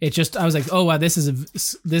it just. I was like, oh wow, this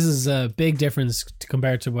is a big difference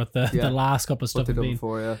compared to what the last couple of What stuff they have done been.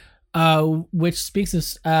 before, yeah. Which speaks of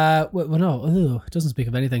it doesn't speak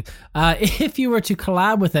of anything. If you were to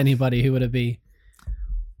collab with anybody, who would it be?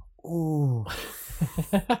 Ooh.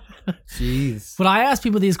 Jeez. But I asked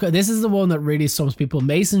people these questions. This is the one that really stumps people.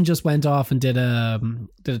 Mason just went off and did a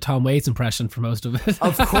Tom Waits impression for most of it.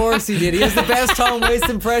 Of course he did. He has the best Tom Waits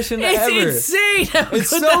impression It's ever. insane how good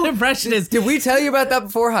It's that impression is. Did we tell you about that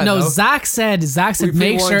beforehand? No, Zach said We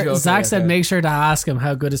make pre-warned sure you, okay. make sure to ask him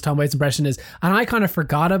how good his Tom Waits impression is, and I kind of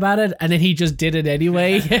forgot about it, and then he just did it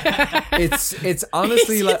anyway. It's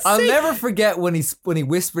honestly It's like I'll insane. never forget when he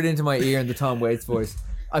whispered into my ear in the Tom Waits voice.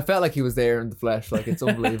 I felt like he was there in the flesh. Like it's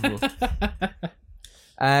unbelievable.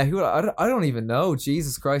 I don't even know.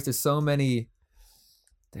 Jesus Christ, there's so many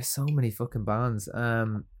fucking bands.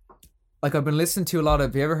 Like I've been listening to a lot of.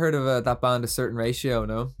 Have you ever heard of that band, A Certain Ratio?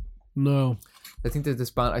 No. No, I think there's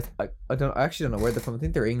this band. I actually don't know where they're from. I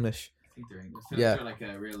think they're English. I think they're English. Yeah. They're like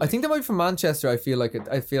a real, I think they might be from Manchester. I feel like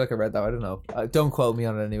I read that. I don't know. Don't quote me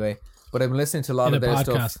on it anyway. But I've been listening to a lot in of a their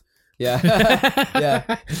podcast. stuff. Yeah,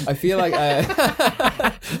 yeah. I feel like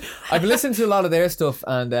I've listened to a lot of their stuff,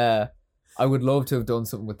 and I would love to have done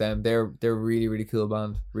something with them. They're a really really cool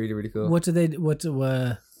band. Really really cool. What do they? What do?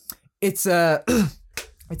 It's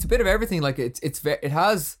it's a bit of everything. Like it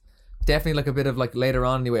has definitely like a bit of like later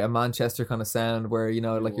on anyway a Manchester kind of sound where like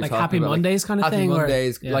you're Like talking Happy about, Mondays kind of Happy thing.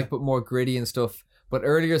 Mondays, or, yeah. like but more gritty and stuff. But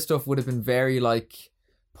earlier stuff would have been very like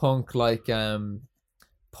punk, like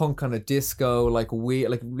punk kind of disco, like weird,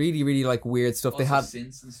 like really really like weird stuff. They had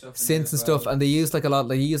synths and stuff. synths and stuff, and they used like a lot.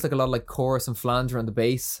 They used like a lot of like chorus and flanger on the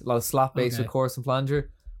bass, a lot of slap bass Okay. with chorus and flanger,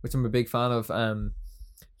 which I'm a big fan of.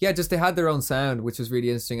 Yeah, just they had their own sound, which was really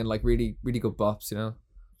interesting and like really really good bops.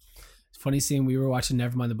 It's funny seeing we were watching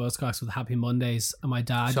Nevermind the Buzzcocks with Happy Mondays, and my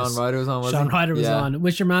dad. Sean Ryder was on. Sean Ryder was on.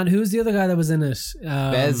 Which your man? Who's the other guy that was in it?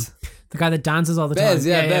 Bez. The guy that dances all the Bez, time.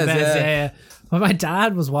 yeah, Bez, Bez, yeah. yeah. But my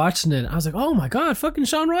dad was watching it. I was like, "Oh my god, fucking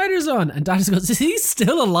Sean Ryder's on!" And Dad just goes, "Is he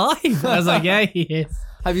still alive?" I was like, "Yeah, he is."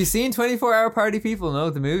 Have you seen 24-Hour Party People? No,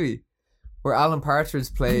 the movie where Alan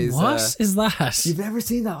Partridge plays. What is that? You've never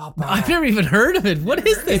seen that? Oh, I've never even heard of it. What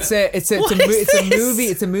is this? It's a What is this? movie.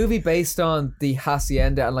 It's a movie based on the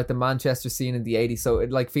Hacienda and like the Manchester scene in the 80s. So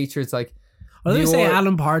it like features like. Well, let me New say Or-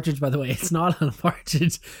 Alan Partridge, by the way. It's not Alan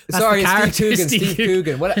Partridge. That's Sorry, the it's character, Steve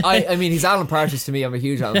Coogan. What I mean, he's Alan Partridge to me. I'm a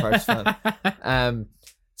huge Alan Partridge fan.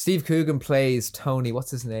 Steve Coogan plays Tony.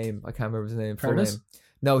 What's his name? I can't remember his name. Full Curtis? name.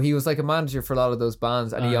 No, he was like a manager for a lot of those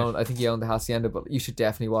bands, and Alright. I think he owned the Hacienda. But you should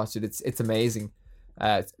definitely watch it. It's amazing.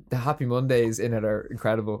 The Happy Mondays in it are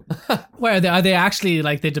incredible. Where are they actually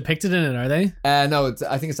like they depicted in it? Are they? No,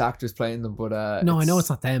 I think it's actors playing them, but No, I know it's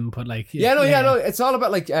not them, but like Yeah, no. It's all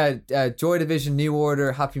about like Joy Division, New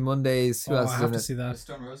Order, Happy Mondays. Who Oh, else I is have in to it? see that.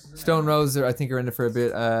 Stone Roses. Stone Roses, I think, are in it for a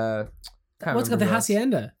bit. Can't What's got remember the who else.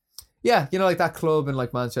 Hacienda? Yeah, like that club in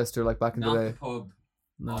like Manchester, like back in Not the the day. pub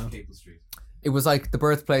No. off Capel Street. It was like the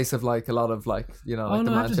birthplace of like a lot of like Oh, like the no, I have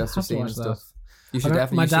to Manchester scene and watch that. stuff. You should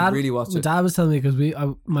definitely, really watch My it. dad was telling me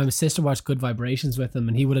because my sister watched Good Vibrations with him,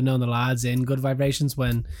 and he would have known the lads in Good Vibrations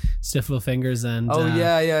when Stiff Little Fingers and Oh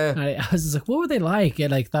yeah. I was just like, what were they like? Yeah,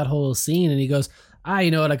 like that whole scene, and he goes,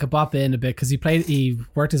 like I could bop in a bit because he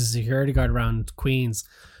worked as a security guard around Queens,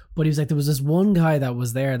 but he was like, there was this one guy that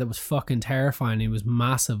was there that was fucking terrifying. He was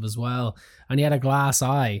massive as well, and he had a glass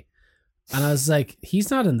eye. And I was like, he's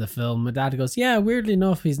not in the film. My dad goes, yeah, weirdly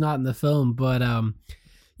enough, he's not in the film, but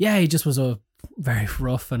yeah, he just was a very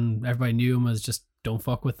rough, and everybody knew him as just don't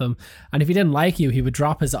fuck with him. And if he didn't like you, he would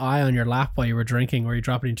drop his eye on your lap while you were drinking, or he'd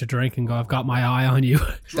drop it into drink and go, I've got my eye on you.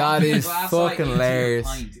 That is Glass fucking eye into your hilarious.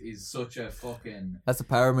 pint is such a fucking That's a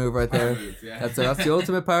power move right there. move, yeah. That's the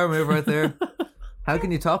ultimate power move right there. How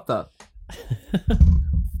can you top that?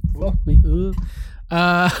 Fuck me. Ooh.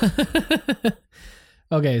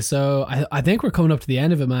 Okay, so I think we're coming up to the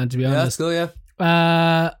end of it, man, to be Yeah, honest. that's cool.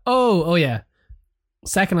 Yeah. Oh yeah.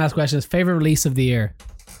 Second last question is favorite release of the year.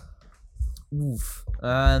 Oof.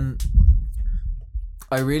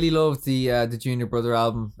 I really loved the Junior Brother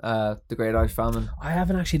album, The Great Irish Famine. I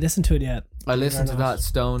haven't actually listened to it yet. I listened to that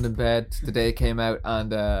stoned in bed the day it came out,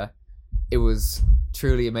 and it was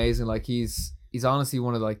truly amazing. Like he's honestly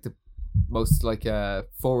one of like the most like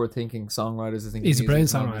forward thinking songwriters. I think He's a brilliant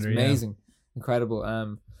songwriter. songwriter. Amazing,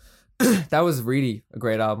 incredible. That was really a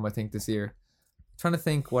great album. I think this year. Trying to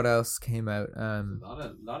think what else came out. A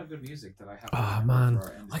lot of good music that I have. Oh man,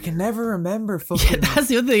 I can never remember. Fucking. Yeah, that's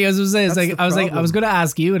the other thing I was gonna say. It's That's like the I was problem. gonna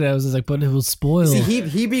ask you, and I was just like, but it will spoil. See,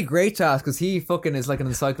 he'd be great to ask because he fucking is like an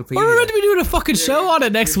encyclopedia. We're meant to be doing a fucking show on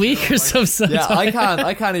it next week or something. Yeah, I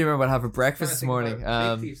can't even remember what I had for breakfast this morning.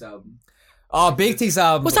 Big Thief's album. Oh, Big T's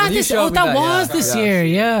album. Was that When you this? showed Oh, me that was this year.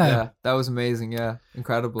 Yeah, Yeah, that was amazing. Yeah,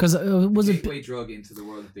 incredible. because was it? Gateway drug into the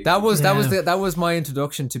world of Big That Thief. was Yeah. that was my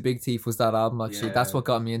introduction to Big Thief. Was that album actually? Yeah. That's what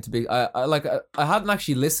got me into Big. I hadn't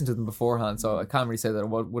actually listened to them beforehand, so I can't really say that I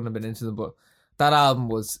wouldn't have been into them. But that album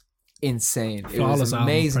was insane. It Flawless was album,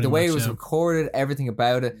 amazing. pretty The way much, it was yeah. recorded, everything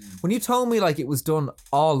about it. When you told me like it was done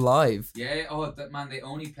all live, Yeah. Oh, that man. They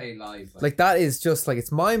only play live. like that is just like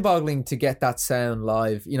it's mind-boggling to get that sound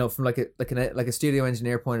live. You know, from like a studio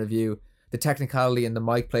engineer point of view, the technicality and the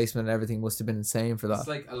mic placement and everything must have been insane for that. It's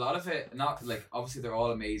like a lot of it, not like obviously they're all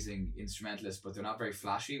amazing instrumentalists, but they're not very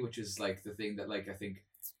flashy, which is like the thing that like I think,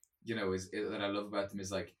 is that I love about them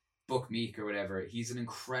is like Buck Meek or whatever. He's an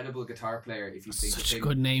incredible guitar player. If you think Such a of him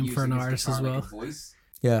good name for using an his artist guitar as like well. a voice.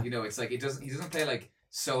 Yeah. It's like he doesn't play like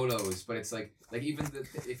solos, but it's like even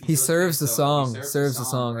if He does serves play the solo, song, he serves the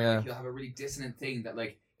song, right? yeah. Like, he'll have a really dissonant thing that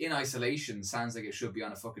like in isolation sounds like it should be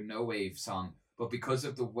on a fucking no wave song. But because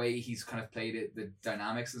of the way he's kind of played it, the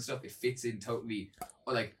dynamics and stuff, it fits in totally.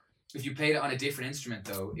 Or like, if you played it on a different instrument,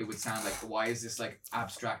 though, it would sound like, why is this like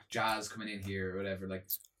abstract jazz coming in here or whatever? Like,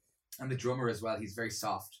 and the drummer as well, he's very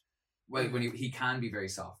soft. Well, when he can be very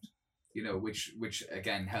soft, which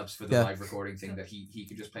again helps for the Yeah. live recording thing that he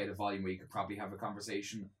could just play at a volume where you could probably have a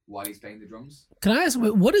conversation while he's playing the drums. Can I ask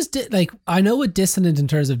what is like? I know what dissonant in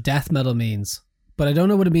terms of death metal means, but I don't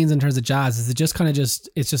know what it means in terms of jazz. Is it just kind of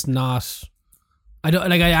it's just not? I don't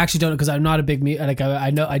like. I actually don't because I'm not a big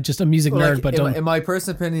I know I just a music Well, nerd, like, but in, don't. in my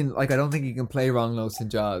personal opinion, like I don't think you can play wrong notes in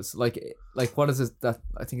jazz. Like what is it that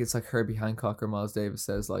I think it's like Herbie Hancock or Miles Davis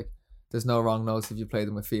says like there's no wrong notes if you play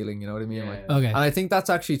them with feeling. You know what I mean? Like, Okay. and I think that's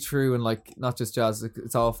actually true in like not just jazz.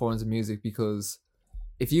 It's all forms of music because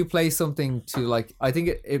if you play something to like, I think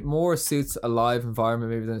it more suits a live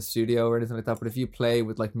environment maybe than a studio or anything like that. But if you play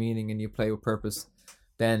with like meaning and you play with purpose,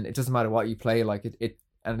 then it doesn't matter what you play. Like it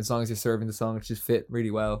and as long as you're serving the song, it just fit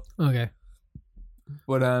really well. Okay.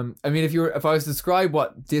 But I mean, if I was to describe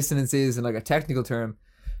what dissonance is in like a technical term,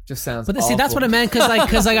 just sounds. But see, that's awful. what I meant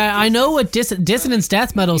because I know what dissonance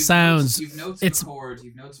death metal sounds. You've notes It's of a chord.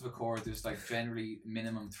 You've notes of a chord. There's like generally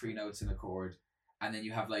minimum 3 notes in a chord, and then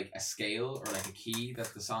you have like a scale or like a key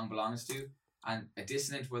that the song belongs to. And a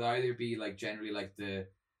dissonant would either be like generally like an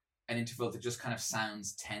interval that just kind of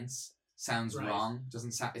sounds tense, sounds Right. wrong,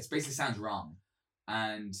 doesn't sound. It's basically sounds wrong,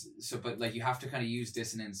 and so but like you have to kind of use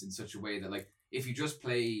dissonance in such a way that like if you just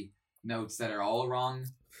play notes that are all wrong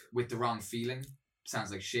with the wrong feeling,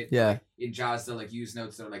 sounds like shit. Yeah. Like, in jazz, they'll like use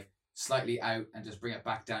notes that are like slightly out and just bring it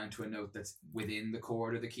back down to a note that's within the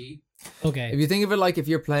chord or the key. Okay. If you think of it like if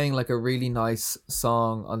you're playing like a really nice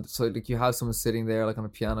song on, so like you have someone sitting there like on a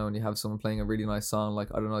piano and you have someone playing a really nice song, like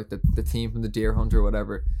I don't know, like the theme from the Deer Hunter or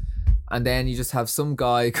whatever, and then you just have some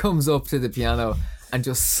guy comes up to the piano and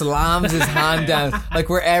just slams his hand down like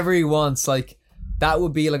wherever he wants, like that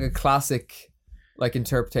would be like a classic like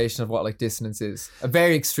interpretation of what like dissonance is, a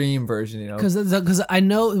very extreme version, you know. Because I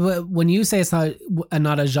know when you say it's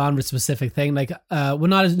not a genre specific thing, like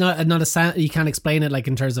not a sound, you can't explain it like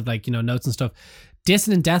in terms of like notes and stuff.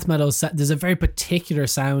 Dissonant death metal, there's a very particular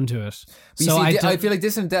sound to it. But So you see, I feel like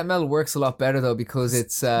dissonant death metal works a lot better though because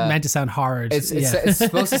it's meant to sound hard. it's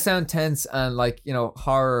supposed to sound tense and like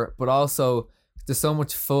horror, but also there's so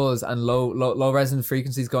much fuzz and low resonant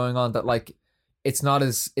frequencies going on that like it's not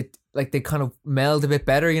as like they kind of meld a bit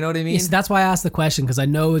better, you know what I mean? Yes, that's why I asked the question because I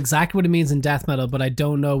know exactly what it means in death metal, but I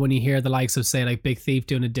don't know when you hear the likes of say like Big Thief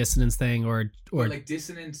doing a dissonance thing or like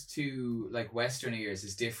dissonance to like Western ears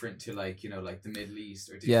is different to like like the Middle East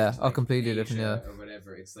or different Yeah, to, all like, completely Asia different, yeah. or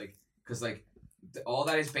whatever. It's like because like all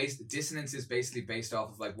that is based dissonance is basically based off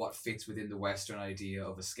of like what fits within the Western idea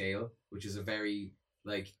of a scale, which is a very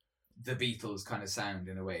like the Beatles kind of sound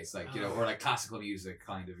in a way. It's like or like classical music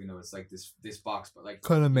kind of it's like this box, but like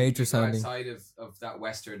Kind of major you go sounding. outside of that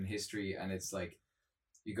Western history, and it's like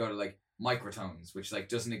you go to like microtones, which like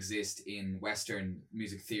doesn't exist in Western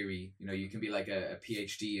music theory. You can be like a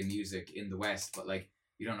PhD in music in the West, but like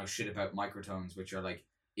you don't know shit about microtones, which are like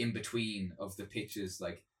in between of the pitches,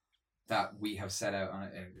 like that we have set out on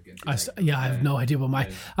it. I have no idea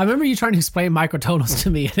what I remember you trying to explain microtonals to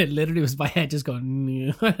me, and it literally was my head just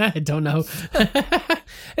going. I don't know.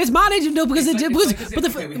 It's managed no because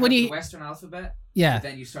when you the Western alphabet, yeah,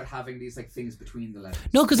 then you start having these like things between the letters.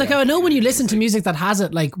 No, because like I know when you listen to music that has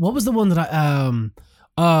it, like what was the one that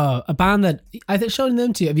a band that I think showing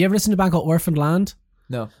them to you. Have you ever listened to a band called Orphaned Land?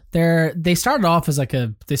 No. They started off as like a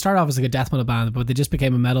death metal band, but they just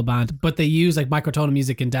became a metal band. But they use like microtonal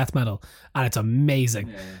music in death metal, and it's amazing.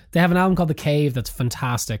 Yeah. They have an album called The Cave that's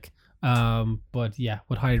fantastic. But yeah,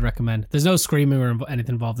 would highly recommend. There's no screaming or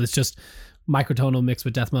anything involved. It's just microtonal mixed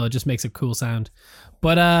with death metal. It just makes a cool sound.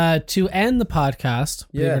 But to end the podcast,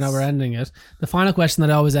 yes, now we're ending it. The final question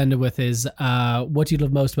that I always end it with is, what do you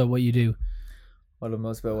love most about what you do? What I love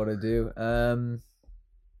most about what I do?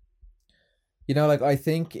 You know, like I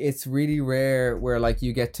think it's really rare where like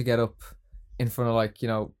you get up in front of like, you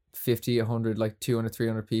know, 50, 100, like 200,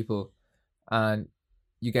 300 people, and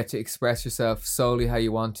you get to express yourself solely how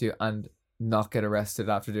you want to and not get arrested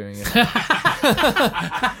after doing it.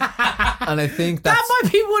 And I think that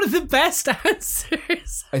might be one of the best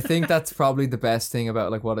answers. I think that's probably the best thing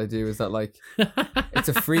about like what I do is that like it's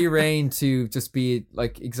a free reign to just be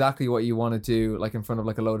like exactly what you want to do, like in front of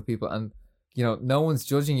like a load of people, and you know, no one's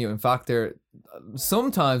judging you. In fact, they're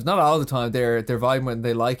sometimes, not all the time, they're vibing when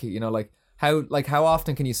they like it. You know, like how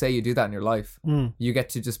often can you say you do that in your life? You get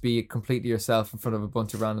to just be completely yourself in front of a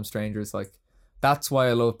bunch of random strangers. Like that's why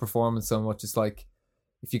I love performance so much. It's like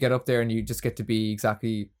if you get up there and you just get to be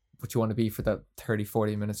exactly what you want to be for that 30,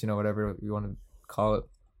 40 minutes, you know, whatever you want to call it.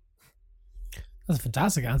 That's a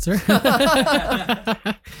fantastic answer.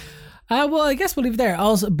 Well, I guess we'll leave it there.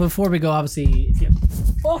 Also, before we go, obviously, if you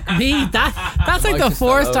fuck me, that's like the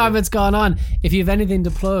fourth time it's gone on. If you have anything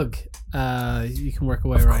to plug, you can work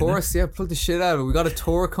away right now. Of course, yeah, plug the shit out of it. We got a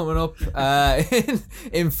tour coming up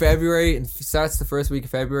in February. It starts the first week of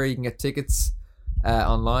February. You can get tickets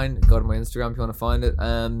online. Go to my Instagram if you want to find it.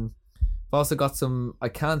 I've also got some, I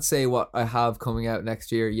can't say what I have coming out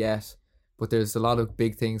next year yet, but there's a lot of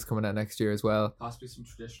big things coming out next year as well. Possibly some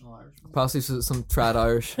traditional Irish. Possibly some trad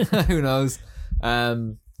Irish. Who knows?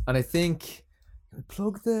 And I think, can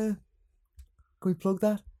we plug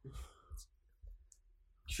that?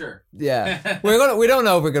 Sure. Yeah. We don't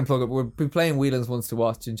know if we're gonna plug it, but we'll be playing Whelan's Ones to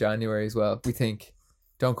Watch in January as well. We think.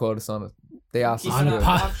 Don't quote us on it. They asked us to do it.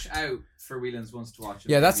 Watch out for Whelan's Ones to Watch.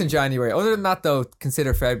 Yeah, that's in January. Other than that though,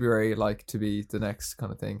 consider February like to be the next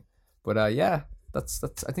kind of thing. But yeah. That's.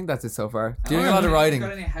 I think that's it so far. Doing a lot of writing.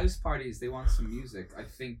 Got any house parties? They want some music. I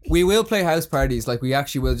think we will play house parties. Like we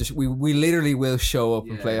actually will. We literally will show up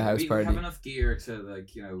and play a house party. We have enough gear to like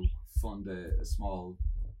fund a small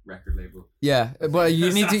record label. Yeah, but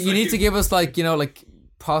you need to give us like like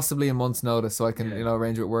possibly a month's notice so I can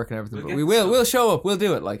arrange it with work and everything. But we'll show up. We'll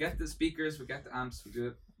do it. Like we'll get the speakers. We'll get the amps. We'll do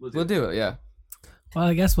it. We'll do it. Yeah. Well,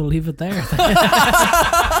 I guess we'll leave it there. Some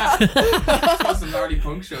gnarly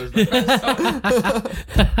punk shows.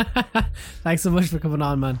 Thanks so much for coming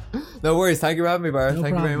on, man. No worries. Thank you for having me, Bar. No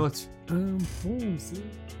Thank problem. you very much.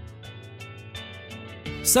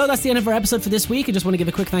 So that's the end of our episode for this week. I just want to give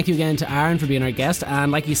a quick thank you again to Aaron for being our guest.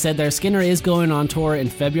 And like you said there, Skinner is going on tour in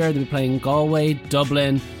February. They'll be playing Galway,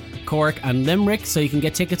 Dublin, Cork and Limerick. So you can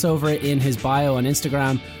get tickets over in his bio on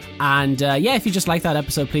Instagram. And if you just like that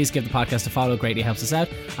episode, please give the podcast a follow. It greatly helps us out.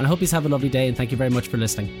 And I hope you have a lovely day, and thank you very much for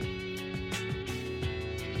listening.